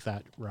again like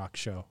that rock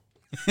show.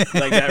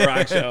 Like that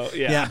rock show.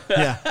 Yeah.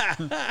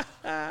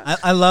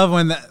 I love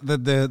when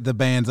the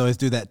bands always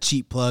do that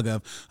cheap plug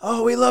of,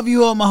 oh, we love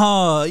you,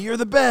 Omaha. You're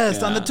the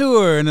best on the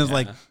tour. And it's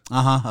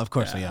of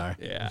course we are.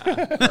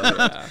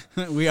 Yeah.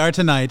 We are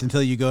tonight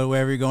until you go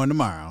wherever you're going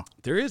tomorrow.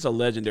 There is a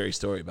legendary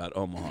story about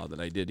Omaha that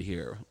I did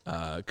hear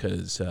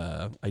because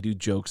I do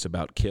jokes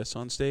about Kiss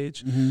on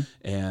stage. Mm-hmm.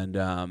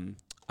 And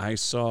I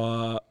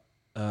saw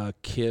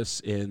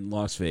Kiss in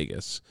Las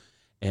Vegas.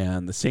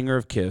 And the singer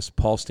of Kiss,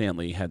 Paul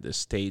Stanley, had this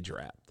stage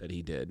rap that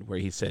he did where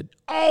he said,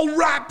 all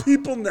right,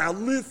 people, now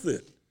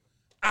listen.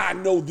 I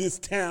know this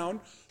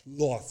town,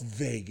 Las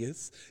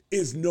Vegas,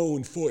 is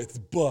known for its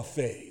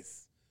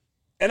buffets.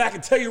 And I can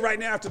tell you right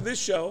now after this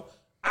show,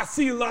 I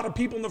see a lot of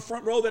people in the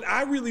front row that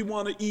I really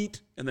want to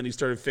eat. And then he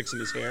started fixing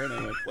his hair, and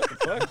I went, what the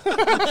fuck?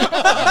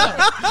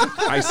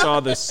 I saw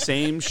the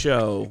same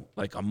show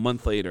like a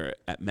month later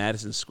at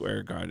Madison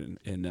Square Garden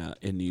in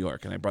New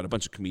York, and I brought a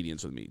bunch of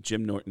comedians with me,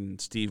 Jim Norton,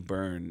 Steve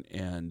Byrne,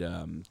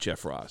 and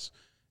Jeff Ross.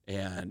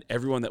 And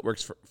everyone that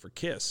works for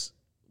Kiss,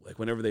 like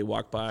whenever they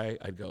walk by,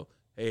 I'd go,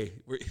 hey,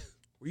 were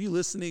you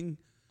listening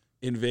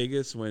in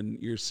Vegas when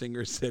your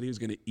singer said he was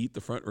going to eat the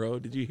front row?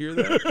 Did you hear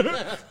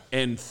that?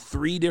 And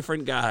 3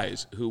 different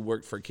guys who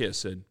worked for Kiss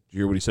said, did you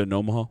hear what he said in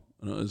Omaha?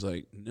 And I was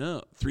like,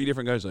 no. 3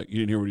 different guys like, you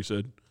didn't hear what he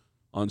said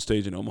on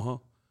stage in Omaha?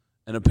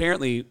 And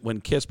apparently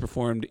when Kiss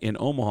performed in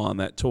Omaha on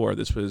that tour,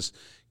 this was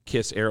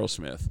Kiss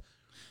Aerosmith,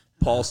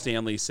 Paul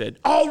Stanley said,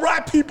 all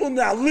right, people,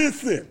 now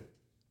listen.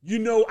 You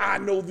know I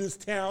know this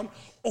town,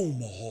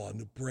 Omaha,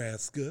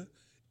 Nebraska,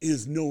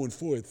 is known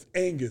for its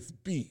Angus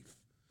beef.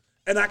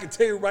 And I can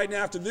tell you right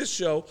now after this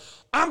show,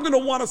 I'm going to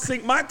want to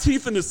sink my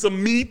teeth into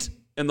some meat.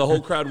 And the whole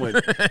crowd went,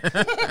 what?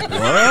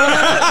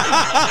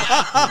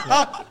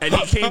 And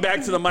he came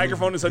back to the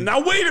microphone and said, now,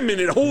 wait a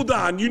minute. Hold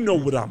on. You know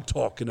what I'm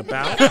talking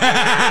about.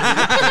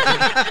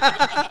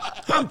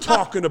 I'm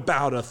talking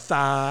about a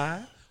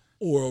thigh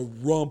or a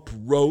rump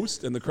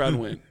roast. And the crowd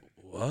went,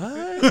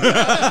 what?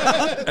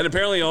 And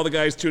apparently all the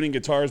guys tuning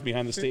guitars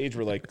behind the stage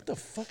were like, what the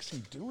fuck's he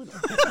doing?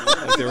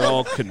 Like, they're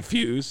all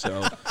confused.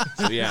 So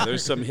yeah,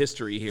 there's some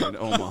history here in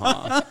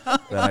Omaha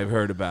that I've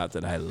heard about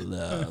that I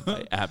love.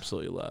 I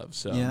absolutely love.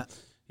 So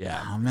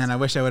yeah. Oh man, I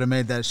wish I would have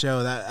made that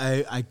show.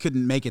 That I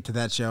couldn't make it to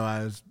that show.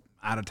 I was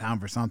out of town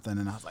for something,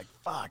 and I was like,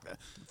 fuck.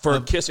 For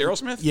Kiss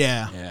Aerosmith?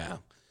 Yeah. Yeah.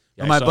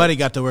 Well, my buddy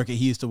got to work. He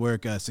used to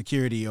work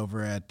security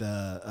over at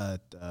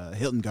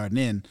Hilton Garden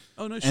Inn.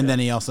 Oh no shit. And then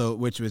he also,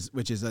 which is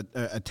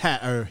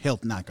attached, or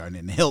Hilton, not Garden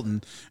Inn,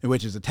 Hilton,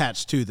 which is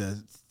attached to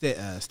the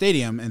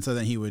stadium. And so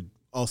then he would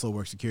also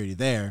work security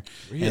there.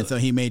 Really? And so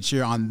he made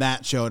sure on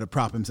that show to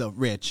prop himself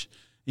rich.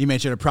 He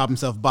made sure to prop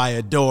himself by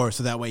a door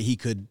so that way he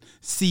could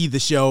see the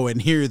show and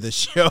hear the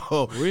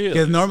show. Really?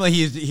 Because normally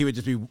he would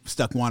just be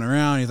stuck wandering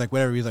around. He's like,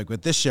 whatever. He's like,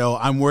 with this show,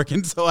 I'm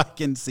working so I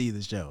can see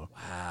the show.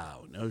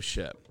 Wow, no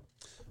shit.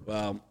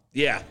 Well,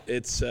 yeah,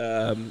 it's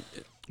we're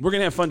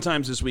gonna have fun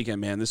times this weekend,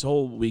 man. This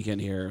whole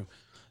weekend here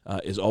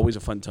is always a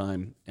fun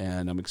time,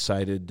 and I'm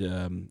excited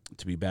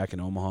to be back in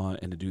Omaha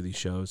and to do these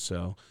shows.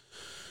 So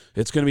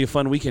it's gonna be a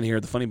fun weekend here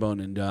at the Funny Bone,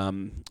 and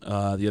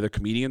the other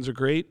comedians are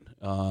great.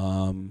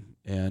 Yeah,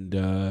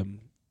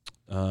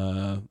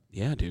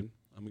 dude,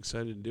 I'm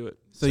excited to do it.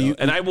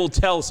 And I will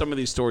tell some of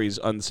these stories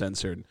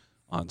uncensored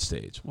on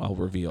stage. I'll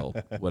reveal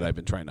what I've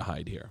been trying to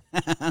hide here.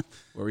 What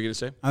were you going to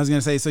say? I was going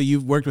to say, so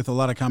you've worked with a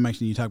lot of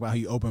comics and you talk about how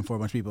you open for a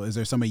bunch of people. Is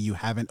there somebody you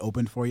haven't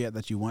opened for yet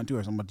that you want to,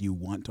 or somebody you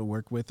want to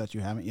work with that you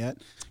haven't yet?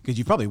 Because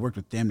you've probably worked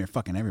with damn near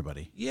fucking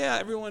everybody. Yeah,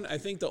 everyone. I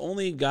think the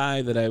only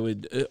guy that I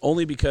would,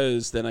 only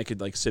because then I could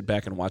like sit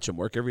back and watch him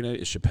work every night,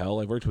 is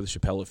Chappelle. I've worked with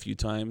Chappelle a few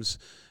times,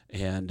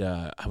 and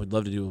I would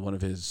love to do one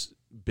of his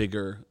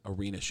bigger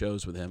arena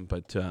shows with him.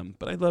 But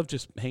I love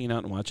just hanging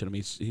out and watching him.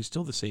 He's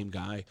still the same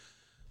guy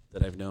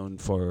that I've known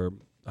for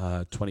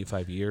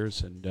 25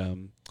 years,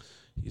 and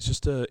he's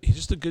just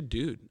a good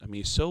dude. I mean,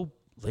 he's so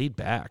laid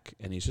back,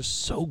 and he's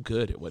just so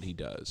good at what he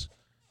does.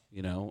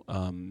 You know,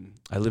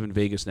 I live in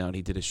Vegas now, and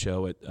he did a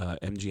show at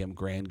MGM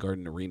Grand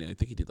Garden Arena. I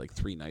think he did like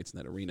 3 nights in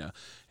that arena,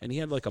 and he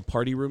had like a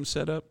party room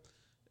set up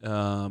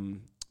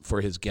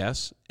for his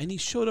guests, and he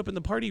showed up in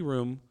the party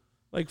room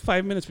like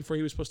 5 minutes before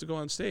he was supposed to go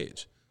on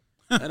stage.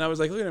 And I was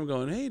like, looking at him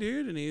going, hey,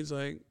 dude. And he's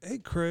like, hey,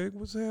 Craig,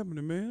 what's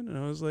happening, man? And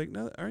I was like,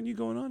 no, aren't you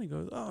going on? He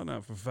goes, oh,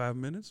 not for 5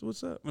 minutes.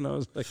 What's up? And I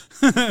was like,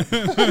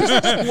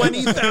 there's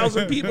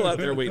 20,000 people out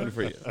there waiting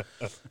for you.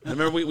 I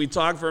remember we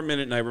talked for a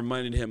minute, and I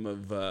reminded him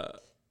of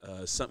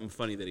something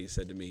funny that he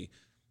said to me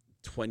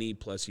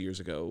 20-plus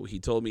years ago. He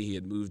told me he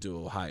had moved to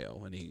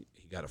Ohio, and he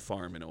got a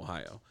farm in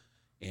Ohio.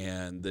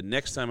 And the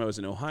next time I was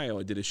in Ohio,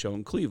 I did a show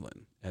in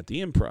Cleveland at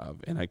the Improv.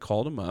 And I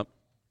called him up,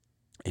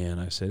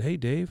 and I said, hey,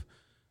 Dave.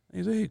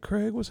 He said, hey,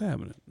 Craig, what's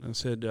happening? And I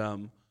said,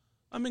 I'm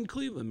in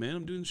Cleveland, man.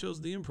 I'm doing shows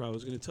at the Improv. I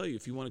was going to tell you,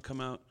 if you want to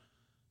come out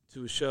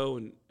to a show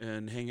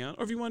and hang out,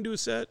 or if you want to do a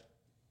set,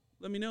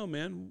 let me know,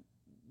 man.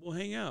 We'll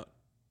hang out.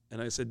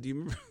 And I said, do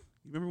you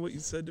remember what you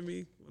said to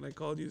me when I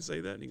called you to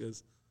say that? And he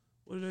goes,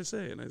 what did I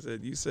say? And I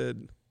said, you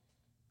said,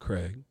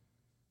 Craig,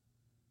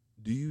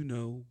 do you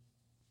know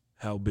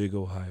how big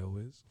Ohio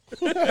is? I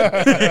was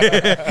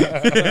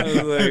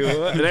like,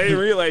 what? And I didn't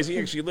realize he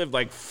actually lived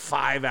like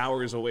 5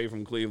 hours away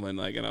from Cleveland.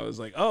 Like, and I was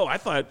like, oh, I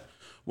thought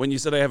when you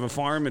said I have a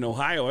farm in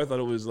Ohio, I thought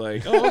it was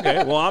like, oh,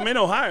 okay, well, I'm in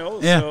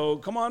Ohio, so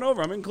come on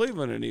over. I'm in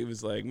Cleveland. And he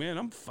was like, man,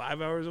 I'm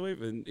 5 hours away.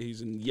 And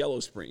he's in Yellow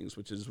Springs,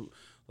 which is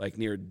like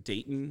near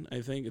Dayton,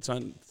 I think. It's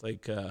on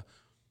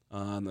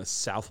on the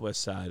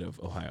southwest side of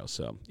Ohio.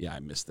 So, yeah, I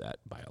missed that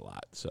by a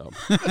lot. So.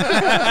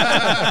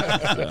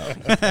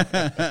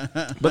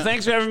 But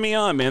thanks for having me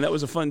on, man. That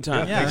was a fun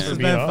time. Yeah, it's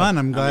been fun.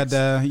 I'm glad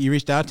you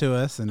reached out to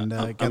us and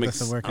got us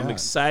to work out. I'm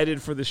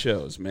excited for the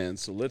shows, man.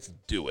 So let's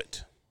do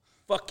it.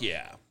 Fuck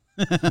yeah.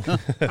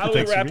 How do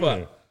we wrap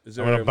up?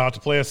 I'm about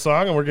to play a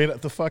song, and we're getting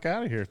the fuck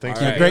out of here.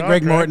 Thanks. Right.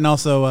 Greg Morton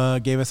also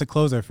gave us a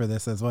closer for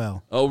this as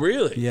well. Oh,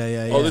 really?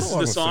 Yeah. Oh, this is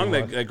the song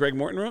that Greg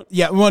Morton wrote?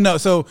 Yeah, well, no.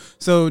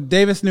 So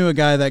Davis knew a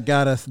guy that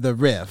got us the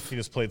riff. He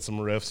just played some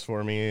riffs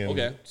for me,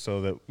 and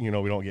so that we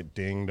don't get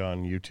dinged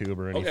on YouTube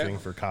or anything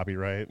for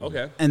copyright.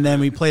 Okay. And then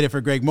we played it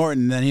for Greg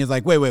Morton, and then he was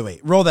like, wait,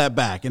 roll that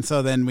back. And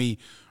so then we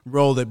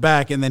rolled it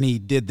back, and then he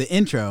did the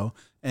intro.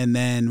 And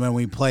then when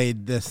we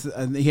played this,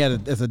 he had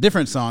it as a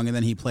different song, and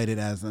then he played it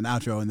as an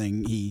outro, and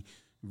then he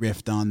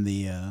riffed on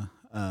the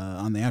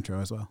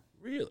outro as well.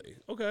 Really?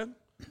 Okay.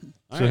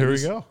 So here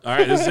we go. All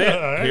right, this is it.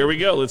 Right. Here we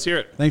go. Let's hear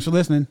it. Thanks for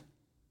listening.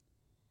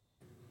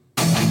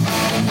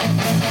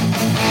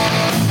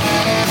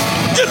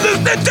 You're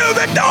listening to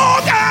the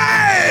Dog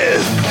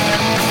Eyes,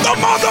 the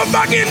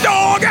motherfucking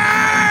Dog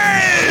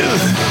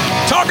Eyes,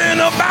 talking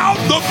about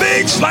the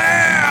big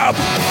slab.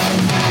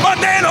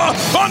 Banana,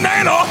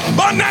 banana,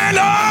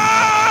 banana.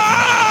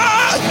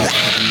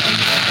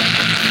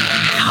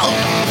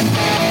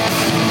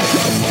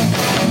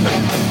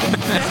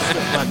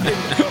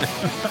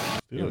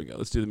 Here we go.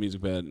 Let's do the music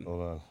bed.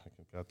 Hold on.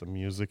 I got the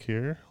music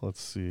here.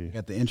 Let's see. You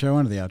got the intro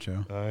one or the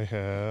outro? I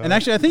have. And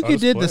actually, I think you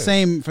did the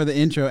same for the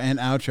intro and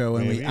outro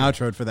when we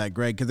outroed for that,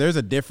 Greg, because there's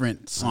a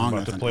different song. I'm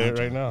about to play it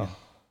right now.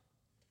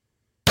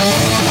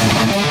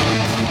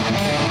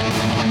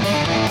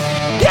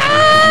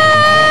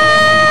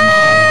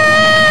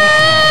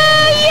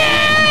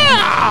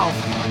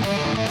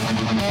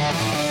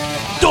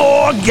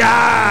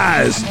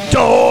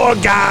 Door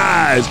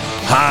guys,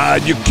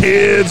 hide your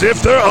kids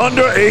if they're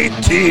under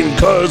 18,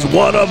 cause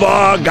one of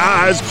our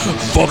guys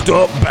fucked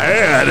up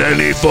bad and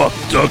he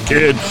fucked a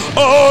kid,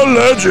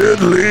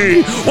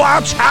 allegedly.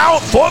 Watch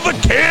out for the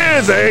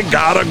kids, they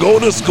gotta go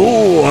to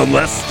school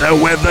unless they're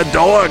with the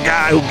door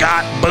guy who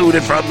got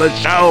booted from the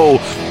show.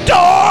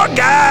 Door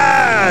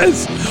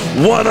guys,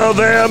 one of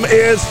them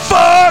is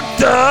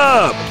fucked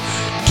up.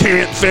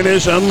 Can't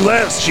finish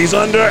unless she's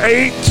under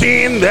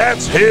 18,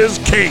 that's his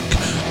kink.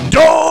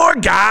 Door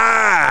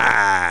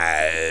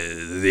guys,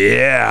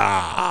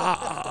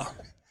 yeah.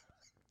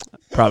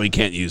 Probably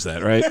can't use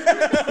that,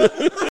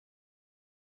 right?